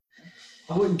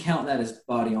 I wouldn't count that as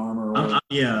body armor.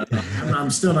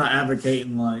 I'm still not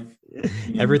advocating like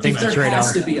everything's a trade-off. There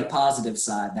has to be a positive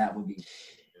side. That would be.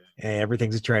 Hey,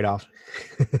 everything's a trade-off.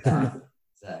 Exactly.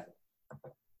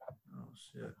 Oh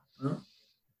shit! Oh,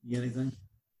 you got anything?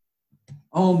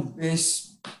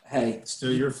 Hey,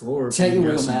 still your floor. Take the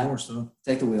wheel, Matt.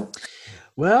 Take the wheel.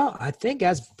 Well, I think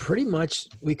as pretty much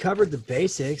we covered the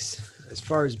basics as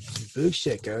far as boot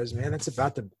shit goes, man. That's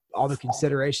about all the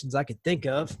considerations I could think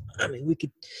of. I mean,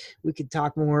 we could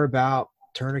talk more about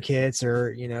tourniquets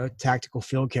or, tactical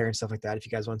field carry and stuff like that if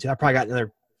you guys want to. I probably got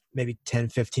another maybe 10,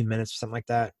 15 minutes or something like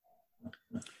that.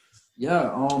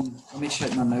 Yeah, let me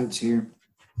check my notes here.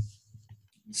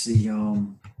 Let's see, all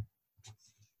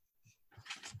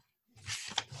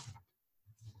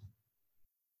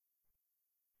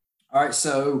right,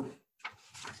 so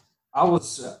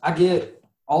I get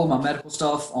all of my medical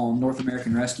stuff on North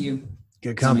American Rescue.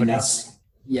 Good company. That's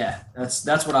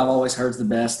what I've always heard is the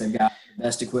best. They've got the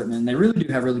best equipment, and they really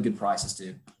do have really good prices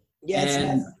too. Yes.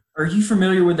 And are you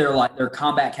familiar with their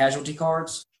combat casualty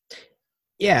cards?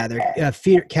 Yeah, they're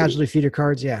casualty feeder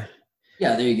cards. Yeah.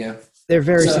 Yeah, there you go. They're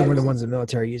very similar to the ones the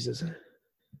military uses.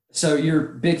 So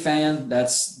you're a big fan.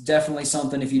 That's definitely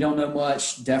something. If you don't know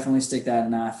much, definitely stick that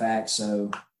in IFAC.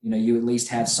 So you at least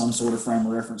have some sort of frame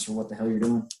of reference for what the hell you're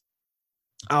doing.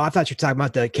 Oh, I thought you were talking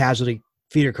about the casualty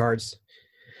feeder cards.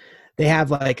 They have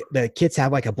the kits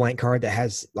have a blank card that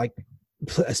has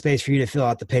a space for you to fill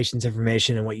out the patient's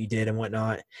information and what you did and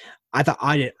whatnot. I thought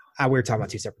we were talking about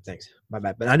two separate things. My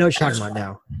bad. But I know what you're talking about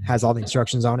now. Has all the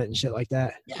instructions on it and shit like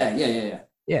that.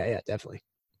 Yeah, definitely.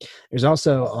 There's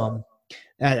also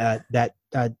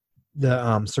the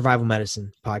Survival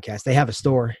Medicine podcast. They have a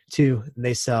store too. And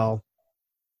they sell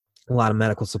a lot of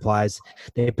medical supplies.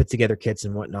 They put together kits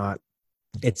and whatnot.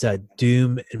 It's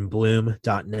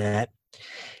doomandbloom.net.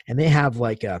 And they have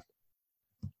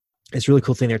this really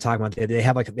cool thing they're talking about. They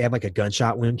have a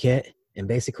gunshot wound kit, and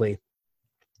basically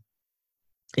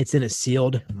it's in a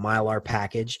sealed Mylar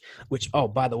package, which, oh,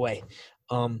 by the way,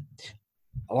 a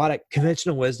lot of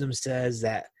conventional wisdom says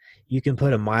that you can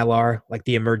put a Mylar, like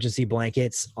the emergency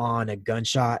blankets, on a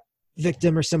gunshot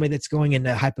victim or somebody that's going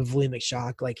into hypovolemic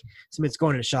shock, like somebody that's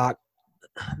going into shock.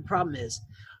 The problem is,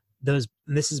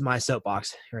 this is my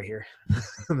soapbox right here. I'm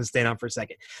going to stay on for a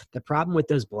second. The problem with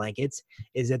those blankets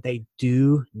is that they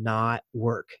do not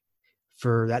work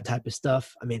for that type of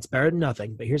stuff. I mean, it's better than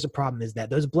nothing, but here's the problem is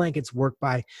that those blankets work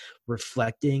by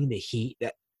reflecting the heat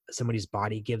that somebody's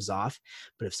body gives off.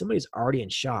 But if somebody's already in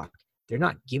shock, they're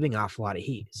not giving off a lot of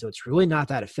heat. So it's really not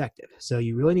that effective. So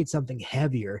you really need something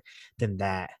heavier than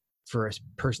that for a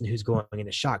person who's going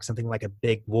into shock, something like a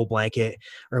big wool blanket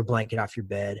or a blanket off your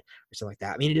bed or something like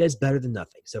that. I mean, it is better than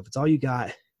nothing. So if it's all you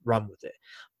got, run with it.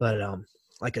 But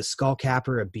like a skull cap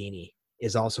or a beanie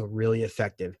is also really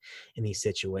effective in these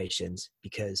situations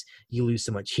because you lose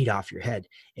so much heat off your head.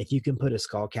 If you can put a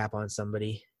skull cap on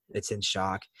somebody that's in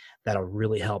shock, that'll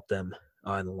really help them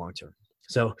in the long term.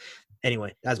 So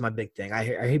anyway, that's my big thing. I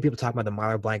hear people talk about the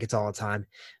Mylar blankets all the time.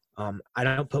 I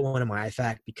don't put one in my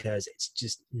IFAK because it's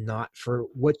just not for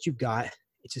what you've got.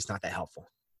 It's just not that helpful.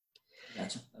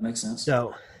 Gotcha. That makes sense.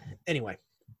 So anyway,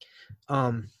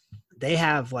 they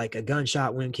have like a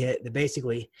gunshot wound kit that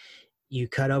basically you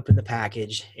cut open the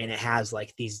package and it has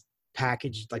like these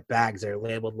packaged like bags that are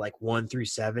labeled like 1 through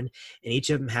 7. And each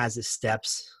of them has the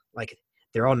steps, like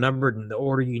they're all numbered in the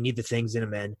order you need the things in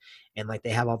them in. And like they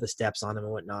have all the steps on them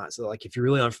and whatnot. So like if you're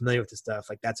really unfamiliar with the stuff,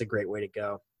 like that's a great way to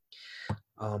go.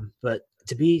 But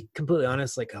to be completely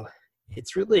honest, like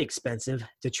it's really expensive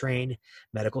to train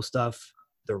medical stuff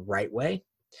the right way.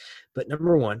 But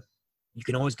number one, you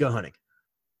can always go hunting.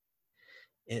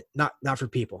 And not for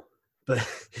people, but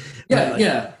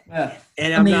yeah.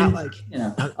 And I'm not like,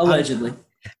 allegedly.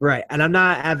 Right. And I'm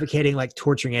not advocating like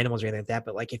torturing animals or anything like that.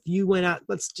 But like if you went out,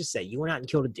 let's just say you went out and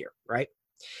killed a deer, right?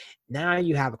 Now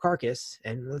you have a carcass,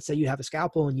 and let's say you have a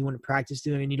scalpel and you want to practice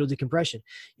doing a needle decompression.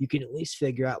 You can at least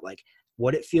figure out like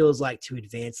what it feels like to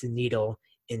advance the needle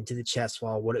into the chest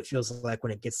wall, what it feels like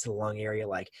when it gets to the lung area,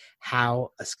 like how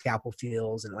a scalpel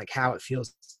feels and like how it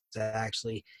feels to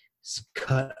actually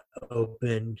cut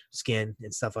open skin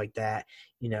and stuff like that.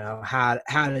 You know, how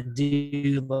to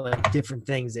do like different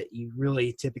things that you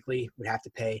really typically would have to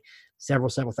pay several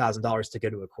 $1,000s to go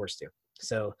to a course to.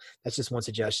 So that's just one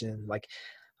suggestion. Like,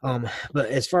 but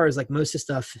as far as like most of the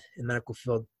stuff in the medical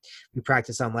field, we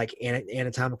practice on like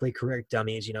anatomically correct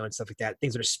dummies, you know, and stuff like that.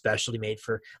 Things that are specially made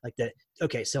for like that.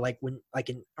 Okay. So like when, like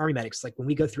in Army medics, like when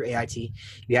we go through AIT,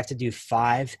 you have to do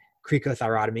 5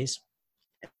 cricothyrotomies.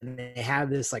 And they have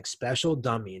this like special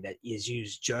dummy that is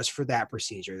used just for that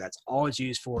procedure. That's all it's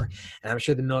used for. And I'm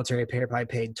sure the military probably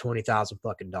paid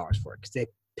 $20,000 for it because they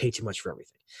pay too much for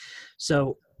everything.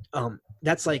 So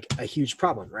that's like a huge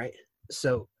problem, right?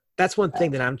 So that's one thing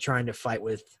that I'm trying to fight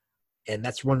with. And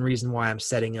that's one reason why I'm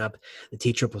setting up the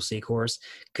TCCC course,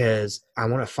 because I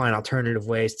want to find alternative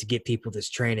ways to get people this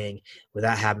training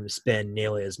without having to spend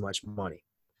nearly as much money.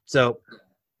 So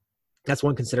that's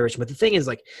one consideration. But the thing is,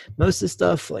 like, most of the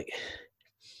stuff, like,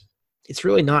 it's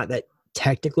really not that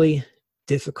technically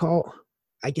difficult,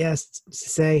 I guess, to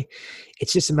say.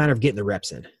 It's just a matter of getting the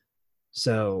reps in.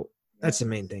 So that's the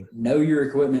main thing. Know your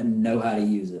equipment and know how to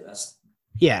use it.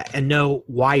 Yeah, and know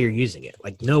why you're using it.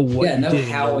 Like, know what you're doing.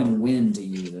 Know how and when to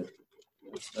use it.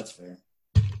 That's fair.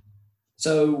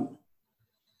 So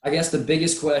I guess the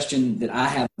biggest question that I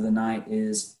have for the night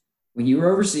is, when you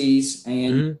were overseas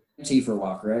and EMT for a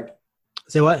while, correct?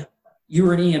 Say what? You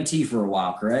were an EMT for a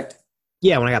while, correct?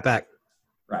 Yeah, when I got back.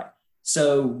 Right.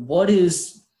 So what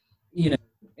is, in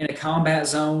a combat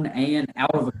zone and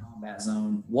out of a combat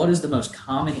zone, what is the most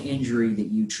common injury that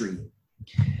you treated?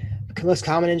 The most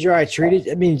common injury I treated,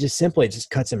 I mean, just simply just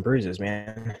cuts and bruises,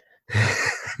 man.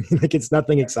 Like, it's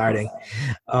nothing exciting.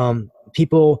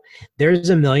 People, there's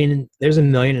a million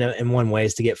and one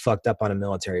ways to get fucked up on a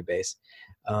military base.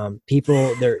 I'm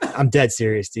dead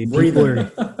serious, dude. People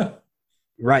are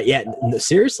right. Yeah. No,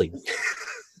 seriously.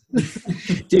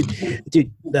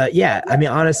 dude. Yeah. I mean,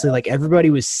 honestly, like,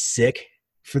 everybody was sick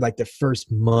for like the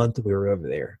first month we were over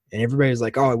there, and everybody was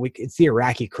like, oh, it's the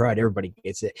Iraqi crud. Everybody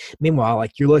gets it. Meanwhile,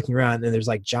 like, you're looking around and there's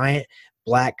like giant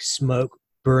black smoke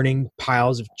burning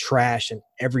piles of trash in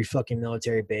every fucking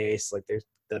military base. Like, there's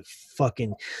the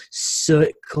fucking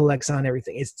soot collects on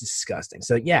everything. It's disgusting.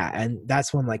 So yeah. And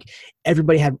that's when like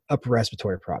everybody had upper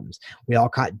respiratory problems. We all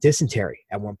caught dysentery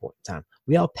at one point in time.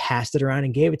 We all passed it around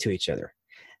and gave it to each other.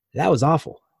 That was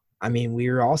awful. I mean, we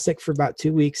were all sick for about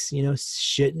 2 weeks,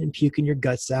 shitting and puking your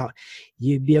guts out.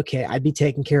 You'd be okay. I'd be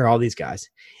taking care of all these guys,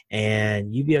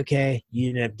 and you'd be okay. You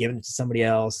ended up giving it to somebody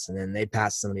else, and then they'd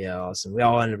pass to somebody else, and we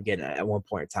all ended up getting it at one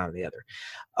point in time or the other.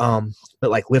 But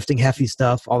like lifting heavy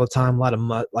stuff all the time, a lot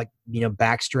of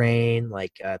back strain,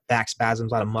 like back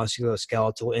spasms, a lot of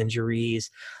musculoskeletal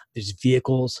injuries. There's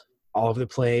vehicles all over the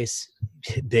place,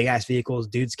 big ass vehicles.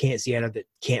 Dudes can't see out of it,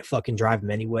 can't fucking drive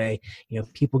them anyway.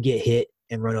 People get hit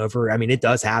and run over. I mean, it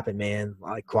does happen, man,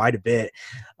 like quite a bit.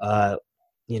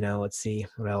 Let's see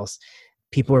what else.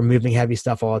 People are moving heavy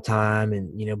stuff all the time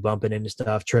and, bumping into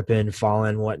stuff, tripping,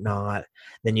 falling, whatnot.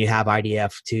 Then you have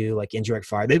IDF too, like indirect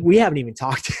fire. We haven't even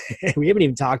talked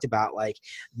about like,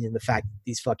 the fact that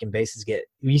these fucking bases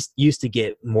used to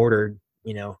get mortared,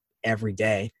 every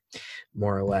day,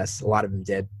 more or less. A lot of them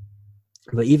did.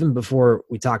 But even before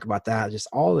we talk about that, just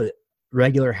all the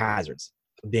regular hazards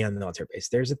being on the military base.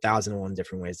 There's 1,001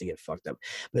 different ways to get fucked up,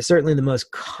 but certainly the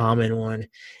most common one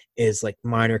is like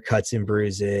minor cuts and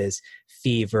bruises,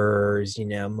 fevers,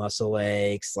 muscle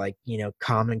aches, like,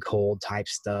 common cold type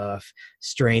stuff,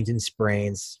 strains and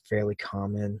sprains, fairly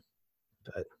common.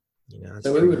 But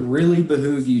so it would really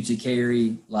behoove you to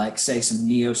carry, like, say, some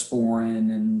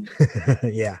Neosporin and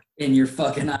yeah, in your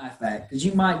fucking IFAK, because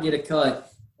you might get a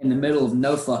cut in the middle of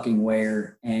no fucking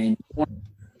wear and it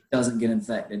doesn't get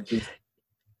infected.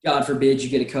 God forbid you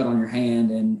get a cut on your hand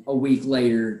and a week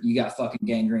later you got fucking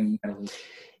gangrene. You gotta lose.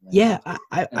 Yeah,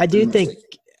 I do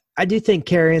think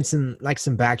carrying some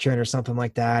Bactrim or something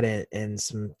like that and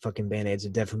some fucking Band-Aids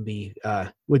would definitely be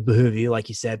would behoove you, like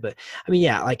you said. But I mean,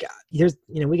 yeah, like there's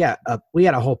we got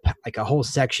a whole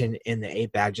section in the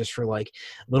 8 bag just for like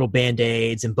little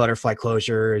Band-Aids and butterfly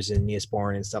closures and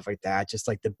Neosporin and stuff like that, just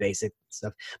like the basic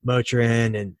stuff,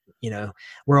 Motrin, and the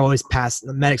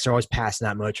medics are always passing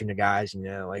out Motrin to guys,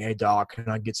 like, hey doc, can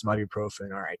I get some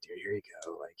ibuprofen? All right, dude, here you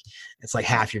go. Like, it's like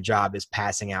half your job is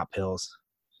passing out pills.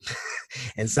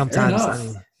 And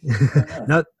sometimes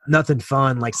nothing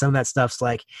fun. Like some of that stuff's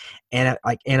like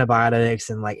antibiotics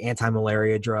and like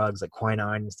anti-malaria drugs like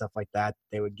quinine and stuff like that.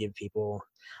 They would give people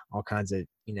all kinds of,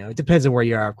 it depends on where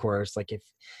you are, of course. Like if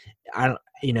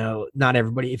not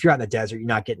everybody, if you're out in the desert, you're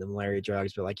not getting the malaria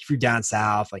drugs, but like if you're down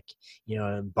south, like,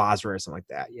 in Basra or something like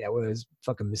that, yeah, where there's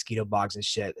fucking mosquito bogs and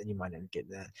shit, then you might end up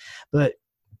getting that. But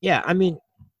yeah, I mean,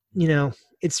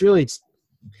 it's really,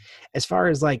 as far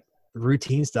as like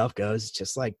routine stuff goes,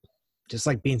 just like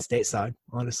being stateside,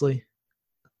 honestly.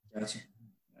 Gotcha.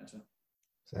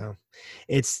 So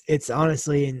it's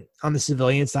honestly, on the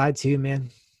civilian side too, man,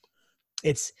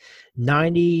 it's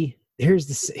 90. Here's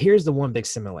the one big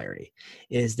similarity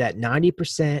is that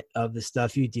 90% of the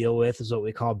stuff you deal with is what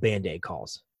we call Band-Aid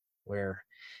calls, where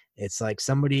it's like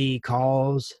somebody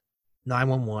calls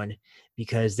 911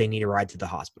 because they need a ride to the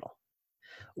hospital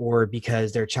or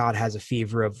because their child has a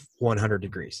fever of 100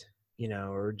 degrees,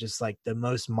 or just like the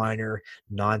most minor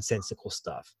nonsensical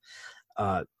stuff.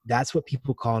 That's what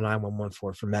people call 911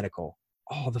 for medical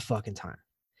all the fucking time.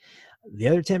 The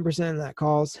other 10% of that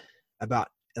calls, about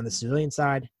on the civilian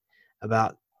side,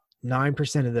 about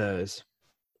 9% of those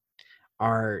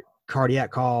are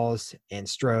cardiac calls and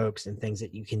strokes and things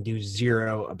that you can do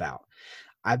zero about.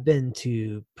 I've been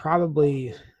to probably,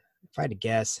 if I had to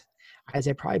guess, I'd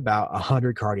say probably about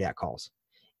 100 cardiac calls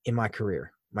in my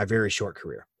career, my very short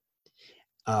career.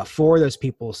 4 of those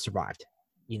people survived,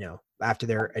 after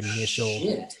their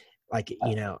initial,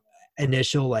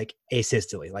 asystole, like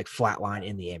flatline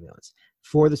in the ambulance.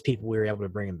 4 of those people, we were able to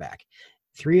bring them back.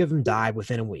 3 of them died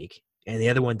within a week, and the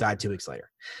other one died 2 weeks later.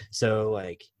 So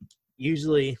like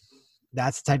usually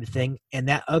that's the type of thing. And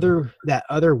that other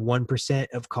 1%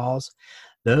 of calls,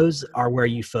 those are where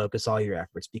you focus all your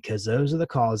efforts, because those are the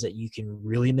calls that you can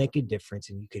really make a difference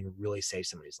and you can really save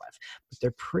somebody's life. But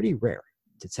they're pretty rare,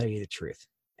 to tell you the truth,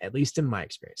 at least in my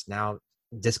experience. Now,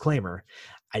 disclaimer,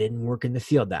 I didn't work in the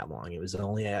field that long. It was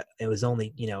only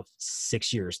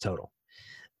 6 years total.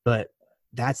 But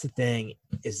that's the thing,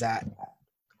 is that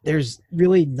there's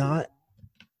really not,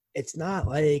 it's not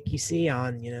like you see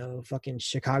on, fucking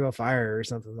Chicago Fire or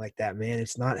something like that, man.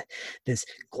 It's not this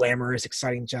glamorous,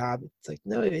 exciting job. It's like,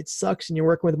 no, it sucks, and you're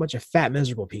working with a bunch of fat,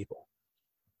 miserable people.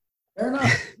 Fair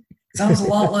enough. Sounds a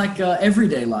lot like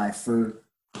everyday life for.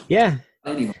 Yeah.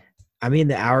 Anyway. I mean,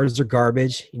 the hours are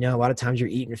garbage. A lot of times you're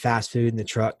eating fast food in the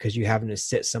truck because you're having to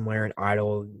sit somewhere and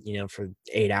idle, for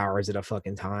 8 hours at a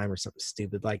fucking time or something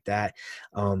stupid like that.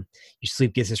 Your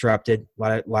sleep gets disrupted.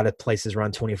 A lot of places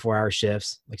run 24-hour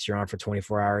shifts. Like you're on for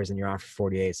 24 hours and you're on for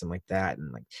 48, something like that.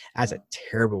 And like that's a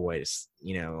terrible way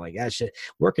to, like that shit.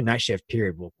 Working night shift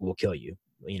period will kill you.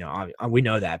 We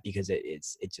know that because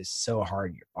it's just so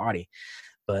hard on your body.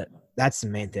 But that's the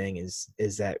main thing is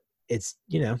that it's,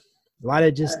 a lot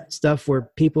of just stuff where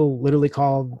people literally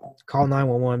call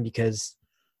 911 because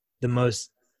the most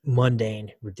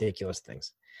mundane, ridiculous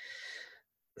things.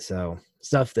 So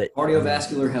stuff that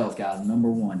cardiovascular health, guys, number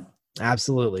 1.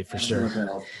 Absolutely, for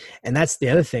sure. And that's the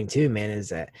other thing too, man, is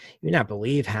that you not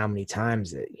believe how many times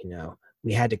that,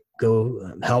 we had to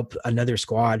go help another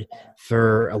squad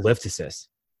for a lift assist,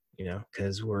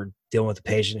 because we're dealing with a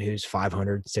patient who's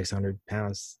 500, 600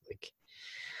 pounds. Like,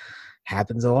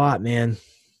 happens a lot, man.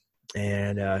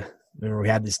 And remember, we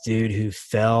had this dude who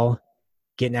fell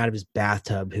getting out of his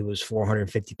bathtub who was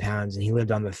 450 pounds, and he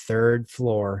lived on the 3rd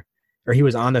floor, or he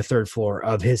was on the 3rd floor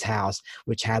of his house,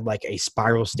 which had like a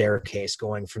spiral staircase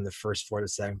going from the 1st floor to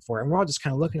the 2nd floor. And we're all just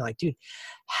kind of looking like, dude,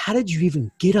 how did you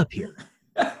even get up here?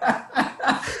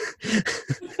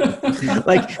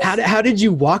 Like, how did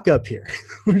you walk up here?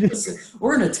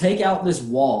 We're going to take out this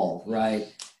wall, right?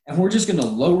 And we're just going to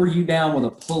lower you down with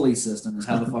a pulley system is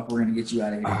how the fuck we're going to get you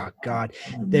out of here. Oh, God.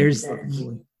 There is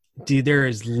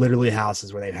literally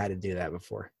houses where they've had to do that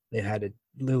before. They've had to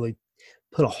literally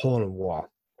put a hole in a wall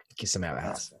to get some out of the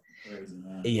house. Crazy,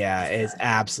 yeah, it's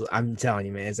absolutely, I'm telling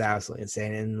you, man, it's absolutely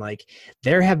insane. And like,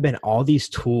 there have been all these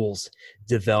tools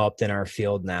developed in our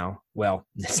field now. Well,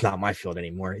 it's not my field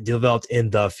anymore. Developed in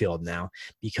the field now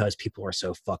because people are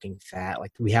so fucking fat.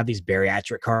 Like, we have these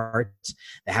bariatric carts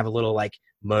that have a little like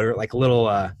motor, like a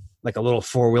little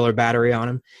four-wheeler battery on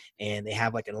them, and they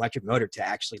have like an electric motor to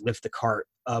actually lift the cart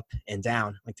up and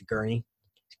down, like the gurney.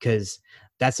 Because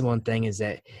that's the one thing, is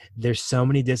that there's so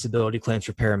many disability claims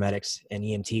for paramedics and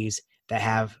EMTs that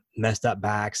have messed up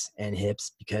backs and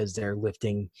hips because they're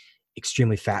lifting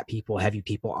extremely fat people, heavy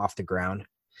people off the ground.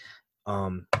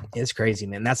 It's crazy,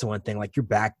 man. That's the one thing, like your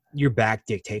back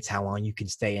dictates how long you can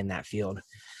stay in that field.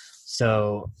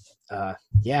 So,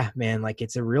 yeah, man, like,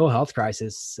 it's a real health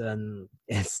crisis, and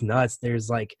it's nuts. There's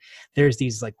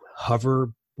these like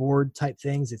hoverboard type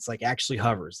things. It's like actually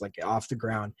hovers like off the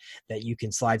ground that you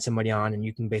can slide somebody on, and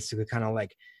you can basically kind of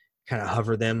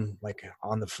hover them like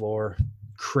on the floor.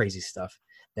 Crazy stuff.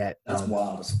 That's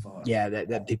wild as fuck. Yeah,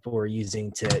 that people were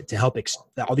using to help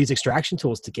all these extraction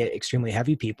tools to get extremely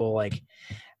heavy people like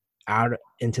out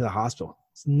into the hospital.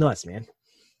 It's nuts, man.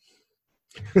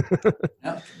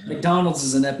 Yep. McDonald's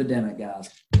is an epidemic, guys.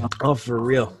 Oh, for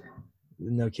real.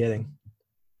 No kidding.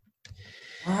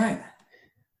 All right.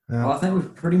 Well, I think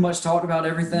we've pretty much talked about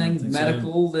everything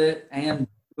medical and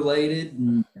related,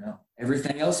 and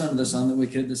everything else under the sun that we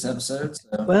could this episode.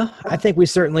 So. Well, I think we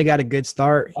certainly got a good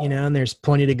start, and there's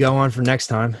plenty to go on for next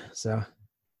time. So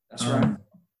that's right.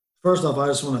 First off, I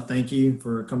just want to thank you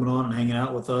for coming on and hanging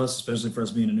out with us, especially for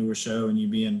us being a newer show and you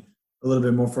being a little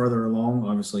bit more further along.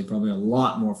 Obviously, probably a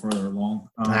lot more further along.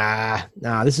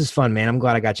 This is fun, man. I'm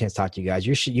glad I got a chance to talk to you guys.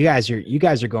 You guys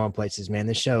are going places, man.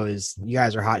 This show you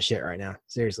guys are hot shit right now.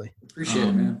 Seriously. Appreciate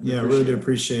it, man. Yeah, I really do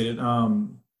appreciate it.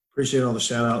 Appreciate all the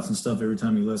shout outs and stuff every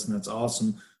time you listen. That's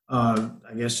awesome. I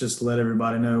guess just to let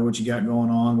everybody know what you got going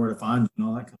on, where to find you, and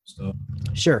all that kind of stuff.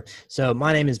 Sure. So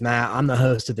my name is Matt. I'm the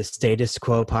host of the Status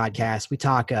Quo podcast. We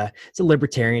talk, it's a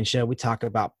libertarian show. We talk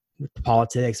about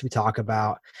politics. We talk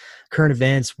about current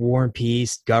events, war and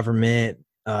peace, government,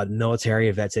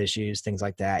 military, vets issues, things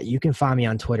like that. You can find me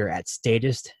on Twitter at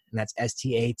Statist, and that's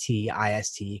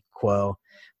STATIST Quo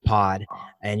Pod,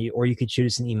 or you could shoot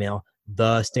us an email,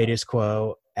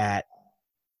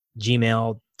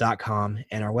 thestatusquo@gmail.com,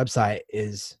 and our website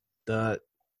is oh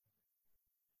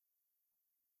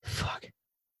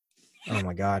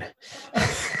my God.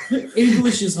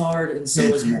 English is hard, and so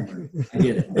is memory. I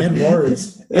get it. And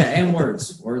words. Yeah, and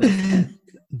words.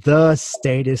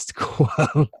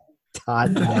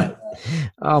 Thestatusquo.net.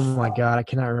 Oh my God, I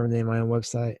cannot remember the name of my own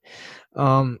website.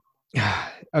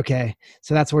 Okay,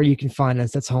 so that's where you can find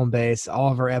us. That's home base.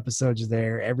 All of our episodes are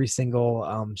there. Every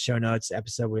single show notes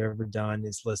episode we've ever done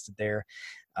is listed there.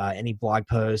 Any blog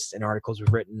posts and articles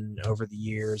we've written over the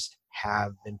years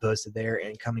have been posted there,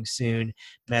 and coming soon,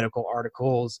 medical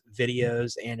articles,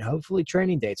 videos, and hopefully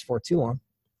training dates for too long.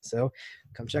 So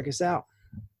come check us out.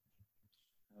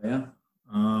 Yeah.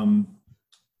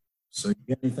 So you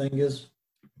got anything, guys?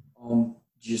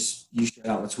 Just you shout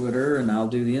out the Twitter, and I'll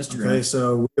do the Instagram. Okay,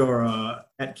 so we are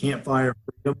at Campfire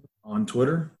Freedom on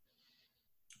Twitter.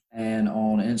 And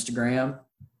on Instagram,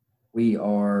 we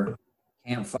are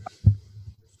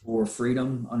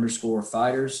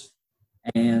Campfire_freedom_fighters.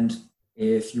 And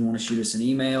if you want to shoot us an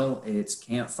email, it's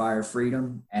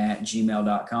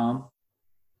campfirefreedom@gmail.com.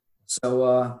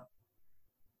 So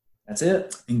that's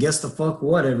it. And guess the fuck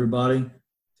what, everybody?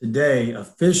 Today,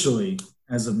 officially,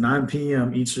 as of 9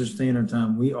 p.m. Eastern Standard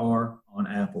Time, we are on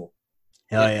Apple.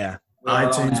 Hell yeah.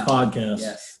 iTunes podcast.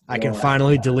 Yes. I can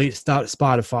finally delete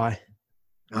Spotify.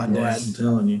 God damn, I'm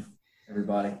telling you.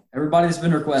 Everybody's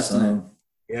been requesting it.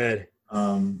 Good.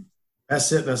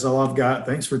 That's it. That's all I've got.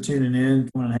 Thanks for tuning in,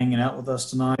 coming and hanging out with us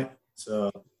tonight. It's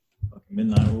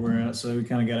midnight where we're at, so we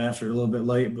kind of got after it a little bit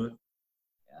late, but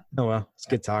oh well, it's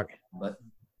good talk. But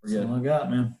that's all I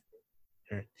got, man.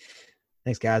 All right.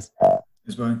 Thanks, guys.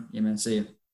 Thanks, buddy. Yeah, man. See you.